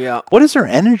 Yeah. What is our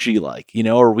energy like?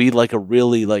 Are we like a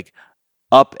really like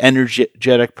up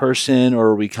energetic person, or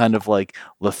are we kind of like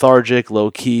lethargic,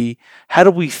 low key? How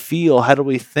do we feel? How do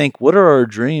we think? What are our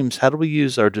dreams? How do we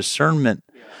use our discernment?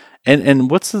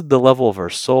 And what's the level of our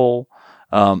soul?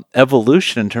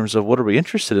 Evolution in terms of what are we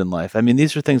interested in life? I mean,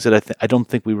 these are things that I don't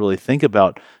think we really think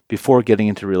about before getting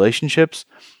into relationships,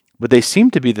 but they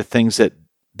seem to be the things that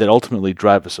ultimately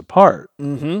drive us apart.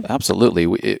 Mm-hmm. Absolutely.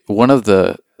 One of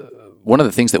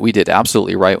the things that we did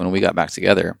absolutely right when we got back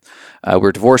together, we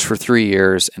were divorced for 3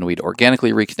 years, and we'd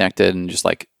organically reconnected and just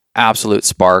like absolute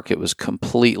spark. It was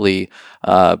completely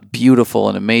beautiful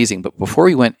and amazing. But before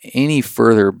we went any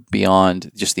further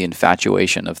beyond just the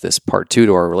infatuation of this part 2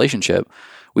 to our relationship,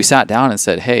 we sat down and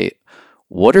said, hey,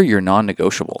 what are your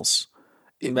non-negotiables?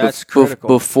 That's critical.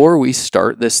 Before we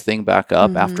start this thing back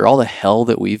up, after all the hell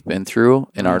that we've been through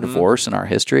in our divorce and our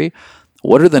history,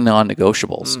 what are the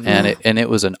non-negotiables? And it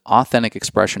was an authentic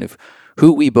expression of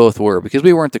who we both were, because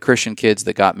we weren't the Christian kids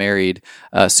that got married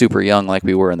super young like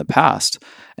we were in the past.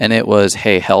 And it was,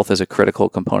 hey, health is a critical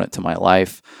component to my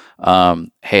life.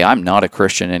 Hey, I'm not a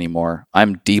Christian anymore.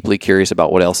 I'm deeply curious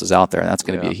about what else is out there, and that's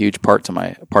going to be a huge part of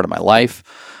my life.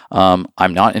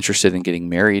 I'm not interested in getting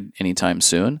married anytime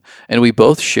soon. And we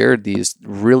both shared these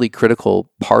really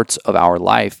critical parts of our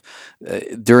life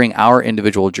during our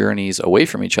individual journeys away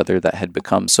from each other that had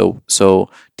become so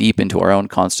deep into our own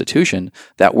constitution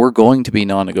that we're going to be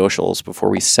non-negotiables before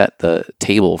we set the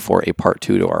table for a part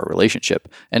 2 to our relationship.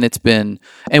 And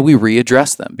we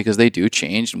readdress them because they do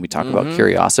change, and we talk about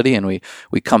curiosity, and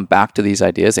we come back to these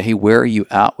ideas of, hey, where are you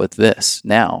at with this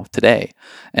now, today?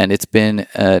 And it's been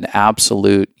an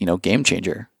absolute, game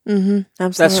changer. Absolutely.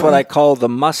 That's what I call the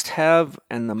must-have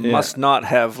and the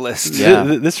must-not-have list. Yeah.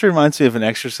 This reminds me of an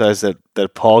exercise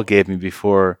that Paul gave me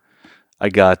before I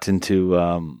got into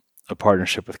a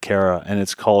partnership with Kara, and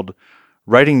it's called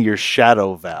writing your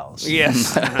shadow vows.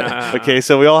 Yes. Okay,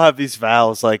 so we all have these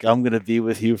vows, like I'm going to be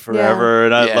with you forever,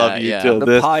 and I love you till the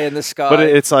this. pie in the sky. But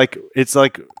it's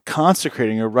like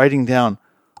consecrating or writing down,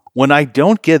 when I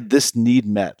don't get this need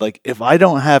met, like if I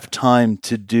don't have time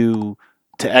to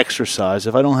exercise,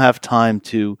 if I don't have time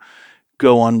to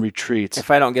go on retreats,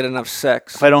 if I don't get enough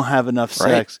sex, if I don't have enough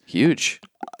sex, huge.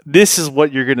 This is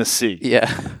what you're going to see.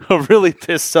 Yeah. A really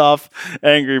pissed off,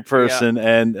 angry person,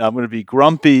 and I'm going to be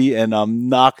grumpy, and I'm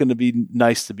not going to be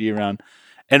nice to be around.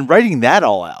 And writing that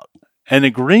all out and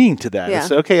agreeing to that. Yeah.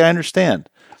 It's okay, I understand.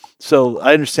 So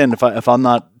I understand if I'm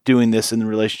not doing this in the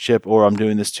relationship, or I'm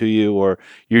doing this to you, or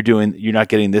you're not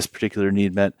getting this particular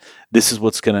need met, this is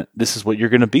what you're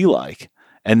going to be like.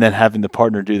 And then having the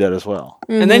partner do that as well.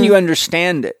 And then you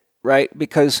understand it, right?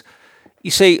 Because you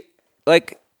say,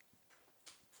 like,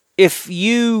 if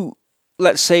you,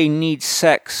 let's say, need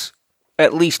sex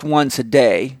at least once a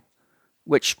day,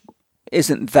 which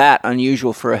isn't that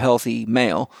unusual for a healthy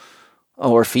male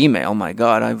or female, my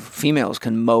God, females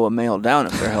can mow a male down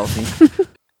if they're healthy.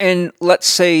 And let's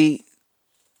say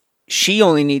she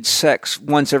only needs sex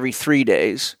once every 3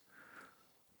 days,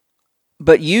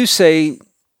 but you say,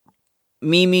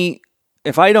 Mimi,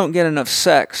 if I don't get enough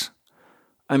sex,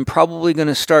 I'm probably going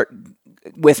to start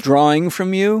withdrawing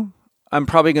from you. I'm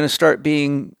probably going to start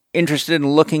being interested in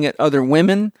looking at other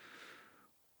women.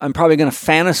 I'm probably going to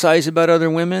fantasize about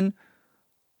other women,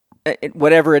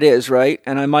 whatever it is, right?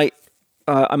 And I might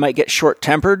get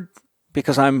short-tempered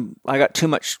because I got too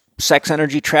much sex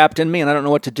energy trapped in me and I don't know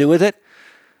what to do with it.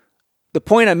 The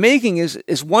point I'm making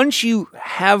is once you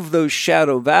have those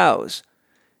shadow vows,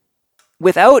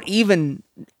 without even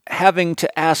having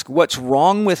to ask what's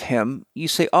wrong with him, you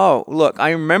say, oh, look,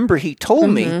 I remember he told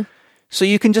me. So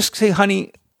you can just say,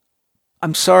 honey,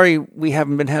 I'm sorry we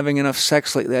haven't been having enough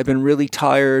sex lately. I've been really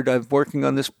tired. I'm working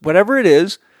on this, whatever it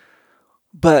is.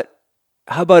 But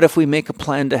how about if we make a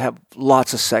plan to have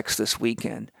lots of sex this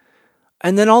weekend?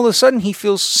 And then all of a sudden he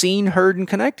feels seen, heard, and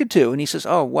connected to. And he says,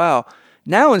 oh, wow.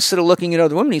 Now, instead of looking at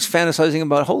other women, he's fantasizing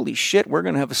about, holy shit, we're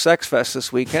going to have a sex fest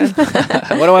this weekend.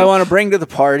 What do I want to bring to the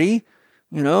party?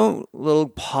 A little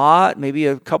pot, maybe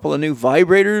a couple of new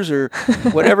vibrators or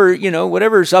whatever,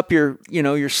 whatever's up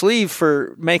your sleeve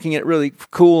for making it really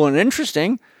cool and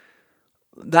interesting.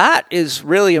 That is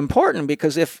really important,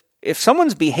 because if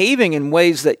someone's behaving in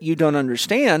ways that you don't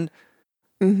understand,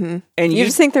 and you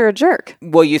just think they're a jerk.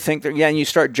 Well, you think and you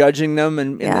start judging them,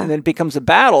 and then it becomes a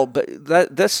battle.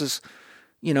 But this is,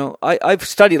 I've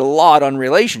studied a lot on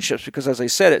relationships because, as I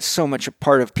said, it's so much a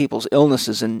part of people's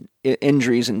illnesses and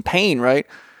injuries and pain, right?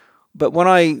 But when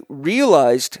I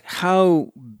realized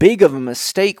how big of a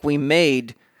mistake we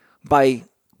made by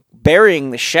burying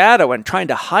the shadow and trying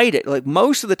to hide it, like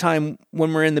most of the time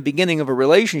when we're in the beginning of a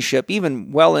relationship,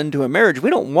 even well into a marriage, we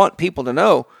don't want people to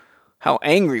know how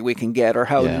angry we can get or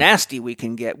how nasty we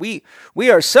can get. We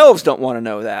ourselves don't want to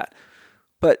know that.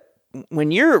 But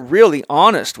when you're really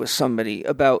honest with somebody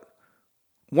about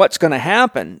what's going to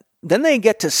happen, then they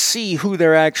get to see who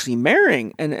they're actually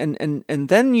marrying. And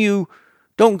then you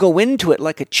don't go into it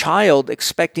like a child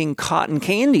expecting cotton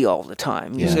candy all the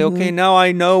time. You say, okay, now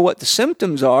I know what the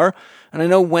symptoms are, and I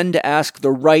know when to ask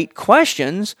the right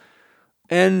questions,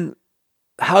 and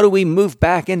how do we move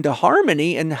back into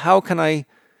harmony, and how can I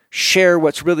share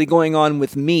what's really going on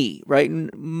with me, right? And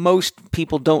most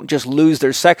people don't just lose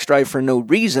their sex drive for no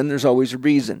reason. There's always a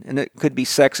reason. And it could be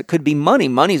sex. It could be money.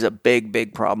 Money's a big,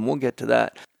 big problem. We'll get to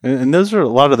that. And those are a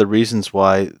lot of the reasons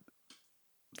why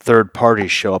third parties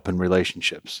show up in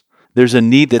relationships. There's a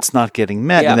need that's not getting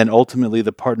met, and then ultimately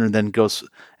the partner then goes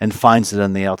and finds it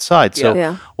on the outside.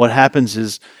 So what happens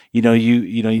is,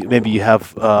 maybe you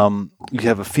have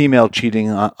a female cheating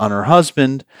on her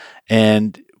husband,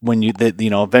 and when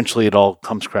eventually it all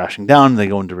comes crashing down, and they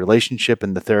go into a relationship,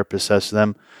 and the therapist says to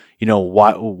them,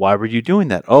 why were you doing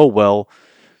that? Oh, well,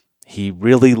 he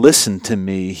really listened to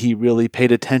me. He really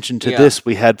paid attention to this.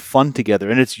 We had fun together,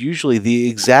 and it's usually the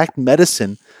exact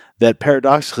medicine that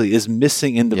paradoxically is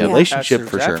missing in the relationship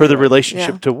for the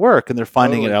relationship to work, and they're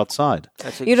finding it outside.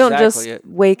 You don't just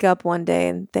wake up one day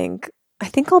and think, I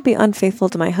think I'll be unfaithful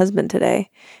to my husband today.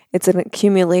 It's an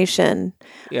accumulation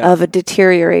of a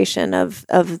deterioration of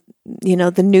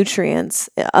the nutrients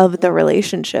of the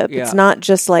relationship. It's not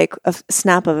just like a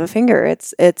snap of a finger.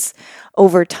 It's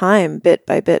over time, bit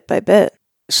by bit by bit.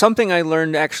 Something I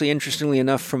learned, actually, interestingly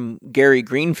enough, from Gary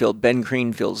Greenfield, Ben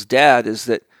Greenfield's dad, is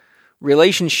that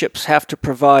relationships have to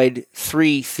provide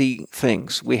three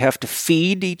things. We have to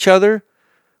feed each other,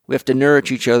 we have to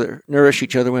nourish each other,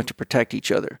 we have to protect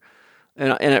each other.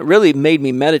 And it really made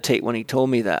me meditate when he told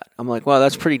me that. I'm like, wow,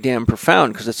 that's pretty damn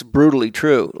profound, because it's brutally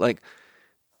true. Like,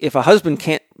 if a husband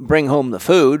can't bring home the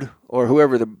food, or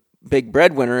whoever the big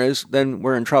breadwinner is, then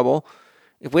we're in trouble.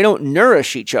 If we don't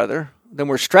nourish each other, then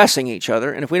we're stressing each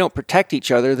other. And if we don't protect each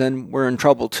other, then we're in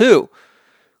trouble too.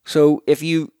 So if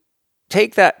you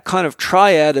take that kind of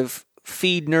triad of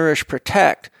feed, nourish,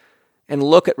 protect, and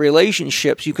look at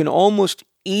relationships, you can almost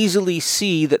easily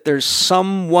see that there's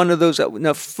some one of those.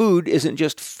 Now, food isn't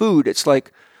just food. It's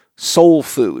like soul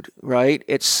food, right?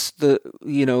 It's the,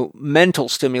 mental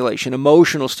stimulation,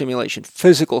 emotional stimulation,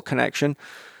 physical connection.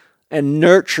 And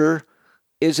nurture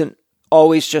isn't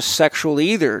always just sexual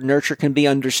either. Nurture can be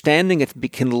understanding. It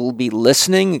can be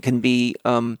listening. It can be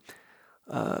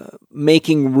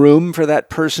making room for that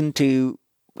person to,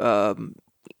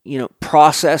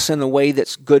 process in a way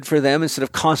that's good for them instead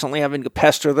of constantly having to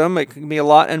pester them. It can be a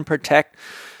lot, and protect.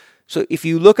 So if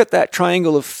you look at that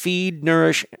triangle of feed,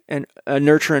 nourish, and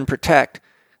nurture and protect,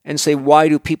 and say, why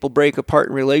do people break apart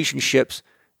in relationships?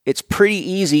 It's pretty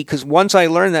easy, because once I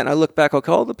learned that, and I look back,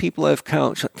 okay, all the people I've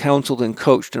counseled and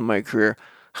coached in my career,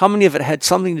 how many of it had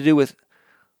something to do with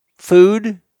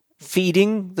food,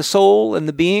 feeding the soul and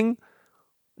the being,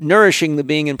 nourishing the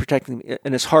being and protecting them?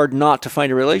 And it's hard not to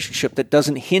find a relationship that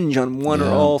doesn't hinge on one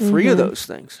or all three of those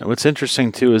things. And what's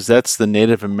interesting, too, is that's the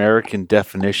Native American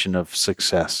definition of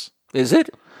success. Is it?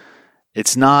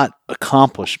 It's not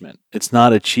accomplishment. It's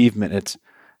not achievement. It's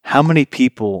how many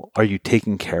people are you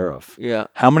taking care of? Yeah.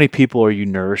 How many people are you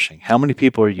nourishing? How many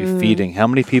people are you feeding? How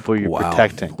many people are you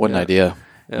protecting? What an idea.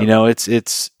 Yeah.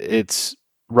 It's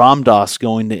Ram Dass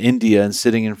going to India and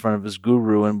sitting in front of his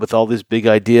guru and with all these big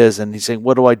ideas, and he's saying,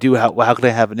 what do I do? How can I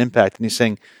have an impact? And he's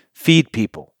saying, feed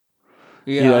people.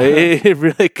 Yeah. It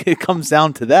really comes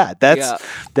down to that.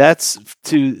 That's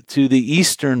to the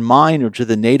Eastern mind, or to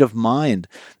the native mind,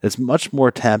 that's much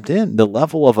more tapped in. The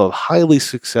level of a highly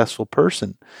successful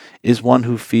person is one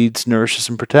who feeds, nourishes,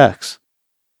 and protects.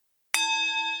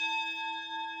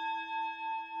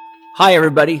 Hi,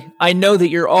 everybody. I know that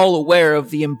you're all aware of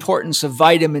the importance of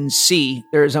vitamin C.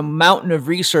 There is a mountain of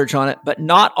research on it, but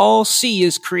not all C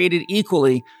is created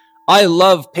equally. I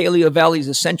love Paleo Valley's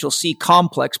Essential C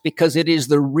Complex because it is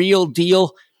the real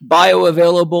deal,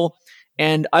 bioavailable,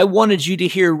 and I wanted you to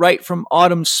hear right from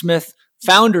Autumn Smith,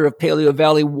 founder of Paleo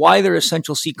Valley, why their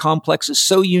Essential C Complex is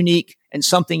so unique and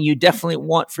something you definitely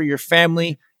want for your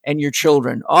family and your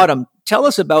children. Autumn, tell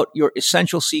us about your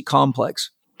Essential C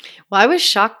Complex. Well, I was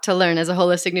shocked to learn as a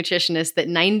holistic nutritionist that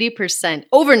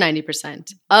over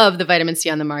 90% of the vitamin C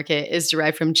on the market is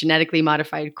derived from genetically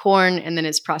modified corn, and then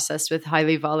it's processed with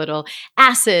highly volatile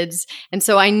acids. And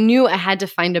so I knew I had to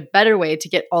find a better way to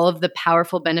get all of the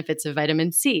powerful benefits of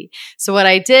vitamin C. So what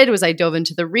I did was I dove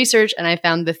into the research, and I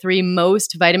found the 3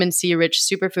 most vitamin C rich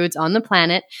superfoods on the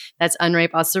planet. That's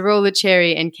unripe acerola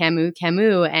cherry and camu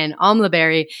camu and amla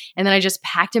berry. And then I just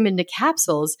packed them into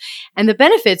capsules. And the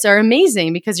benefits are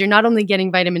amazing because you're not only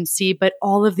getting vitamin C, but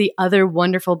all of the other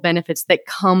wonderful benefits that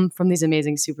come from these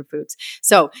amazing superfoods.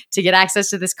 So to get access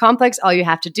to this complex, all you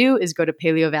have to do is go to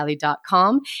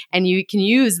paleovalley.com, and you can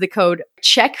use the code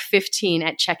CHECK15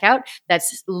 at checkout.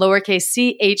 That's lowercase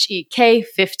CHEK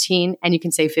 15, and you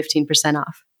can save 15%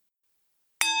 off.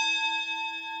 I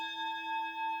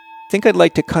think I'd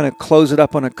like to kind of close it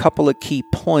up on a couple of key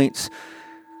points.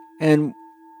 And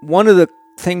one of the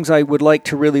things I would like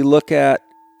to really look at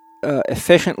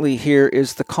efficiently here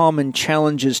is the common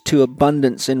challenges to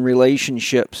abundance in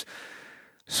relationships.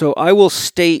 So I will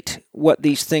state what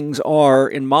these things are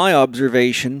in my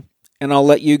observation, and I'll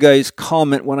let you guys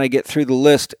comment when I get through the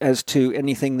list as to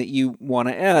anything that you want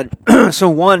to add. So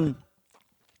one,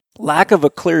 lack of a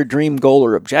clear dream, goal,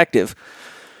 or objective.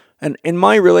 And in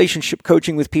my relationship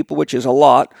coaching with people, which is a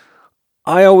lot,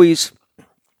 I always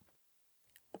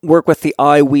work with the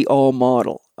I, we, all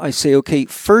model. I say, okay,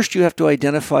 first you have to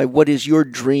identify what is your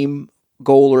dream,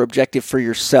 goal, or objective for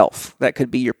yourself. That could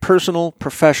be your personal,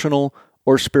 professional,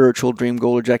 or spiritual dream,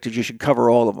 goal, or objectives. You should cover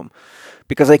all of them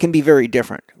because they can be very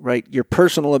different, right? Your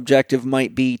personal objective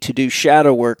might be to do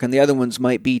shadow work, and the other ones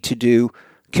might be to do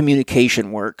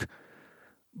communication work.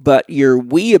 But your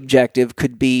we objective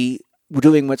could be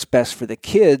doing what's best for the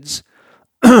kids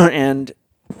and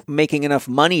making enough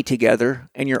money together,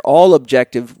 and your all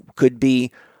objective could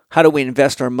be how do we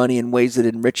invest our money in ways that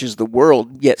enriches the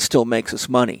world yet still makes us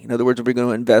money. In other words, are we going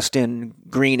to invest in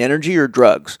green energy or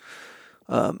drugs?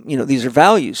 These are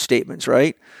value statements,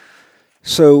 right?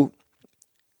 So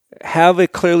have a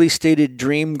clearly stated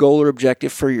dream, goal, or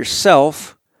objective for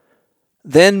yourself.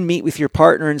 Then meet with your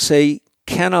partner and say,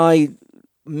 can I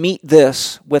meet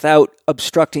this without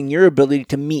obstructing your ability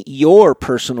to meet your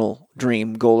personal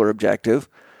dream, goal, or objective?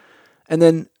 And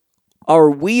then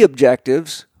our we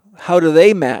objectives, how do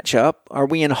they match up? Are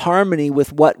we in harmony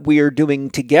with what we are doing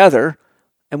together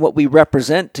and what we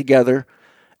represent together?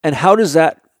 And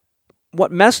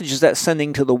what message is that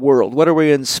sending to the world? What are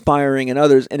we inspiring in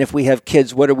others? And if we have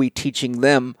kids, what are we teaching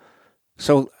them?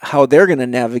 So how they're going to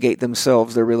navigate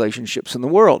themselves, their relationships in the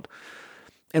world.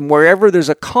 And wherever there's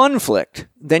a conflict,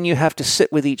 then you have to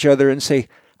sit with each other and say,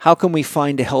 how can we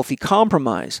find a healthy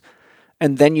compromise?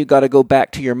 And then you got to go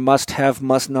back to your must-have,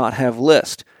 must-not-have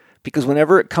list. Because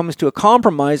whenever it comes to a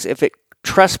compromise, if it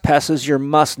trespasses your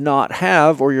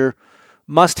must-not-have or your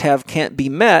must-have can't be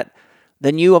met,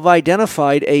 then you have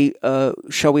identified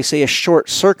shall we say, a short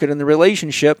circuit in the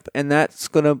relationship, and that's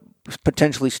going to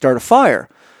potentially start a fire.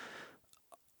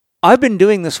 I've been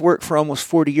doing this work for almost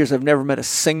 40 years. I've never met a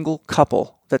single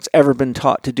couple that's ever been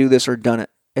taught to do this or done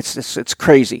it. It's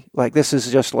crazy. Like, this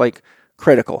is just like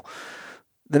critical.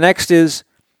 The next is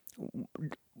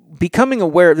becoming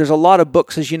aware. There's a lot of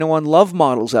books, as you know, on love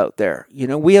models out there.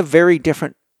 We have very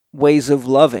different ways of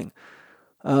loving.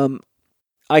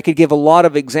 I could give a lot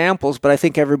of examples, but I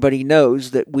think everybody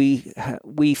knows that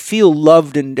we feel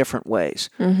loved in different ways.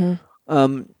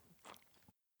 Mm-hmm.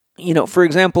 For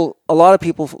example, a lot of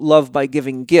people love by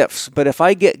giving gifts, but if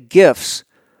I get gifts,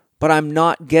 but I'm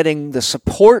not getting the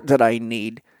support that I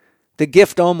need, the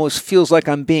gift almost feels like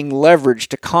I'm being leveraged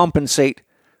to compensate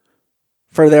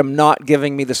for them not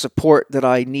giving me the support that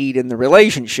I need in the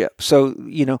relationship. So,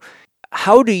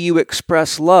 how do you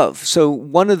express love? So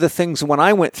one of the things when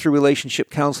I went through relationship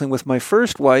counseling with my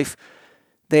first wife,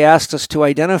 they asked us to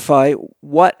identify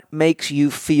what makes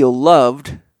you feel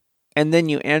loved. And then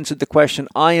you answered the question,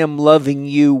 I am loving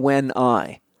you when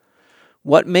I.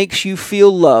 What makes you feel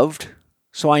loved?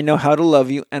 So I know how to love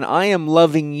you. And I am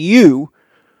loving you.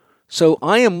 So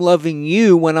I am loving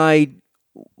you when I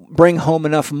bring home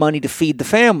enough money to feed the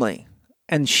family.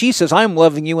 And she says, I'm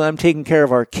loving you when I'm taking care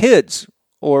of our kids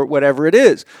or whatever it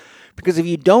is. Because if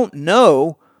you don't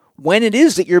know when it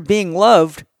is that you're being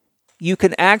loved, you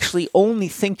can actually only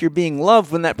think you're being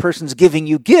loved when that person's giving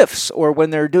you gifts or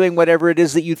when they're doing whatever it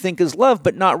is that you think is love,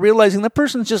 but not realizing the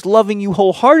person's just loving you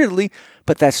wholeheartedly,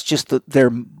 but that's just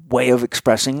their way of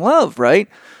expressing love, right?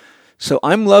 So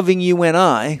I'm loving you when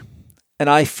and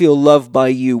I feel loved by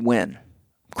you when.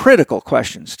 Critical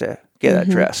questions to get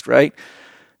addressed, right?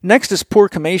 Next is poor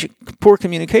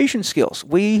communication skills.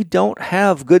 We don't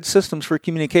have good systems for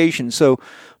communication. So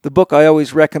the book I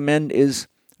always recommend is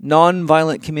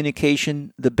Nonviolent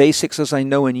Communication, The Basics as I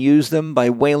Know and Use Them by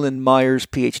Wayland Myers,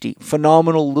 PhD.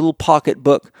 Phenomenal little pocket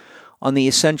book on the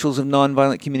essentials of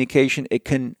nonviolent communication. It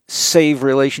can save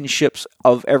relationships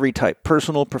of every type,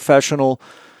 personal, professional,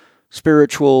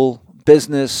 spiritual,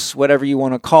 business, whatever you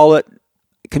want to call it.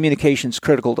 Communication is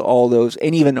critical to all those,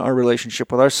 and even our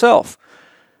relationship with ourselves.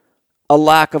 A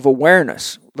lack of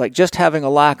awareness, like just having a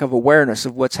lack of awareness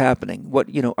of what's happening.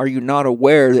 Are you not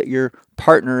aware that your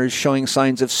partner is showing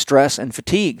signs of stress and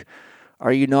fatigue?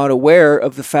 Are you not aware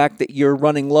of the fact that you're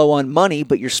running low on money,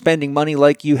 but you're spending money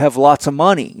like you have lots of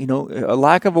money? A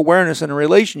lack of awareness in a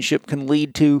relationship can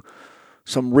lead to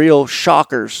some real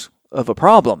shockers of a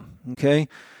problem, okay?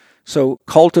 So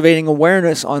cultivating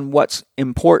awareness on what's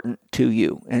important to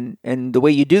you. And the way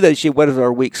you do that is what are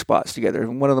our weak spots together?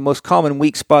 And one of the most common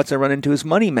weak spots I run into is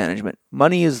money management.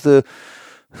 Money is the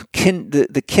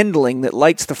the kindling that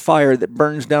lights the fire that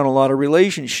burns down a lot of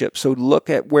relationships. So look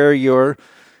at where you're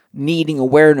needing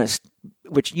awareness,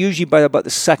 which usually by about the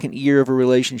second year of a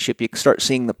relationship, you start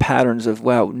seeing the patterns of,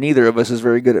 wow, neither of us is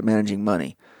very good at managing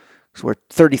money. So we're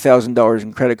 $30,000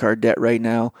 in credit card debt right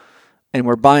now, and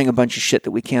we're buying a bunch of shit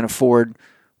that we can't afford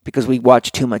because we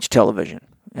watch too much television.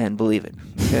 And believe it,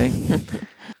 okay?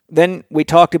 Then we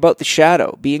talked about the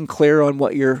shadow, being clear on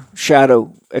what your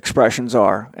shadow expressions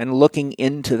are and looking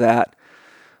into that.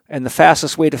 And the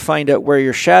fastest way to find out where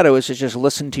your shadow is just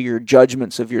listen to your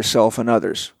judgments of yourself and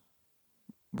others.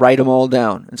 Write them all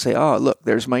down and say, oh, look,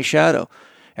 there's my shadow.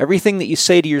 Everything that you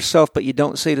say to yourself but you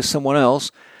don't say to someone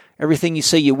else, everything you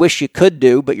say you wish you could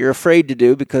do but you're afraid to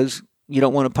do because you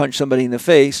don't want to punch somebody in the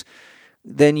face,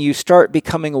 then you start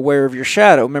becoming aware of your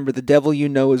shadow. Remember, the devil you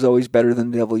know is always better than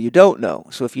the devil you don't know.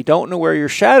 So if you don't know where your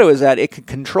shadow is at, it can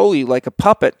control you like a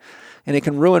puppet, and it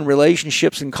can ruin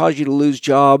relationships and cause you to lose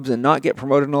jobs and not get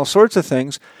promoted and all sorts of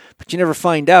things. But you never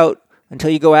find out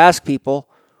until you go ask people,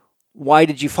 why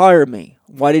did you fire me?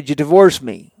 Why did you divorce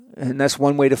me? And that's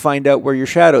one way to find out where your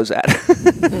shadow's at.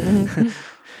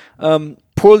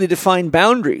 Poorly defined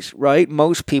boundaries, right?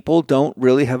 Most people don't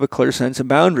really have a clear sense of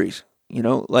boundaries. You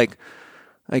know, like,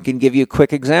 I can give you a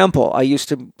quick example. I used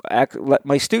to let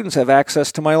my students have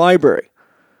access to my library.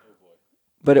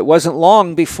 But it wasn't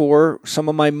long before some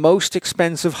of my most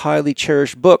expensive, highly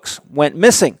cherished books went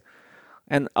missing.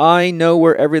 And I know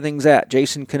where everything's at.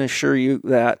 Jason can assure you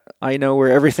that I know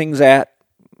where everything's at.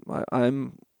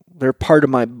 They're part of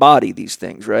my body, these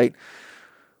things, right?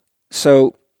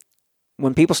 So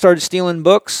when people started stealing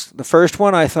books, the first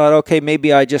one I thought, okay,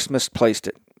 maybe I just misplaced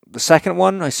it. The second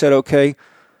one, I said, okay,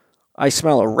 I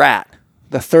smell a rat.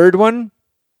 The third one,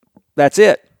 that's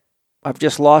it. I've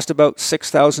just lost about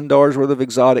 $6,000 worth of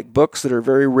exotic books that are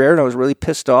very rare, and I was really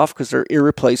pissed off because they're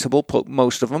irreplaceable,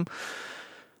 most of them.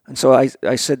 And so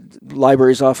I said,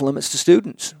 library's off limits to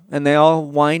students. And they all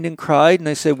whined and cried, and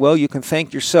I said, well, you can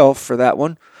thank yourself for that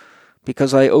one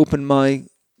because I opened my,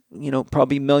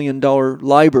 probably $1 million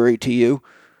library to you,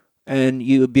 and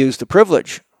you abused the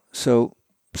privilege. So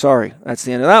sorry, that's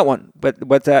the end of that one.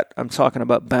 But that, I'm talking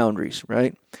about boundaries,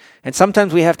 right? And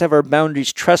sometimes we have to have our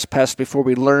boundaries trespassed before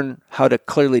we learn how to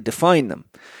clearly define them.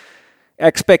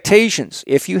 Expectations.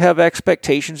 If you have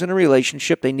expectations in a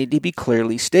relationship, they need to be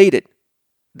clearly stated.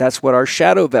 That's what our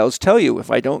shadow vows tell you. If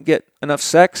I don't get enough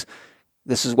sex,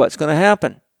 this is what's going to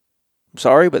happen. I'm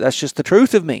sorry, but that's just the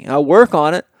truth of me. I'll work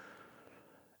on it.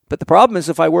 But the problem is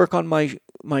if I work on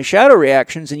my shadow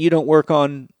reactions and you don't work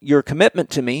on your commitment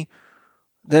to me,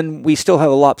 then we still have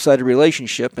a lopsided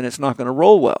relationship and it's not going to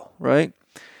roll well, right?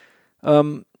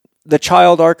 The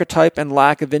child archetype and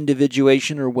lack of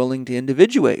individuation or willing to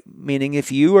individuate, meaning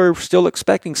if you are still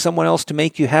expecting someone else to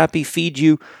make you happy, feed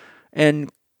you,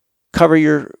 and cover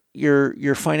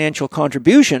your financial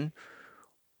contribution,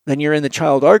 then you're in the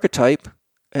child archetype.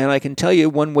 And I can tell you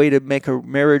one way to make a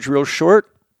marriage real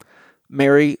short,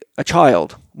 marry a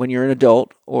child when you're an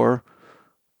adult, or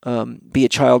be a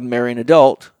child and marry an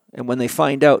adult. And when they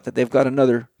find out that they've got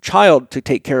another child to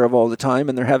take care of all the time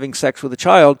and they're having sex with a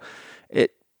child,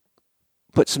 it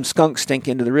puts some skunk stink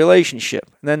into the relationship.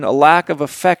 And then a lack of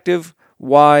effective,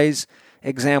 wise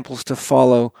examples to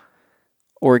follow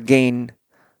or gain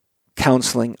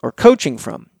counseling or coaching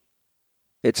from.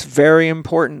 It's very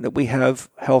important that we have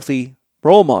healthy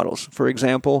role models. For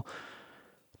example,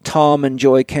 Tom and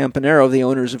Joy Campanaro, the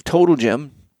owners of Total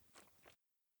Gym,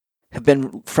 have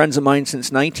been friends of mine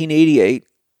since 1988.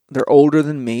 They're older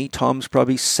than me. Tom's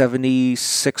probably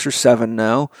 76 or 7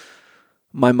 now,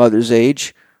 my mother's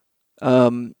age.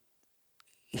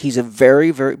 He's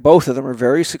a both of them are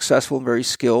very successful and very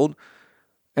skilled,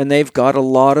 and they've got a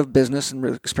lot of business and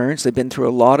experience. They've been through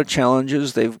a lot of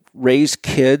challenges. They've raised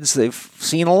kids. They've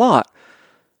seen a lot.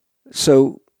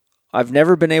 So I've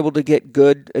never been able to get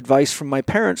good advice from my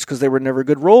parents because they were never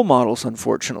good role models,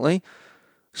 unfortunately.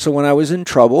 So when I was in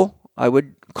trouble, I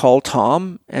would call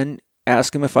Tom and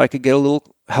ask him if I could get a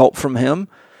little help from him.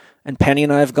 And Penny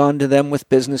and I have gone to them with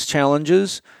business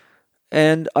challenges.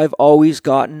 And I've always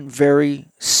gotten very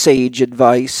sage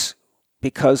advice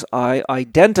because I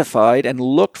identified and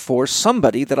looked for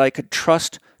somebody that I could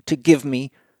trust to give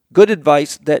me good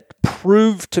advice that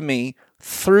proved to me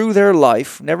through their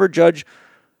life. Never judge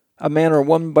a man or a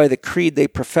woman by the creed they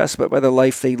profess, but by the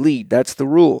life they lead. That's the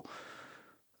rule.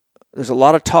 There's a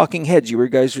lot of talking heads. You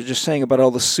guys were just saying about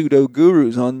all the pseudo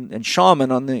gurus and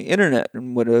shaman on the internet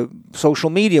and social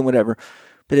media and whatever.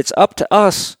 But it's up to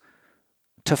us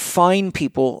to find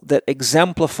people that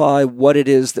exemplify what it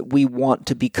is that we want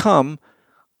to become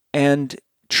and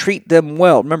treat them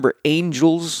well. Remember,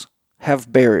 angels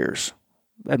have barriers.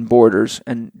 and borders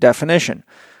and definition.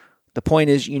 The point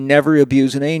is, you never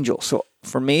abuse an angel. So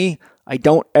for me, I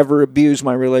don't ever abuse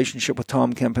my relationship with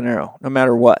Tom Campanaro, no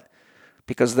matter what,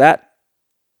 because that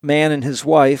man and his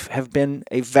wife have been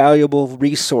a valuable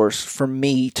resource for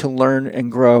me to learn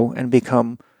and grow and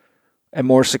become a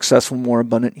more successful, more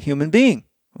abundant human being.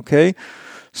 Okay?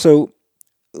 So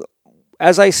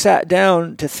as I sat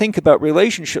down to think about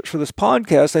relationships for this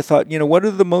podcast, I thought, what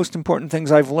are the most important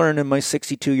things I've learned in my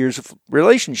 62 years of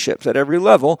relationships at every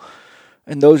level?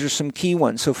 And those are some key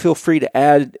ones. So feel free to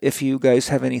add if you guys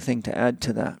have anything to add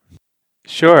to that.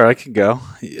 Sure, I can go.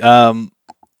 You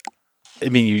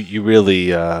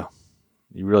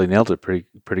really nailed it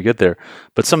pretty good there.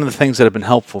 But some of the things that have been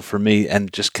helpful for me,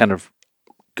 and just kind of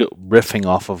riffing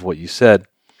off of what you said,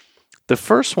 the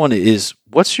first one is,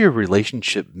 what's your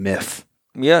relationship myth?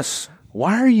 Yes.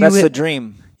 Why are you? That's the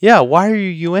dream. Yeah, why are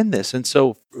you in this? And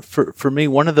so for me,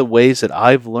 one of the ways that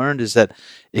I've learned is that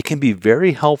it can be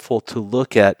very helpful to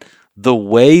look at the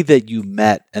way that you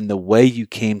met and the way you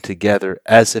came together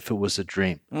as if it was a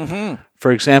dream. Mm-hmm.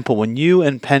 For example, when you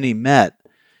and Penny met,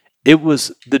 it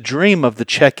was the dream of the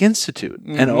Czech Institute.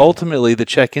 Mm-hmm. And ultimately, the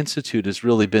Czech Institute has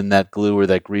really been that glue or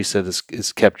that grease that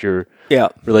has kept your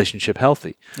relationship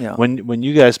healthy. Yeah. When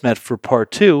you guys met for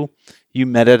part 2, you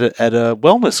met at a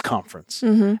wellness conference.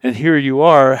 Mm-hmm. And here you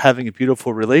are having a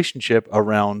beautiful relationship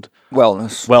around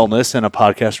wellness and a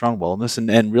podcast around wellness.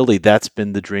 And really, that's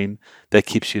been the dream that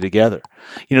keeps you together.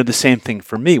 The same thing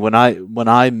for me. When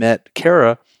I met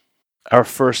Kara, our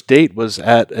first date was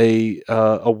at a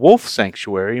wolf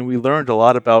sanctuary, and we learned a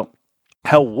lot about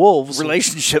how wolves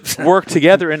relationships work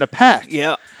together in a pack.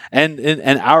 Yeah. And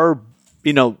our,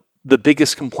 the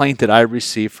biggest complaint that I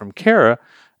receive from Kara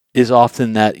is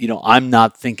often that, I'm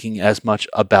not thinking as much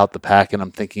about the pack, and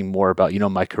I'm thinking more about,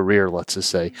 my career, let's just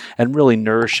say, and really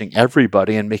nourishing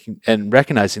everybody and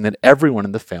recognizing that everyone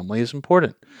in the family is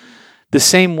important. The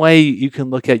same way you can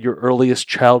look at your earliest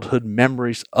childhood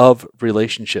memories of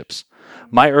relationships.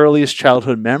 My earliest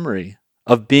childhood memory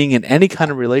of being in any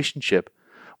kind of relationship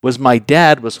was my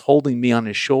dad was holding me on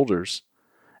his shoulders,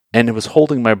 and it was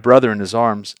holding my brother in his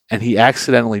arms, and he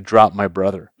accidentally dropped my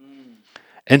brother.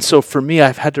 And so for me,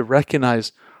 I've had to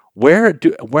recognize where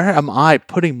am I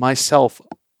putting myself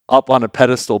up on a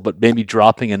pedestal, but maybe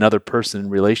dropping another person in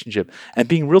relationship, and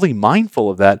being really mindful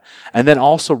of that. And then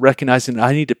also recognizing that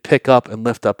I need to pick up and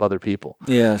lift up other people.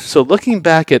 Yes. So looking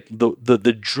back at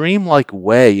the dreamlike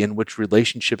way in which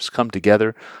relationships come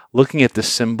together, looking at the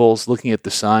symbols, looking at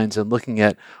the signs, and looking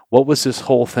at what was this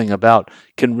whole thing about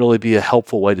can really be a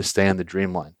helpful way to stay on the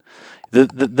dreamline.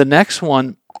 The next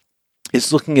one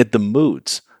is looking at the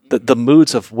moods. The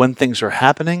moods of when things are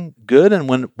happening good, and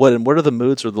what are the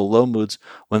moods or the low moods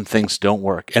when things don't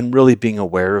work, and really being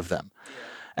aware of them.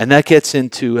 And that gets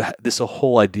into this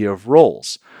whole idea of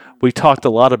roles. We talked a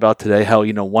lot about today how,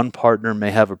 one partner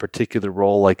may have a particular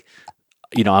role, like,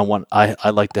 I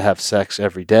like to have sex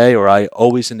every day, or I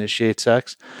always initiate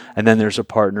sex. And then there's a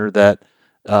partner that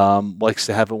likes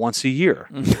to have it once a year,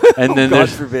 and then God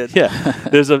forbid.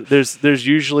 There's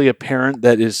usually a parent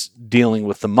that is dealing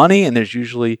with the money, and there's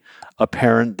usually a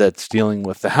parent that's dealing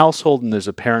with the household, and there's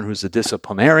a parent who's a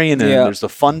disciplinarian, and then there's the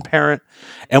fun parent,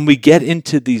 and we get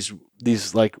into these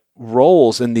like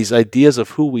roles and these ideas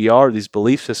of who we are, these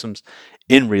belief systems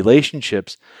in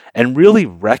relationships, and really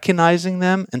recognizing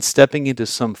them and stepping into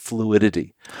some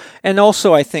fluidity. And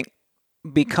also, I think,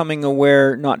 becoming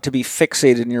aware not to be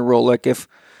fixated in your role. Like if,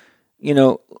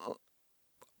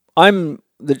 I'm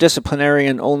the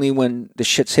disciplinarian only when the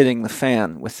shit's hitting the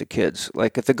fan with the kids.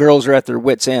 Like if the girls are at their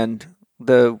wits' end,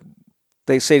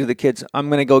 they say to the kids, I'm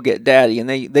going to go get daddy. And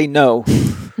they know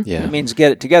it means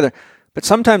get it together. But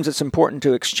sometimes it's important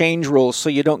to exchange roles so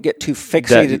you don't get too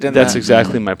fixated in that. That's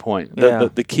exactly my point.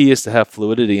 The key is to have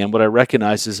fluidity. And what I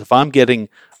recognize is if I'm getting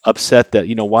upset that,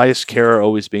 why is Kara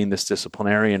always being this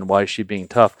disciplinarian? Why is she being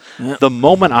tough? Yeah. The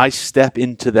moment I step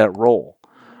into that role,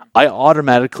 I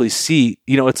automatically see,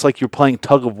 it's like you're playing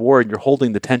tug of war and you're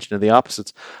holding the tension of the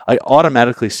opposites. I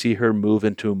automatically see her move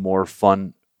into a more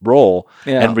fun role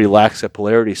and relax that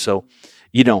polarity. So,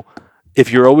 if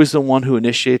you're always the one who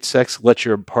initiates sex, let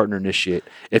your partner initiate.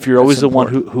 If you're always the one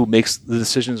who makes the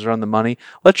decisions around the money,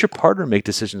 let your partner make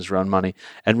decisions around money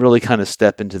and really kind of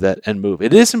step into that and move.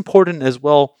 It is important as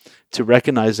well to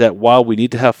recognize that while we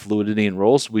need to have fluidity in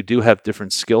roles, we do have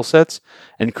different skill sets,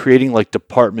 and creating like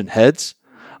department heads.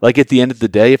 Like at the end of the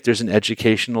day, if there's an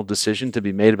educational decision to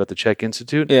be made about the Czech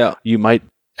Institute, you might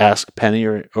ask Penny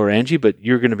or Angie, but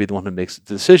you're going to be the one who makes the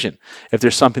decision. If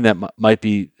there's something that might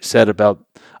be said about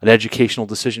an educational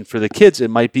decision for the kids, it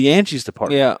might be Angie's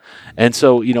department. Yeah. And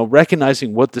so,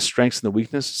 recognizing what the strengths and the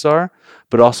weaknesses are,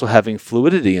 but also having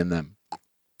fluidity in them.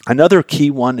 Another key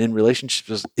one in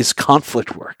relationships is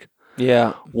conflict work.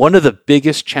 Yeah. One of the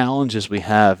biggest challenges we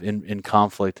have in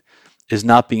conflict is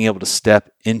not being able to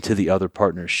step into the other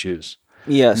partner's shoes.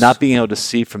 Yes. Not being able to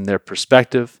see from their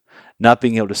perspective, not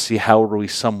being able to see how are we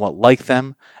somewhat like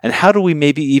them, and how do we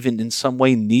maybe even in some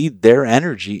way need their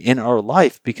energy in our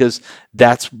life, because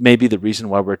that's maybe the reason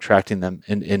why we're attracting them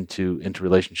into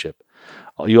relationship.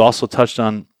 You also touched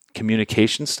on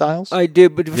communication styles. I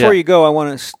did, but before you go, I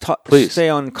want to stay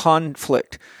on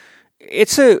conflict.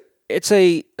 It's a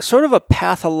sort of a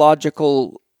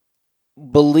pathological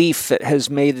belief that has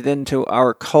made it into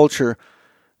our culture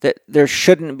that there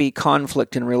shouldn't be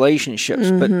conflict in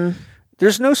relationships, but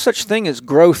there's no such thing as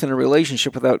growth in a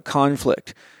relationship without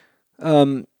conflict.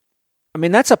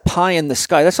 That's a pie in the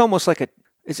sky. That's almost like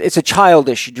it's a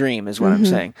childish dream, is what I'm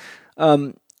saying.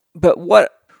 But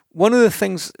one of the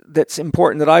things that's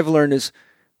important that I've learned is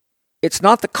it's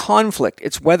not the conflict.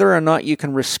 It's whether or not you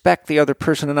can respect the other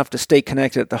person enough to stay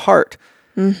connected at the heart.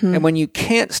 And when you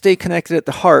can't stay connected at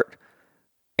the heart,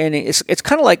 and it's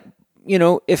kind of like,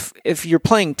 if you're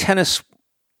playing tennis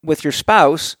with your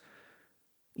spouse,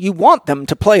 you want them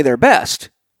to play their best.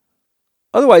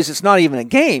 Otherwise, it's not even a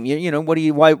game.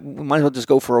 Why might as well just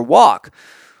go for a walk?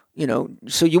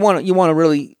 So you want to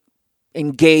really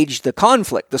engage the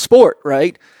conflict, the sport,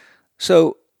 right?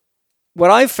 So what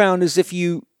I've found is if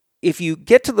you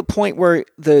get to the point where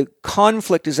the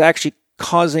conflict is actually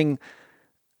causing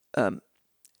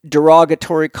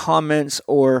derogatory comments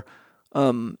or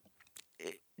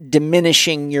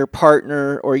diminishing your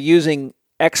partner or using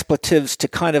expletives to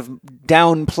kind of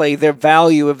downplay their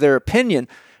value of their opinion,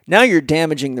 now you're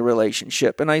damaging the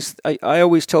relationship. And I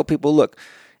always tell people, look,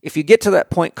 if you get to that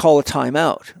point, call a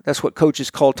timeout. That's what coaches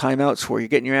call timeouts for. You're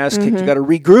getting your ass kicked. You got to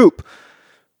regroup.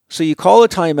 So you call a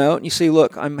timeout and you say,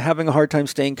 look, I'm having a hard time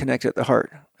staying connected at the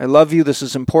heart. I love you. This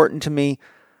is important to me.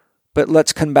 But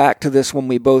let's come back to this when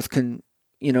we both can,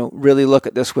 really look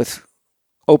at this with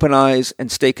open eyes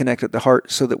and stay connected at the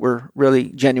heart so that we're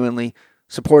really genuinely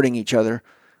supporting each other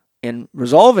in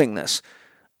resolving this.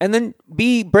 And then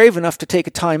be brave enough to take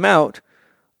a time out,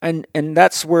 and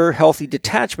that's where healthy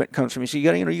detachment comes from. So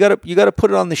you got to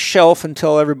put it on the shelf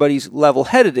until everybody's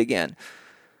level-headed again.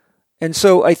 And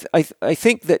so I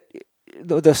think that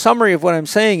the summary of what I'm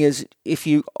saying is, if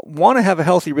you want to have a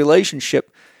healthy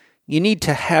relationship, you need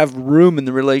to have room in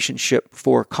the relationship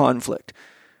for conflict.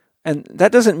 And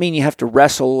that doesn't mean you have to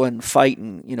wrestle and fight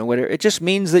and, whatever. It just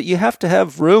means that you have to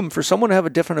have room for someone to have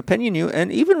a different opinion than you,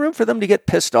 and even room for them to get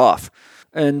pissed off.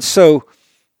 And so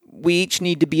we each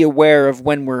need to be aware of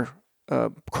when we're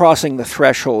crossing the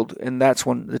threshold, and that's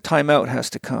when the timeout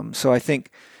has to come. So I think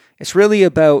it's really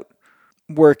about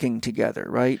working together,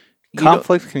 right?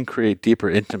 Conflict can create deeper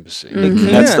intimacy. That's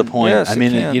That's the point. Yes,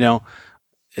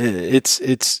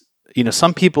 it's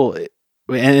some people,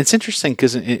 and it's interesting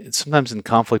because sometimes in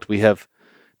conflict we have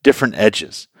different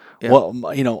edges. Yeah. Well,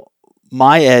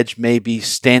 my edge may be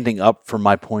standing up for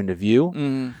my point of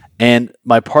view, and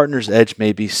my partner's edge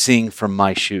may be seeing from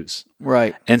my shoes.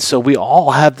 Right. And so we all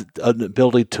have an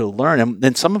ability to learn. And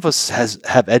then some of us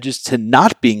have edges to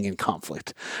not being in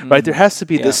conflict, right? There has to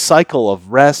be this cycle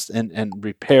of rest and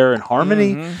repair and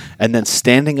harmony, and then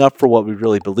standing up for what we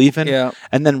really believe in. Yeah.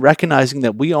 And then recognizing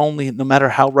that we only, no matter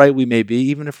how right we may be,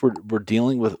 even if we're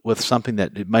dealing with something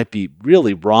that it might be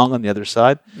really wrong on the other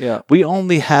side, we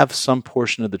only have some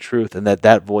portion of the truth, and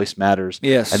that voice matters.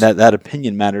 Yes. And that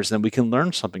opinion matters, and we can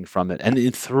learn something from it.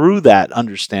 And through that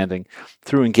understanding,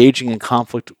 through engaging in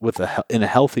conflict in a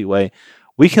healthy way,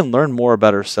 we can learn more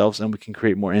about ourselves, and we can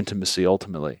create more intimacy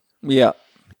ultimately. Yeah.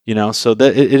 So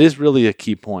that it is really a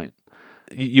key point.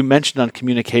 You mentioned on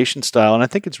communication style, and I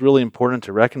think it's really important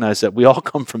to recognize that we all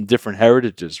come from different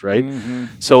heritages, right?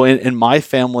 So in my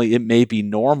family, it may be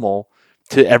normal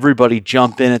to everybody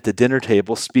jump in at the dinner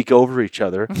table, speak over each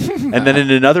other. And then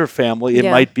in another family, it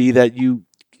might be that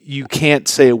you can't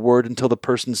say a word until the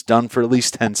person's done for at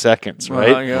least 10 seconds,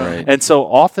 right? Right. And so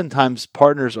oftentimes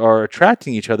partners are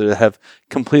attracting each other that have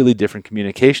completely different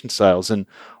communication styles. And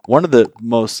one of the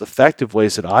most effective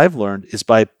ways that I've learned is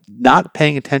by not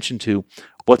paying attention to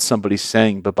what somebody's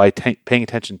saying, but by paying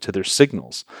attention to their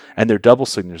signals and their double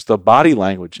signals. The body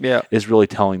language is really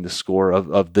telling the score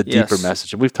of the deeper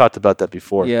message. And we've talked about that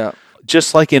before. Yeah.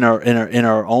 Just like in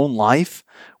our own life,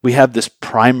 we have this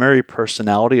primary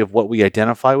personality of what we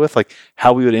identify with, like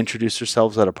how we would introduce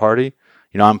ourselves at a party.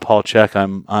 I'm Paul Check.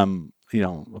 I'm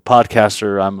a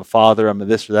podcaster, I'm a father, I'm a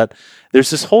this or that. There's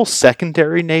this whole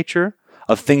secondary nature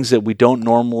of things that we don't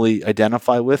normally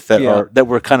identify with that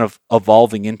we're kind of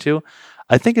evolving into.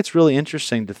 I think it's really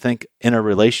interesting to think in a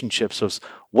relationship. So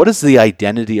what is the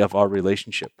identity of our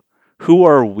relationship? Who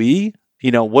are we?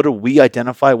 What do we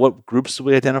identify? What groups do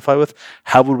we identify with?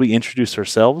 How would we introduce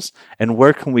ourselves? And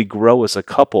where can we grow as a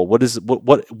couple? What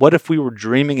if we were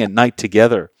dreaming at night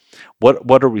together?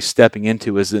 What are we stepping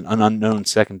into as an unknown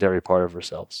secondary part of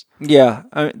ourselves? Yeah,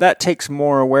 that takes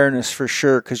more awareness for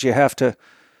sure, because you have to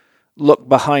look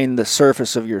behind the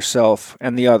surface of yourself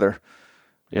and the other.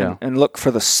 Yeah. And look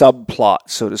for the subplot,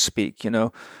 so to speak,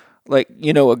 Like,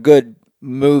 a good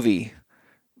movie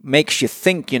makes you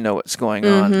think you know what's going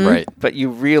on. Right. But you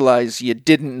realize you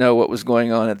didn't know what was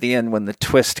going on at the end when the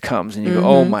twist comes and you go,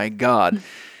 oh my God.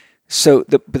 So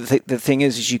the thing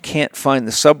is you can't find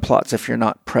the subplots if you're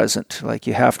not present. Like,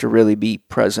 you have to really be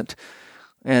present.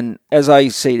 And as I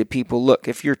say to people, look,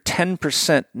 if you're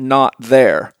 10% not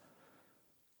there,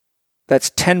 that's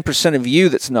 10% of you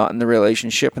that's not in the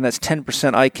relationship, and that's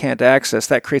 10% I can't access.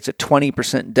 That creates a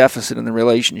 20% deficit in the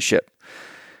relationship.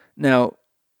 Now,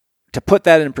 to put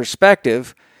that in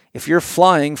perspective, if you're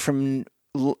flying from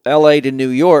LA to New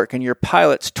York and your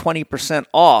pilot's 20%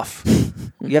 off,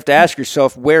 you have to ask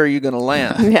yourself, where are you going to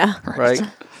land? Yeah. Right?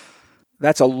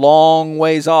 That's a long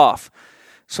ways off.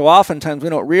 So oftentimes we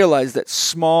don't realize that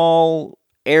small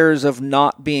errors of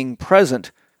not being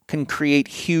present can create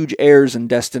huge errors in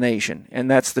destination. And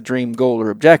that's the dream goal or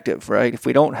objective, right? If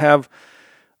we don't have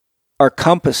our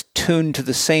compass tuned to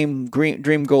the same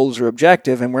dream goals or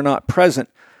objective and we're not present,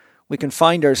 we can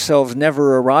find ourselves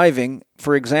never arriving.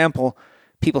 For example,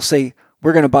 people say,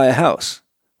 we're going to buy a house.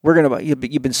 We're going to buy.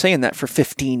 You've been saying that for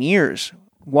 15 years.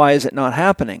 Why is it not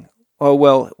happening? Oh,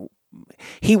 well,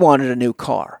 he wanted a new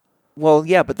car. Well,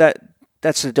 yeah, but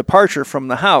that's a departure from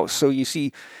the house. So you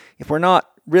see, if we're not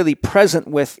really present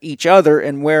with each other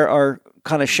and where our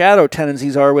kind of shadow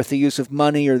tendencies are with the use of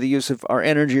money or the use of our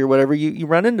energy or whatever, you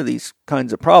run into these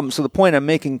kinds of problems. So the point I'm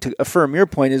making to affirm your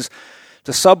point is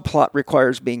the subplot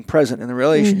requires being present in the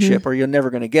relationship or you're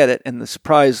never going to get it. And the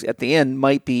surprise at the end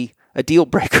might be a deal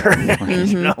breaker.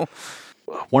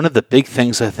 One of the big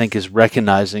things I think is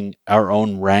recognizing our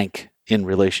own rank in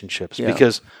relationships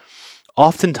because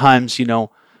oftentimes,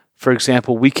 for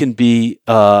example, we can be,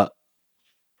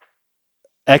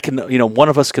 one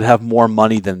of us could have more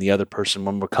money than the other person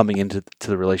when we're coming into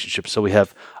the relationship. So we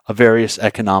have a various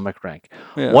economic rank.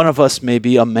 Yeah. One of us may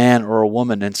be a man or a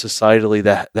woman, and societally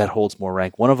that holds more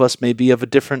rank. One of us may be of a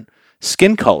different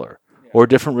skin color or a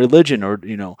different religion, or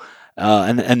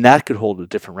and that could hold a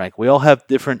different rank. We all have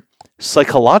different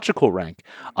psychological rank.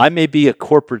 I may be a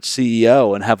corporate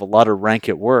CEO and have a lot of rank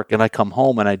at work, and I come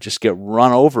home and I just get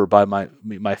run over by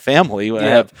my family when I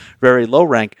have very low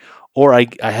rank. Or I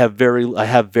have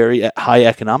very high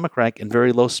economic rank and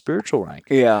very low spiritual rank.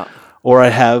 Yeah. Or I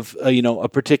have a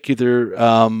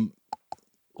particular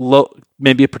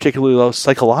maybe a particularly low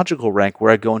psychological rank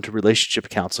where I go into relationship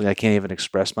counseling. I can't even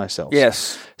express myself.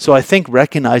 Yes. So I think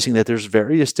recognizing that there's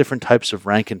various different types of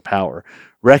rank and power,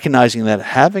 recognizing that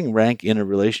having rank in a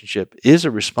relationship is a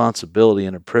responsibility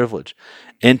and a privilege,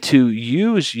 and to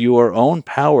use your own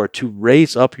power to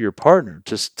raise up your partner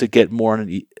to get more on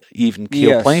an even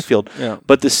keel playing field. Yeah.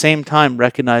 But at the same time,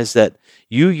 recognize that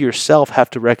you yourself have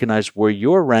to recognize where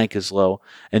your rank is low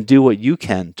and do what you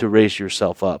can to raise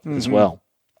yourself up as well.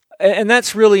 And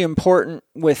that's really important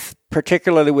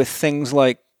particularly with things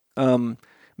like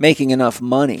making enough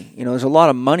money. There's a lot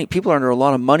of money. People are under a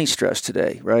lot of money stress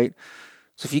today, right?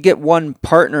 So if you get one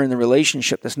partner in the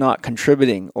relationship that's not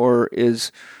contributing or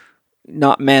is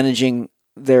not managing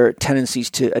their tendencies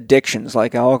to addictions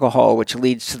like alcohol, which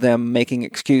leads to them making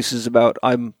excuses about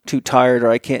I'm too tired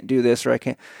or I can't do this or I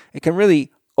can't. It can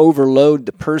really overload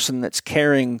the person that's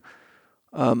carrying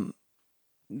the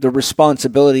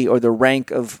responsibility or the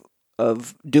rank of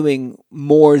doing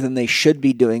more than they should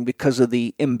be doing because of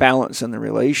the imbalance in the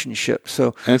relationship.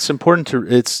 So, and it's important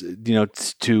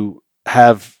to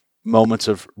have moments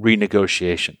of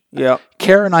renegotiation. Yeah,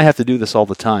 Kara and I have to do this all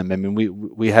the time. I mean,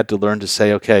 we had to learn to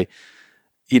say, okay,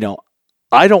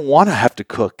 I don't want to have to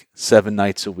cook 7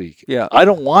 nights a week. Yeah, I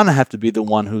don't want to have to be the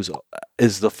one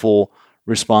is the full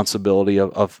responsibility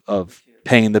of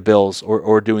paying the bills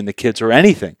or doing the kids or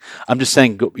anything. I'm just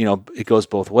saying, it goes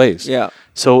both ways. Yeah.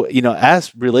 So,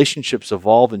 as relationships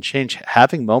evolve and change,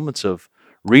 having moments of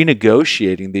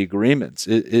renegotiating the agreements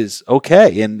is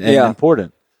okay and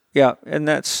important. Yeah, and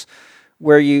that's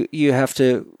where you have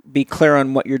to be clear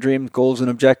on what your dream goals and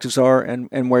objectives are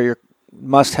and where your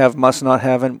must have, must not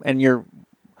have, and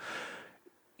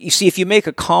You see, if you make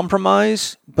a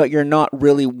compromise, but you're not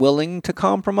really willing to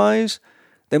compromise,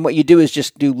 then what you do is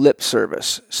just do lip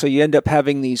service. So you end up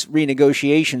having these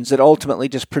renegotiations that ultimately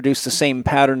just produce the same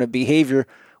pattern of behavior,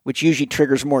 which usually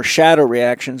triggers more shadow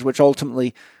reactions, which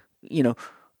ultimately,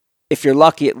 if you're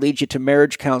lucky, it leads you to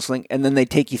marriage counseling, and then they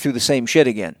take you through the same shit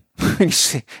again. You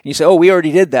say, oh, we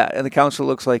already did that. And the counselor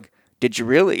looks like, did you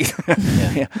really?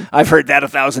 Yeah. I've heard that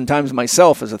 1,000 times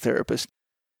myself as a therapist.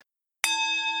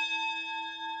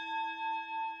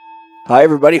 Hi,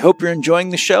 everybody. Hope you're enjoying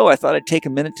the show. I thought I'd take a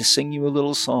minute to sing you a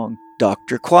little song.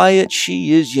 Dr. Quiet,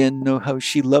 she is yin. Know how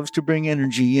she loves to bring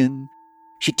energy in.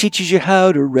 She teaches you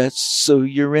how to rest, so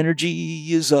your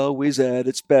energy is always at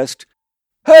its best.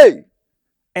 Hey!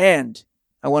 And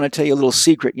I want to tell you a little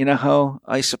secret. You know how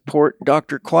I support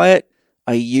Dr. Quiet?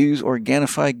 I use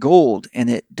Organifi Gold, and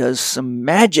it does some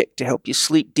magic to help you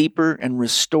sleep deeper and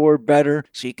restore better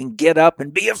so you can get up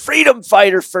and be a freedom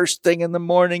fighter first thing in the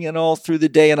morning and all through the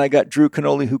day. And I got Drew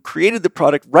Canoli, who created the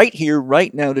product right here,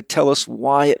 right now, to tell us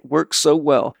why it works so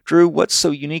well. Drew, what's so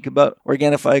unique about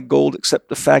Organifi Gold except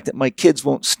the fact that my kids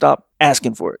won't stop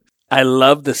asking for it? I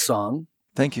love this song.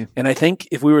 Thank you. And I think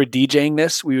if we were DJing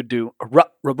this, we would do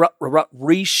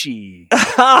Reishi.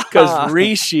 Because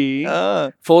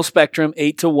Reishi, full spectrum,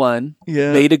 8-to-1,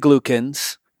 beta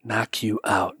glucans, knock you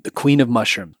out. The queen of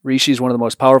mushrooms. Reishi is one of the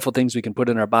most powerful things we can put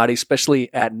in our body,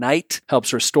 especially at night.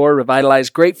 Helps restore,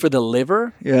 revitalize. Great for the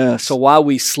liver. Yes. So while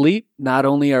we sleep, not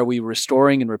only are we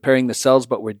restoring and repairing the cells,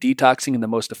 but we're detoxing in the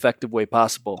most effective way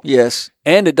possible. Yes.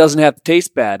 And it doesn't have to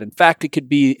taste bad. In fact, it could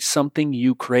be something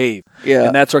you crave. Yeah.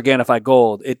 And that's Organifi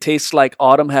Gold. It tastes like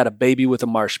autumn had a baby with a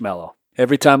marshmallow.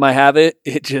 Every time I have it,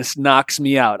 it just knocks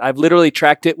me out. I've literally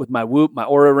tracked it with my Whoop, my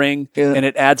Oura Ring, and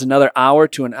it adds another hour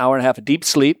to an hour and a half of deep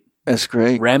sleep. That's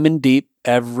great. Ramen deep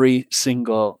every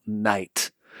single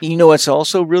night. You know what's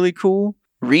also really cool?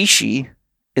 Reishi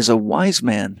is a wise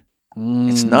man.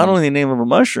 It's not only the name of a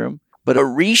mushroom, but a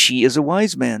Reishi is a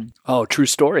wise man. Oh, true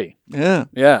story. Yeah.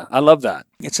 Yeah, I love that.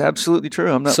 It's absolutely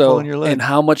true. I'm not pulling your leg. And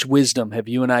how much wisdom have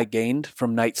you and I gained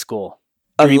from night school?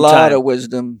 A lot of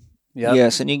wisdom. Yep.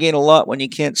 Yes, and you gain a lot when you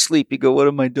can't sleep. You go, what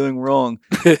am I doing wrong?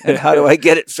 And how do I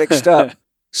get it fixed up?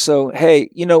 So, hey,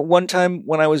 one time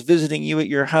when I was visiting you at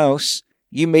your house,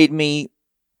 you made me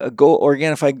a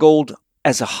Organifi Gold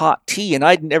as a hot tea, and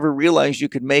I'd never realized you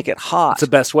could make it hot. It's the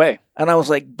best way. And I was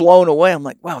like blown away. I'm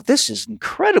like, wow, this is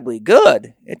incredibly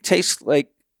good. It tastes like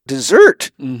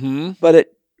dessert. Mm-hmm.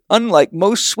 But unlike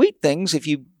most sweet things, if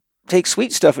you take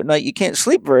sweet stuff at night, you can't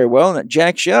sleep very well, and it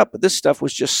jacks you up. But this stuff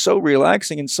was just so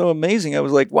relaxing and so amazing. I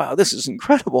was like, wow, this is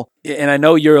incredible. And I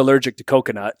know you're allergic to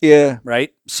coconut. Yeah.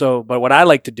 Right? So, but what I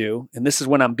like to do, and this is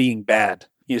when I'm being bad,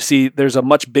 you see, there's a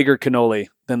much bigger cannoli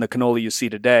than the cannoli you see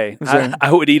today.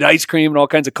 I would eat ice cream and all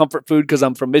kinds of comfort food because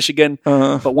I'm from Michigan.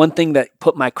 But one thing that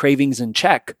put my cravings in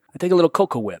check, I take a little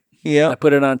cocoa whip. Yeah. I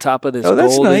put it on top of this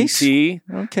that's golden nice. tea.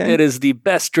 Okay. It is the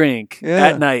best drink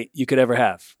at night you could ever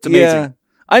have. It's amazing. Yeah.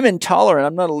 I'm intolerant.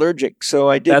 I'm not allergic, so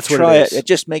I did try it. It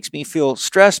just makes me feel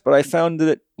stressed, but I found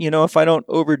that, if I don't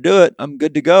overdo it, I'm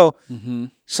good to go. Mm-hmm.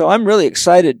 So I'm really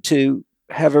excited to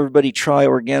have everybody try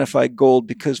Organifi Gold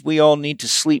because we all need to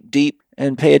sleep deep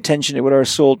and pay attention to what our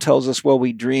soul tells us while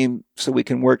we dream so we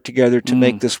can work together to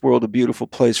make this world a beautiful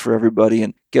place for everybody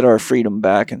and get our freedom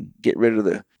back and get rid of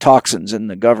the toxins in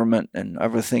the government and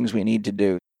other things we need to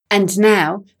do. And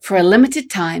now, for a limited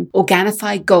time,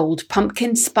 Organifi Gold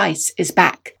Pumpkin Spice is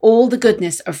back. All the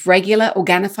goodness of regular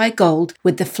Organifi Gold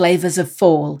with the flavors of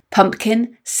fall,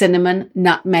 pumpkin, cinnamon,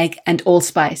 nutmeg, and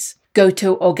allspice. Go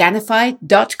to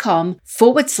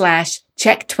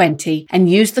Organifi.com/check20 and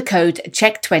use the code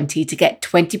check20 to get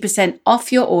 20%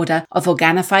 off your order of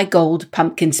Organifi Gold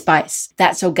Pumpkin Spice.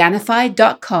 That's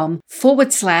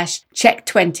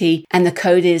Organifi.com/check20 and the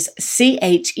code is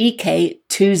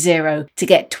CHEK20 to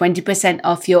get 20%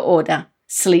 off your order.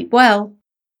 Sleep well.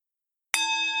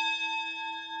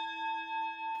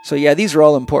 So yeah, these are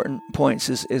all important points.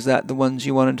 Is that the ones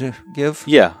you wanted to give?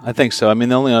 Yeah, I think so. I mean,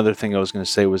 the only other thing I was going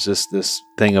to say was this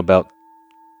thing about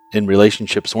in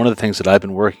relationships. One of the things that I've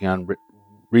been working on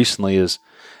recently is,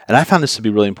 and I found this to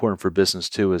be really important for business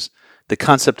too, is the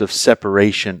concept of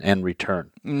separation and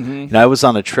return. Mm-hmm. I was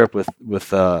on a trip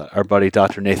with our buddy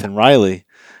Dr. Nathan Riley,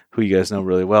 who you guys know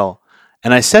really well,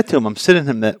 and I said to him,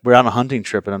 we're on a hunting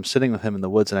trip, and I'm sitting with him in the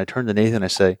woods, and I turned to Nathan and I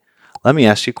say, "Let me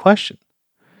ask you a question.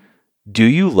 Do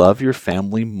you love your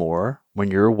family more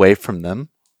when you're away from them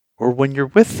or when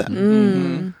you're with them?"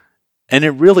 Mm-hmm. And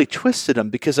it really twisted him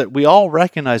because we all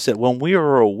recognize that when we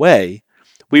are away,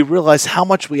 we realize how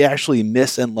much we actually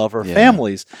miss and love our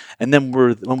families. And then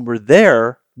when we're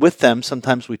there, with them,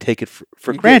 sometimes we take it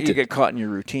for granted. You get caught in your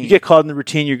routine. You get caught in the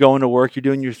routine. You're going to work. You're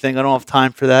doing your thing. I don't have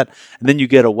time for that. And then you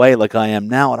get away like I am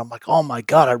now. And I'm like, oh my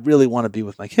God, I really want to be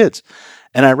with my kids.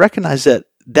 And I recognize that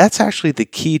that's actually the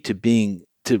key to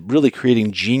really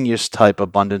creating genius type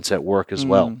abundance at work as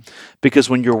well. Because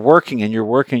when you're working and you're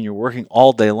working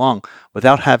all day long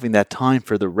without having that time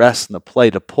for the rest and the play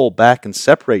to pull back and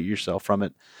separate yourself from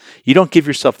it, you don't give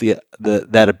yourself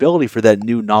that ability for that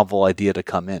new novel idea to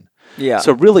come in. Yeah.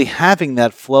 So really having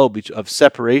that flow of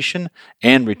separation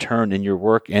and return in your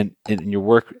work and in your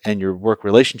work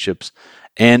relationships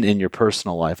and in your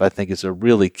personal life, I think is a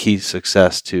really key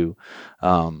success to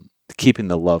keeping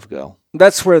the love go.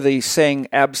 That's where the saying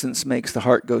 "absence makes the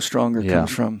heart go stronger"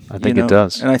 comes from. I think it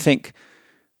does. And I think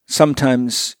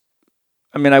sometimes,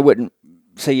 I wouldn't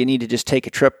say you need to just take a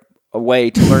trip away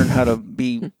to learn how to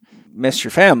miss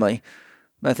your family.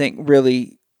 I think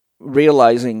really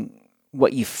realizing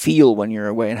what you feel when you're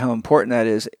away and how important that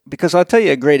is. Because I'll tell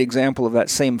you a great example of that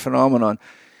same phenomenon.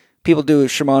 People do a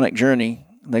shamanic journey.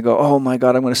 And they go, oh my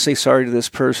God, I'm going to say sorry to this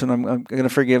person. I'm going to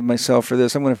forgive myself for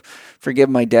this. I'm going to forgive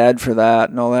my dad for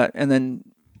that and all that. And then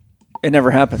it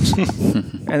never happens.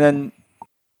 And then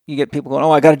you get people going,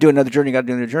 oh, I got to do another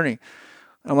journey.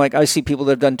 I'm like, I see people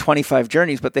that have done 25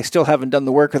 journeys, but they still haven't done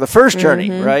the work of the first journey,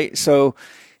 right? So,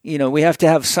 we have to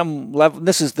have some level.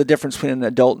 This is the difference between an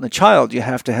adult and a child. You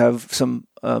have to have some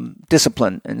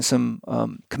discipline and some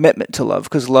commitment to love,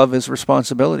 because love is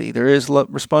responsibility. There is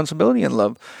responsibility in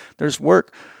love. There's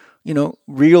work.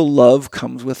 Real love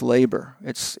comes with labor.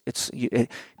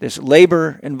 There's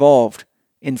labor involved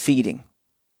in feeding.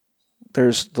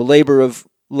 There's the labor of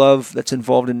love that's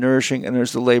involved in nourishing, and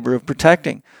there's the labor of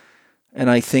protecting. And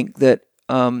I think that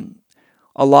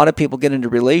a lot of people get into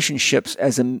relationships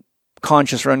as a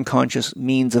conscious or unconscious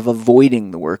means of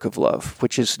avoiding the work of love,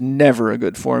 which is never a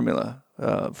good formula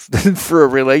for a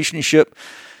relationship.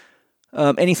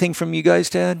 Anything from you guys,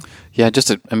 Dad? Yeah,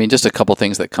 just a couple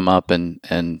things that come up, and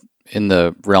in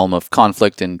the realm of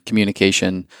conflict and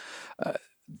communication,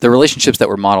 the relationships that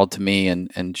were modeled to me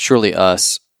and surely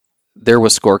us, there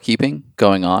was scorekeeping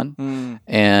going on,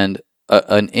 and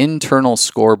an internal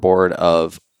scoreboard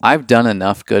of I've done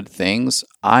enough good things.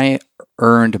 I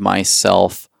earned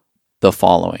myself the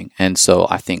following. And so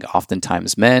I think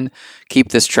oftentimes men keep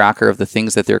this tracker of the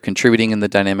things that they're contributing in the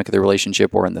dynamic of the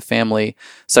relationship or in the family,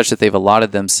 such that they've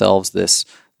allotted themselves this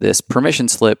permission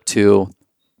slip to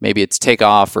maybe it's take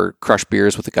off or crush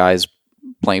beers with the guys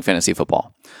playing fantasy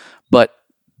football. But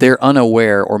they're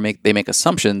unaware or they make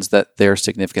assumptions that their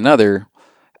significant other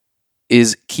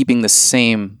is keeping the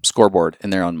same scoreboard in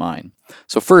their own mind.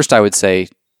 So first I would say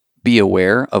be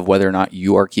aware of whether or not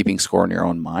you are keeping score in your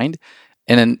own mind.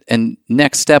 And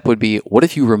next step would be, what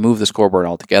if you remove the scoreboard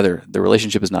altogether? The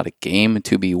relationship is not a game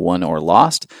to be won or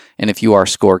lost. And if you are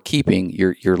score keeping,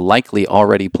 you're likely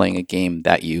already playing a game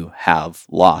that you have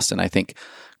lost. And I think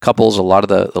couples, a lot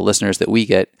of the listeners that we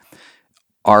get,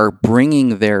 are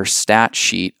bringing their stat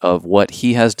sheet of what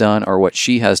he has done or what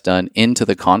she has done into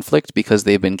the conflict because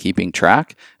they've been keeping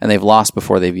track and they've lost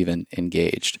before they've even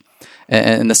engaged.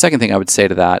 And the second thing I would say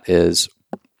to that is,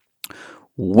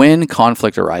 when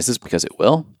conflict arises, because it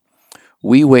will,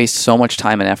 we waste so much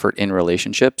time and effort in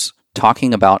relationships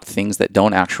talking about things that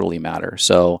don't actually matter.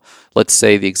 So let's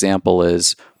say the example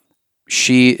is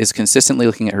she is consistently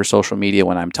looking at her social media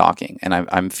when I'm talking, and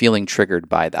I'm feeling triggered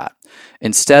by that.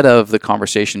 Instead of the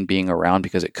conversation being around,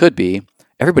 because it could be,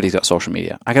 everybody's got social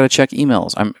media. I got to check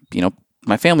emails.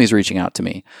 My family's reaching out to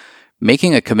me.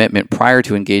 Making a commitment prior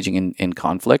to engaging in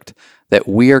conflict that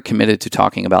we are committed to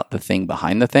talking about the thing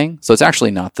behind the thing. So it's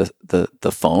actually not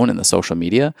the phone and the social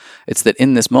media. It's that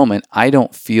in this moment, I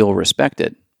don't feel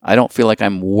respected. I don't feel like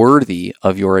I'm worthy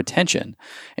of your attention.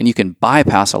 And you can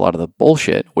bypass a lot of the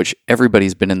bullshit, which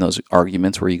everybody's been in those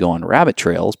arguments where you go on rabbit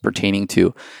trails pertaining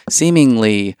to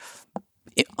seemingly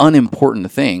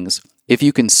unimportant things. If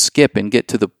you can skip and get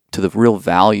to the real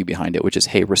value behind it, which is,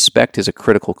 hey, respect is a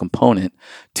critical component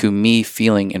to me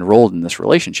feeling enrolled in this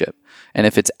relationship. And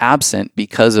if it's absent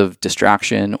because of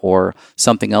distraction or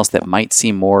something else that might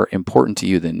seem more important to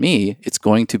you than me, it's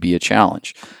going to be a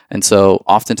challenge. And so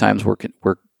oftentimes we're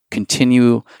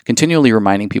continually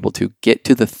reminding people to get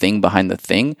to the thing behind the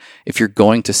thing if you're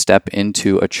going to step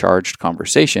into a charged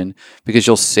conversation, because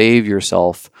you'll save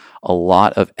yourself a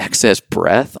lot of excess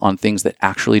breath on things that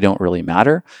actually don't really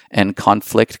matter, and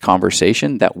conflict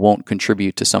conversation that won't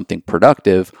contribute to something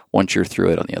productive once you're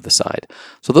through it on the other side.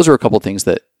 So those are a couple things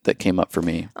that came up for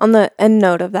me. On the end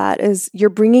note of that is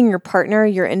you're bringing your partner,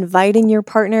 you're inviting your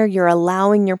partner, you're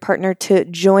allowing your partner to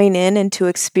join in and to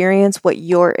experience what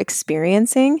you're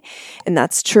experiencing. And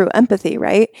that's true empathy,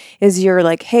 right? Is you're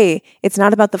like, hey, it's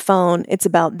not about the phone. It's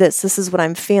about this. This is what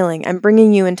I'm feeling. I'm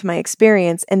bringing you into my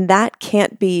experience. And that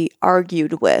can't be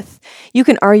argued with. You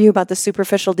can argue about the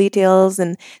superficial details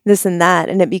and this and that,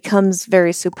 and it becomes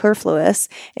very superfluous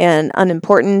and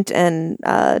unimportant and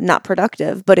not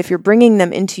productive. But if you're bringing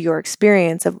them into your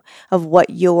experience of what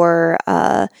your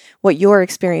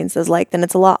experience is like, then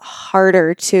it's a lot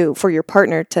harder for your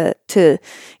partner to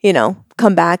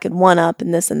come back and one up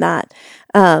and this and that.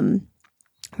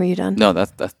 Were you done? No,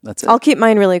 that's it. I'll keep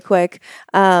mine really quick.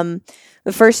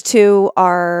 The first two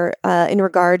are in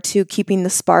regard to keeping the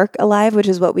spark alive, which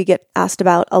is what we get asked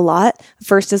about a lot.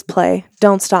 First is play.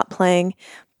 Don't stop playing.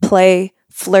 Play,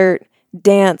 flirt,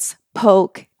 dance,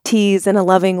 poke, tease in a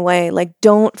loving way. Like,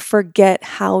 don't forget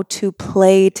how to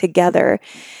play together.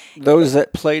 Those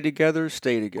that play together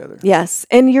stay together. Yes.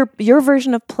 And your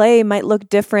version of play might look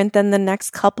different than the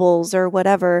next couple's or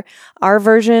whatever. Our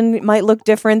version might look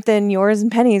different than yours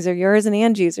and Penny's or yours and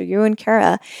Angie's or you and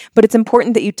Kara. But it's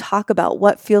important that you talk about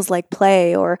what feels like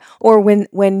play, or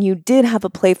when you did have a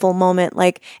playful moment,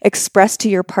 like express to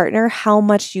your partner how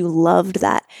much you loved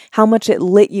that, how much it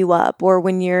lit you up, or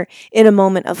when you're in a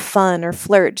moment of fun or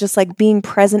flirt, just like being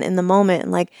present in the moment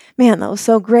and like, man, that was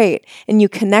so great. And you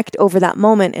connect over that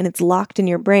moment and it's locked in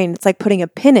your brain. It's like putting a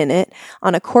pin in it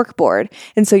on a cork board.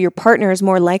 And so your partner is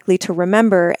more likely to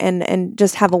remember and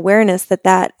just have awareness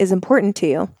that is important to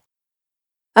you.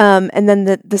 And then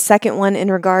the second one in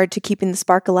regard to keeping the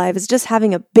spark alive is just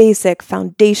having a basic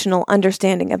foundational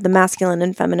understanding of the masculine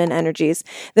and feminine energies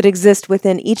that exist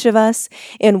within each of us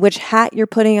and which hat you're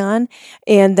putting on,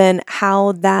 and then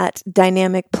how that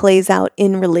dynamic plays out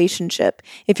in relationship.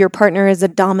 If your partner is a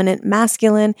dominant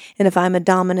masculine and if I'm a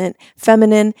dominant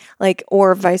feminine,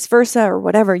 or vice versa or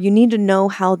whatever, you need to know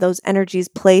how those energies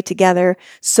play together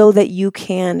so that you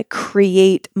can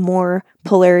create more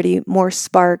polarity, more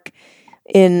spark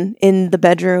in the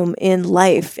bedroom, in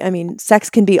life. I mean, sex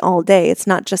can be all day. It's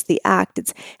not just the act.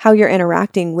 It's how you're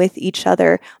interacting with each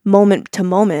other moment to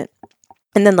moment.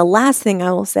 And then the last thing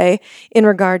I will say in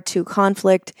regard to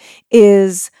conflict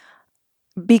is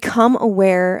become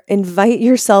aware, invite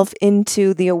yourself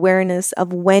into the awareness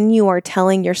of when you are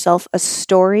telling yourself a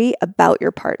story about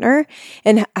your partner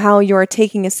and how you are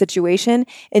taking a situation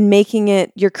and making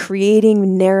it, you're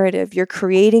creating narrative, you're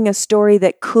creating a story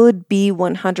that could be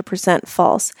 100%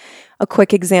 false. A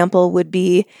quick example would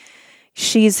be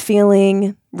she's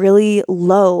feeling really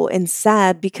low and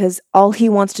sad because all he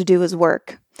wants to do is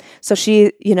work. So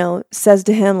she, says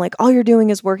to him, like, all you're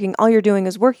doing is working, all you're doing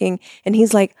is working. And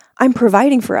he's like, I'm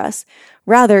providing for us.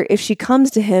 Rather, if she comes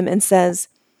to him and says,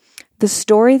 the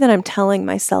story that I'm telling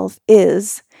myself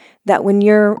is that when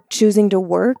you're choosing to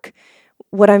work,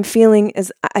 what I'm feeling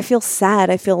is I feel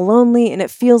sad, I feel lonely, and it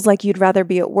feels like you'd rather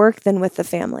be at work than with the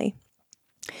family.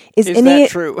 Is that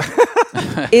true?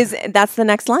 That's the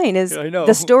next line is I know.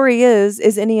 The story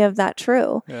is any of that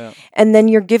true? Yeah. And then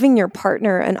you're giving your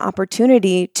partner an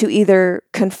opportunity to either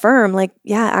confirm like,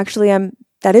 yeah, actually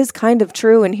that is kind of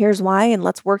true and here's why and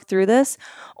let's work through this.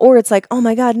 Or it's like, oh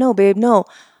my God, no, babe, no.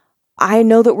 I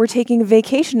know that we're taking a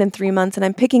vacation in 3 months and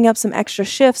I'm picking up some extra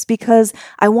shifts because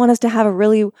I want us to have a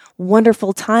really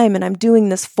wonderful time and I'm doing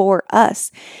this for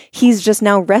us. He's just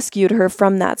now rescued her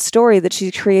from that story that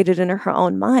she created in her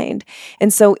own mind.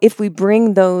 And so if we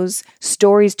bring those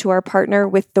stories to our partner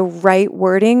with the right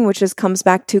wording, which comes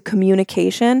back to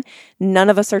communication,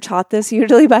 none of us are taught this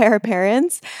usually by our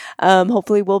parents.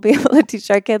 Hopefully we'll be able to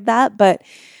teach our kid that, but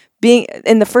being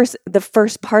in the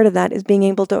first part of that is being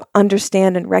able to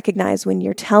understand and recognize when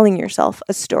you're telling yourself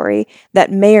a story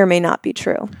that may or may not be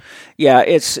true. Yeah,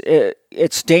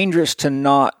 it's dangerous to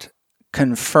not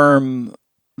confirm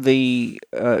the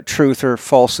truth or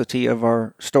falsity of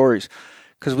our stories,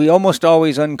 because we almost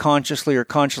always unconsciously or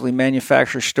consciously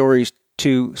manufacture stories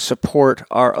to support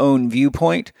our own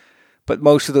viewpoint, but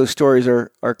most of those stories are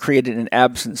created in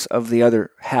absence of the other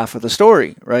half of the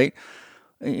story, right?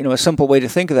 A simple way to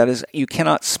think of that is you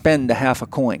cannot spend a half a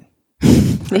coin.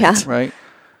 Yeah. Right?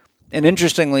 And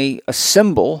interestingly, a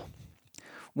symbol,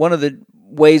 one of the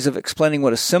ways of explaining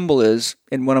what a symbol is,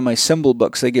 in one of my symbol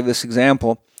books, they give this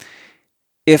example.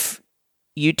 If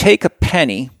you take a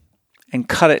penny and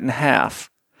cut it in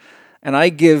half, and I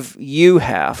give you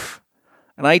half,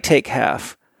 and I take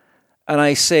half, and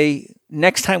I say,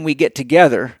 next time we get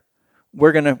together,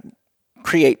 we're going to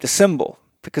create the symbol,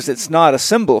 because it's not a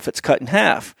symbol if it's cut in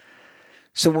half.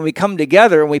 So when we come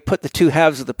together and we put the two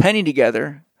halves of the penny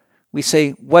together, we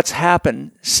say, what's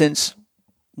happened since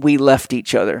we left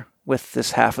each other with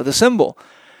this half of the symbol?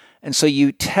 And so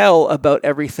you tell about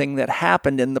everything that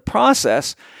happened in the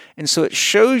process. And so it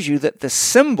shows you that the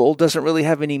symbol doesn't really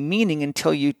have any meaning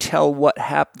until you tell what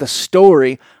happened, the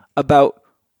story about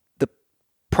the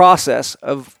process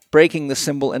of breaking the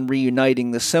symbol and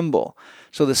reuniting the symbol.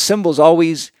 So the symbol's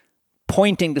always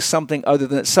pointing to something other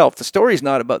than itself. The story's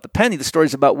not about the penny. The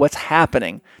story's about what's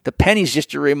happening. The penny's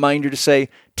just a reminder to say,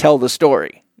 tell the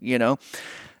story,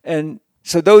 And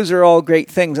so those are all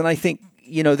great things. And I think,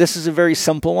 this is a very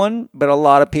simple one, but a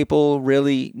lot of people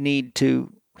really need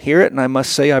to hear it. And I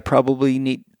must say, I probably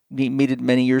needed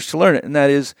many years to learn it. And that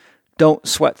is, don't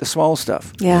sweat the small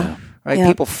stuff. Yeah. Right? Yeah.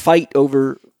 People fight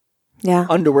over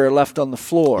underwear left on the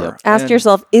floor. Yep. Ask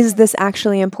yourself, is this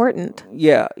actually important?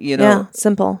 Yeah. Yeah,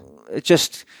 simple. It's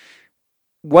just,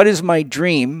 what is my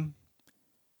dream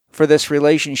for this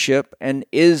relationship? And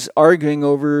is arguing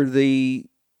over the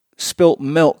spilt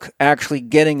milk actually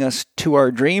getting us to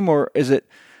our dream, or is it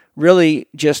really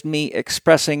just me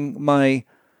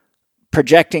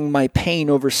projecting my pain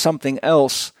over something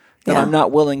else that I'm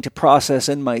not willing to process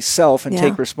in myself and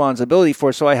take responsibility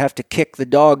for, so I have to kick the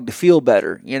dog to feel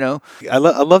better, I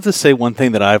love to say one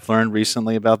thing that I've learned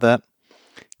recently about that,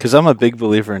 because I'm a big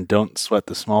believer in don't sweat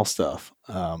the small stuff.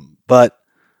 But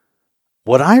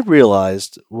what I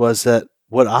realized was that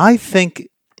what I think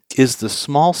is the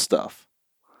small stuff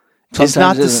is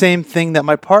not the same thing that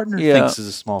my partner thinks is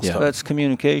a small stuff. That's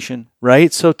communication.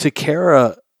 Right? So to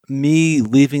Kara, me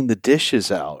leaving the dishes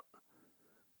out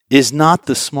is not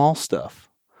the small stuff.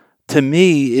 To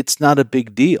me, it's not a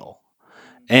big deal.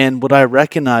 And what I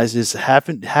recognize is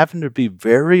having to be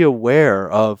very aware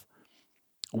of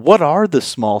what are the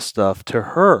small stuff to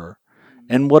her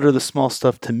and what are the small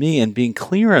stuff to me, and being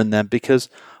clear on them, because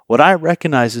what I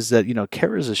recognize is that,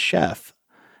 Kara's a chef.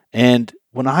 And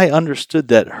when I understood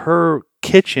that her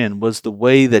kitchen was the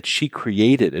way that she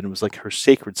created, and it was like her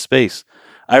sacred space,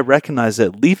 I recognized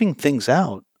that leaving things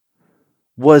out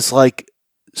was like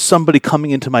somebody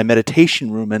coming into my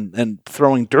meditation room and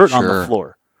throwing dirt on the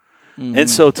floor. Mm-hmm. And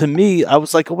so to me, I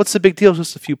was like, well, what's the big deal? It's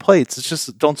just a few plates. It's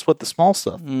just, don't sweat the small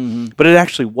stuff. Mm-hmm. But it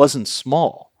actually wasn't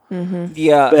small. Mm-hmm.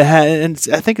 Yeah. And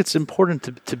I think it's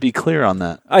important to be clear on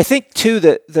that. I think, too,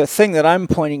 that the thing that I'm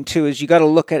pointing to is you got to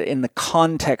look at it in the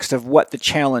context of what the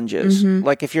challenge is. Mm-hmm.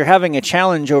 Like if you're having a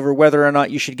challenge over whether or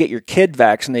not you should get your kid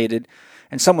vaccinated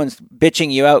and someone's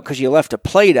bitching you out because you left a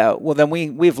plate out, well, then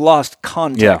we've lost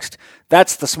context. Yeah.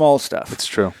 That's the small stuff. It's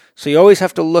true. So you always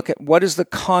have to look at what is the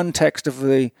context of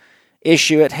the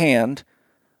issue at hand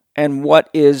and what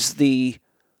is the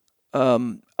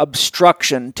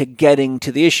obstruction to getting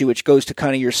to the issue, which goes to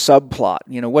kind of your subplot.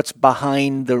 What's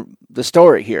behind the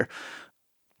story here.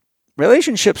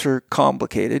 Relationships are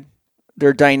complicated.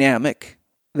 They're dynamic.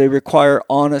 They require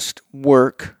honest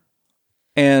work.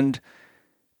 And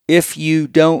if you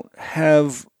don't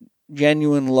have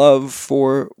genuine love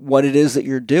for what it is that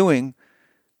you're doing,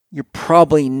 you're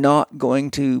probably not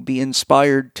going to be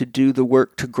inspired to do the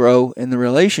work to grow in the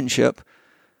relationship.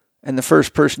 And the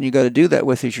first person you got to do that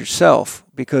with is yourself,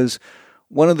 because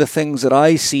one of the things that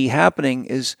I see happening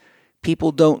is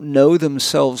people don't know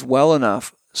themselves well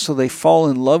enough, so they fall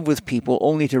in love with people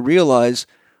only to realize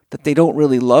that they don't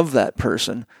really love that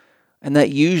person. And that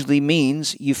usually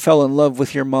means you fell in love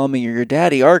with your mommy or your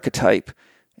daddy archetype,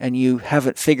 and you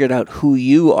haven't figured out who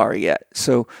you are yet.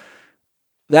 So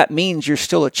that means you're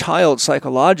still a child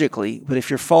psychologically, but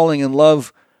if you're falling in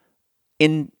love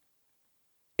in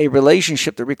a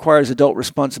relationship that requires adult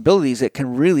responsibilities, it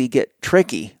can really get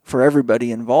tricky for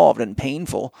everybody involved and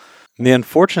painful. And the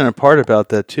unfortunate part about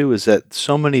that, too, is that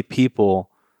so many people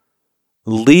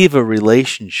leave a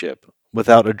relationship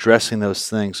without addressing those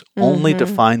things, only to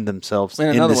find themselves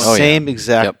in the same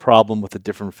exact problem with a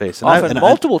different face. And often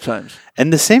multiple times.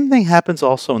 And the same thing happens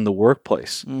also in the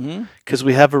workplace. Because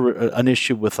we have an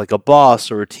issue with like a boss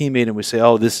or a teammate, and we say,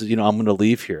 oh, this is, I'm going to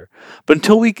leave here. But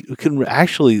until we can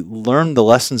actually learn the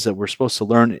lessons that we're supposed to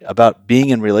learn about being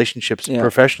in relationships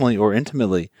professionally or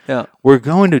intimately, we're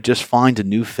going to just find a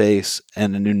new face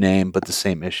and a new name, but the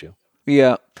same issue.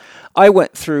 Yeah. I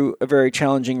went through a very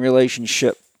challenging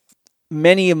relationship.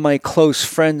 Many of my close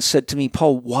friends said to me,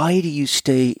 Paul, why do you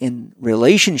stay in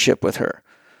relationship with her?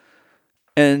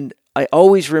 And I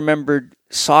always remembered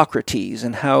Socrates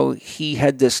and how he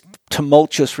had this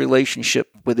tumultuous relationship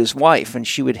with his wife, and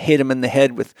she would hit him in the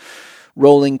head with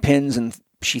rolling pins, and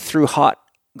she threw hot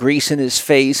grease in his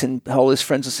face, and all his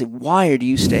friends would say, why are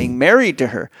you staying married to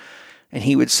her? And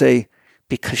he would say,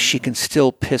 because she can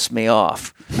still piss me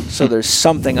off. So there's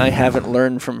something I haven't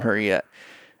learned from her yet.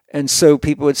 And so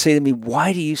people would say to me,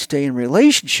 why do you stay in a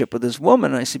relationship with this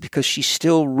woman? And I said, because she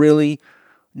still really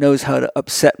knows how to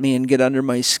upset me and get under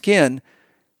my skin.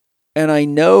 And I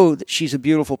know that she's a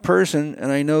beautiful person, and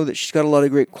I know that she's got a lot of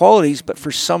great qualities, but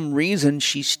for some reason,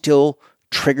 she still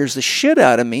triggers the shit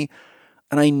out of me.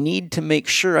 And I need to make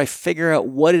sure I figure out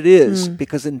what it is,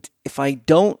 because if I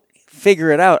don't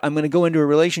figure it out, I'm going to go into a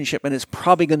relationship and it's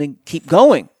probably going to keep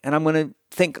going. And I'm going to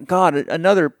think, God,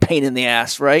 another pain in the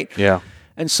ass, right? Yeah.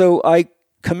 And so I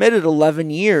committed 11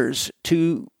 years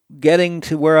to getting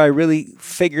to where I really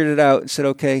figured it out and said,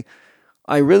 okay,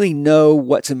 I really know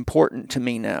what's important to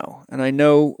me now. And I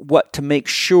know what to make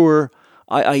sure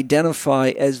I identify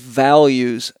as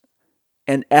values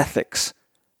and ethics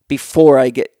before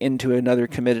I get into another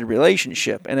committed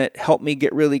relationship. And it helped me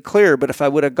get really clear. But if I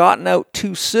would have gotten out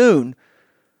too soon,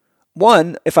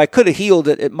 one, if I could have healed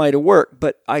it, it might have worked,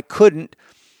 but I couldn't.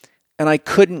 And I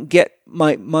couldn't get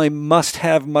my must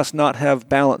have, must not have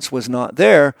balance was not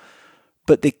there.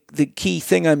 But the key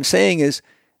thing I'm saying is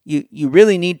you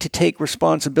really need to take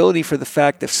responsibility for the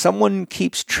fact if someone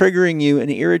keeps triggering you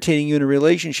and irritating you in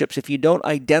relationships, if you don't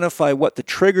identify what the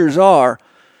triggers are,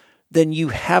 then you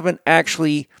haven't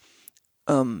actually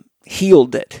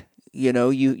healed it. You know,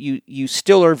 you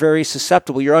still are very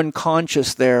susceptible. You're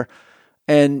unconscious there.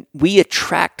 And we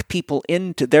attract people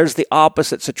there's the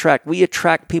opposites attract. We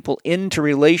attract people into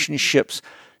relationships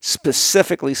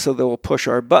specifically so they will push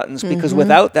our buttons, because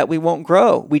without that, we won't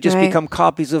grow. We just become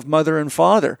copies of mother and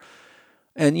father.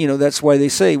 And, you know, that's why they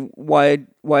say, why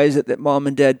is it that mom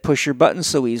and dad push your buttons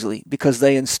so easily? Because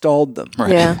they installed them.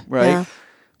 Right. Yeah. Right. Yeah.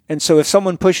 And so if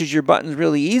someone pushes your buttons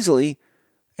really easily,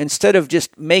 instead of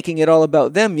just making it all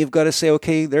about them, you've got to say,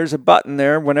 okay, there's a button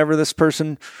there. Whenever this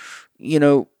person, you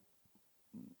know,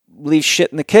 leaves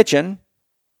shit in the kitchen,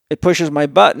 it pushes my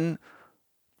button.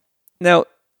 Now,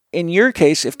 in your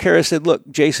case, if Kara said, look,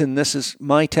 Jason, this is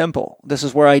my temple. This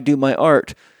is where I do my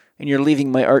art. And you're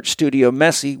leaving my art studio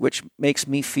messy, which makes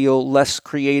me feel less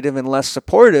creative and less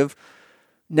supportive.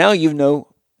 Now you know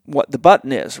what the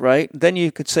button is, right? Then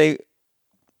you could say,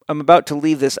 I'm about to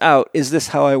leave this out. Is this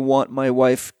how I want my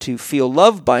wife to feel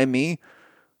loved by me?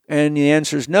 And the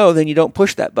answer is no, then you don't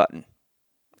push that button.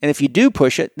 And if you do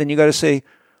push it, then you got to say,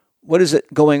 what is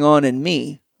it going on in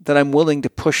me that I'm willing to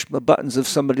push the buttons of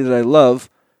somebody that I love,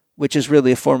 which is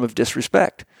really a form of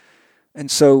disrespect.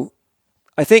 And so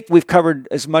I think we've covered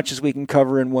as much as we can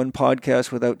cover in one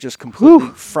podcast without just completely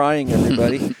frying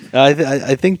everybody.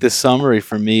 I think the summary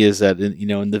for me is that,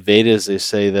 in the Vedas, they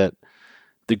say that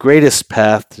the greatest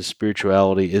path to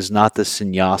spirituality is not the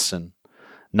sannyasin,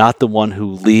 not the one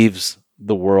who leaves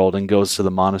the world and goes to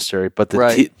the monastery, but the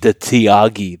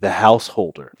tyagi, the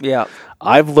householder. Yeah.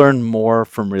 I've learned more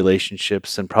from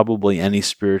relationships than probably any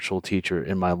spiritual teacher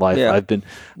in my life. Yeah. I've been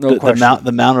the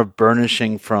amount of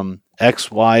burnishing from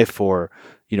ex-wife or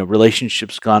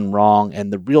relationships gone wrong,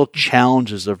 and the real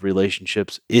challenges of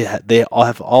relationships. They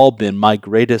have all been my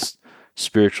greatest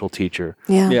spiritual teacher.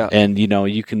 Yeah. And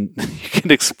you can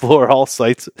explore all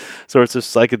sorts of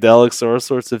psychedelics or all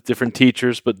sorts of different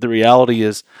teachers, but the reality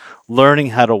is learning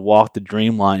how to walk the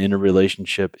dream line in a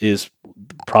relationship is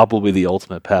probably the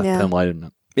ultimate path to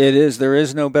enlightenment. It is. There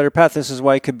is no better path. This is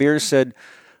why Kabir said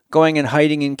going and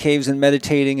hiding in caves and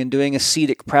meditating and doing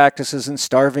ascetic practices and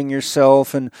starving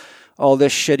yourself and all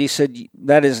this shit, he said,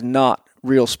 that is not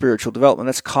real spiritual development.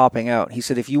 That's copping out. He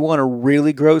said, if you want to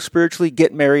really grow spiritually,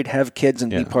 get married, have kids,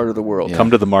 and be part of the world. Yeah.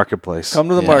 Come to the marketplace. Come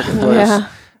to the marketplace. Yeah.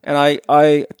 And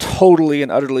I totally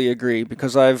and utterly agree,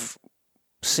 because I've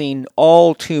seen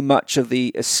all too much of the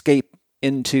escape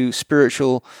into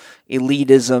spiritual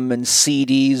elitism and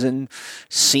CDs and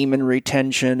semen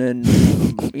retention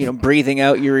and breathing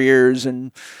out your ears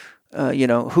and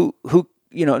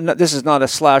this is not a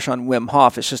slash on Wim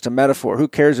Hof. It's just a metaphor. Who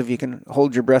cares if you can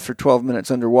hold your breath for 12 minutes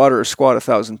underwater or squat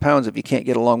 1,000 pounds if you can't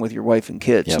get along with your wife and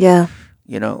kids? Yep.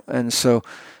 Yeah. And so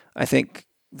I think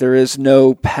there is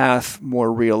no path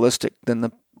more realistic than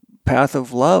the path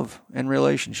of love and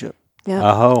relationship. Yeah.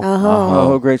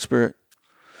 Oh, Great Spirit.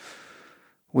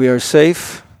 We are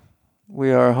safe.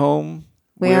 We are home.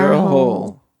 We are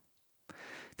whole.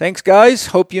 Thanks, guys.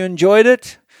 Hope you enjoyed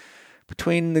it.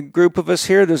 Between the group of us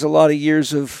here, there's a lot of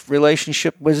years of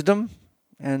relationship wisdom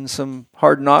and some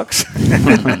hard knocks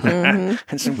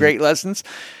and some great lessons.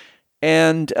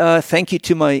 And thank you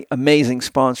to my amazing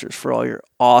sponsors for all your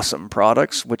awesome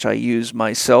products, which I use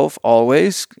myself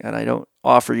always. And I don't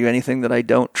offer you anything that I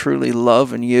don't truly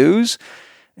love and use.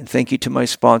 And thank you to my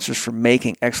sponsors for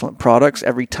making excellent products.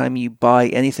 Every time you buy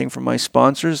anything from my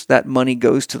sponsors, that money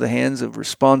goes to the hands of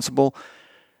responsible,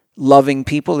 loving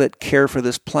people that care for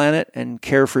this planet and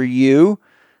care for you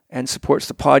and supports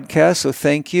the podcast. So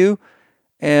thank you.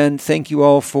 And thank you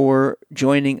all for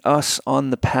joining us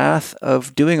on the path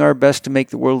of doing our best to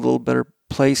make the world a little better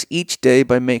place each day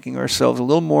by making ourselves a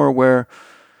little more aware,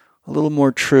 a little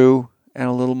more true, and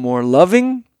a little more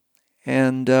loving.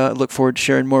 And look forward to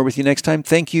sharing more with you next time.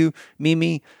 Thank you,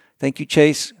 Mimi. Thank you,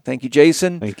 Chase. Thank you,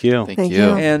 Jason. Thank you. Thank you.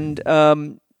 And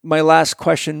my last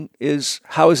question is,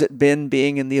 how has it been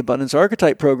being in the Abundance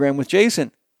Archetype program with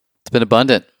Jason? It's been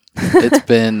abundant. It's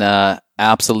been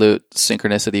absolute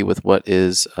synchronicity with what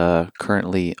is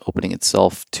currently opening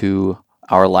itself to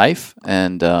our life,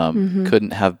 and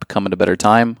couldn't have come at a better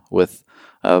time with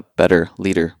a better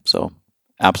leader. So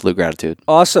absolute gratitude.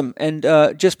 Awesome. And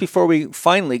just before we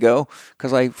finally go,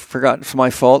 because I forgot, it's my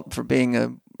fault for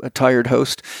being a tired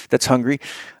host that's hungry,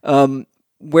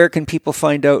 where can people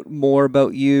find out more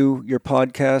about you, your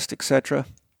podcast, etc.?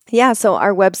 Yeah, so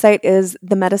our website is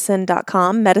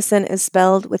themedicine.com. Medicine is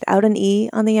spelled without an E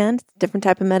on the end. Different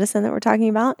type of medicine that we're talking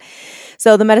about.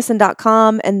 So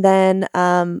themedicine.com, and then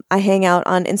I hang out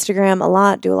on Instagram a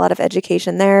lot, do a lot of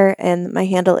education there, and my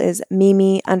handle is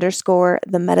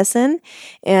Mimi_themedicine,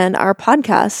 and our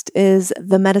podcast is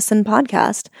The Medicine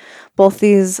Podcast. Both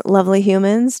these lovely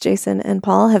humans, Jason and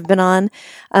Paul, have been on,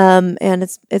 and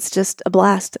it's just a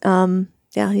blast.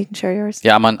 Yeah, you can share yours.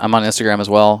 Yeah, I'm on Instagram as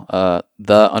well.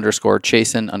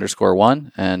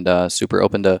 _Chasen_1, and super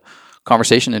open to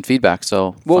conversation and feedback.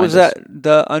 So what was that?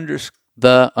 The _Chasen_1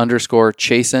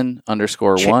 CHASIN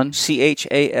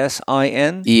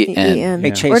EN.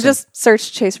 Hey, Chasen. Or just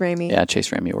search Chase Ramey. Yeah, Chase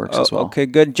Ramey works as well. Okay,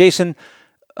 good. Jason,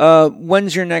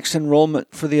 when's your next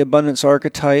enrollment for the Abundance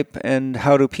Archetype, and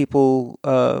how do people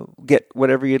get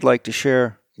whatever you'd like to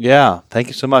share? Yeah, thank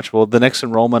you so much. Well, the next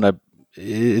enrollment,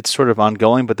 it's sort of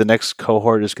ongoing, but the next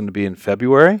cohort is going to be in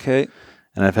February. Okay.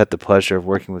 And I've had the pleasure of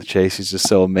working with Chase. He's just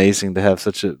so amazing to have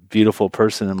such a beautiful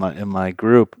person in my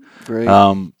group. Great.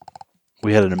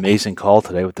 We had an amazing call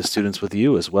today with the students with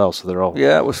you as well, so they're all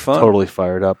it was fun. Totally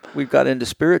fired up. We got into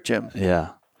Spirit Gym. Yeah.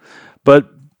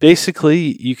 But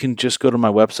basically, you can just go to my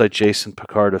website, Jason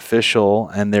Pickard Official,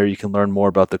 and there you can learn more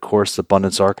about the course,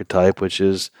 Abundance Archetype, which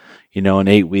is, an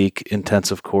 8-week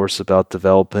intensive course about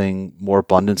developing more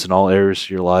abundance in all areas of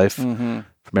your life, from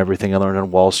everything I learned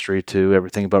on Wall Street to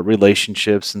everything about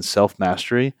relationships and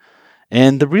self-mastery.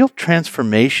 And the real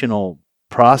transformational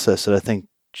process that I think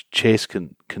Chase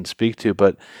can speak to,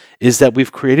 but is that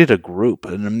we've created a group,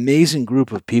 an amazing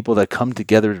group of people that come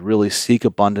together to really seek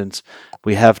abundance.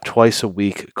 We have twice a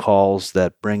week calls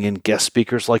that bring in guest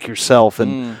speakers like yourself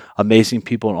and amazing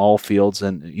people in all fields,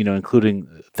 and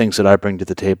including things that I bring to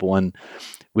the table. And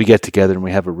we get together and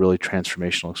we have a really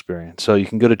transformational experience. So you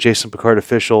can go to Jason Pickard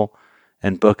Official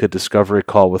and book a discovery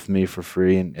call with me for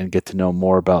free and get to know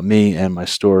more about me and my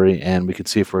story, and we can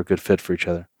see if we're a good fit for each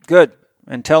other. Good.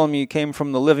 And tell them you came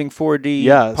from the Living 4D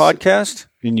podcast.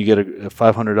 And you get a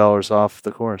 $500 off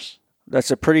the course. That's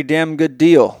a pretty damn good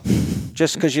deal.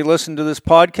 Just because you listen to this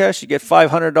podcast, you get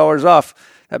 $500 off.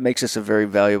 That makes this a very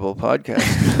valuable podcast.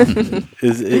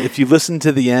 If you listen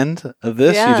to the end of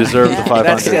this, you deserve the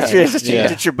 $500.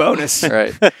 That's your bonus.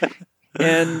 Right.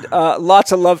 And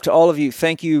lots of love to all of you.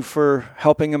 Thank you for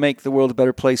helping to make the world a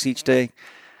better place each day.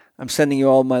 I'm sending you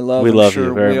all my love. We love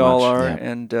you very much. We all much. are. Yeah.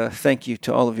 And thank you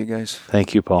to all of you guys.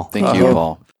 Thank you, Paul. Thank you,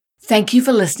 Paul. Thank you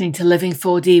for listening to Living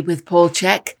 4D with Paul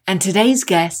Check and today's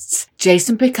guests,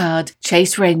 Jason Pickard,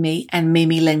 Chase Ramey, and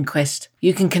Mimi Lindquist.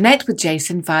 You can connect with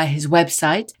Jason via his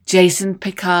website,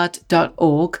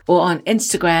 jasonpickard.org, or on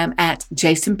Instagram at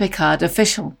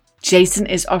jasonpickardofficial. Jason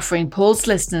is offering Paul's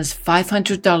listeners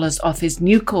 $500 off his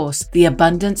new course, The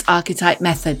Abundance Archetype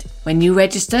Method. When you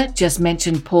register, just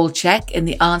mention Paul Check in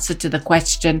the answer to the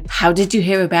question, how did you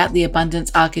hear about the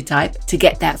Abundance Archetype, to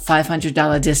get that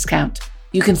 $500 discount.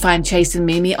 You can find Chase and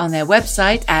Mimi on their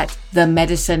website at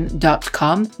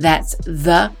themedicine.com. That's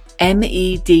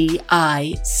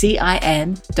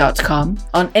themedicin.com,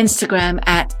 on Instagram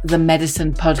at The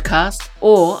Medicine Podcast,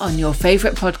 or on your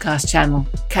favorite podcast channel.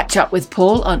 Catch up with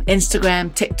Paul on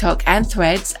Instagram, TikTok, and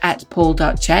Threads at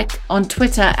paul.check, on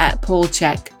Twitter at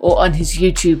paulcheck, or on his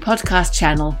YouTube podcast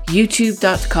channel,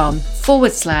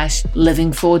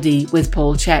 youtube.com/living4D with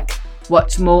Paul Check.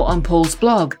 Watch more on Paul's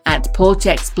blog at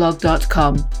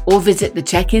paulchecksblog.com, or visit the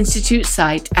Check Institute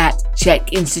site at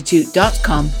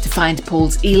checkinstitute.com to find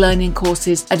Paul's e-learning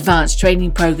courses, advanced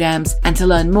training programs, and to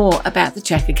learn more about the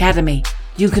Check Academy.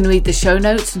 You can read the show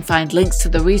notes and find links to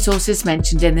the resources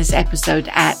mentioned in this episode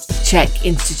at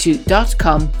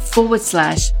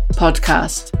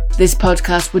checkinstitute.com/podcast. This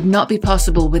podcast would not be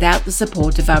possible without the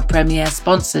support of our premier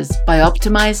sponsors,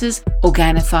 Bioptimizers,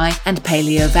 Organifi, and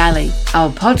Paleo Valley,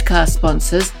 our podcast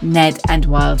sponsors, Ned and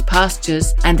Wild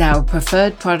Pastures, and our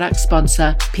preferred product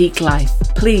sponsor, Peak Life.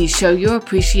 Please show your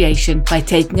appreciation by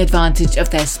taking advantage of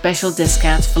their special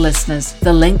discounts for listeners.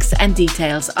 The links and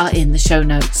details are in the show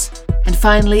notes. And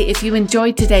finally, if you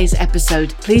enjoyed today's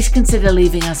episode, please consider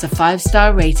leaving us a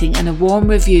 5-star rating and a warm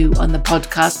review on the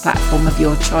podcast platform of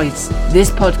your choice.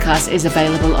 This podcast is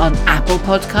available on Apple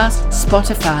Podcasts,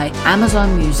 Spotify,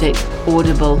 Amazon Music,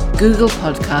 Audible, Google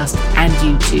Podcast, and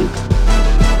YouTube.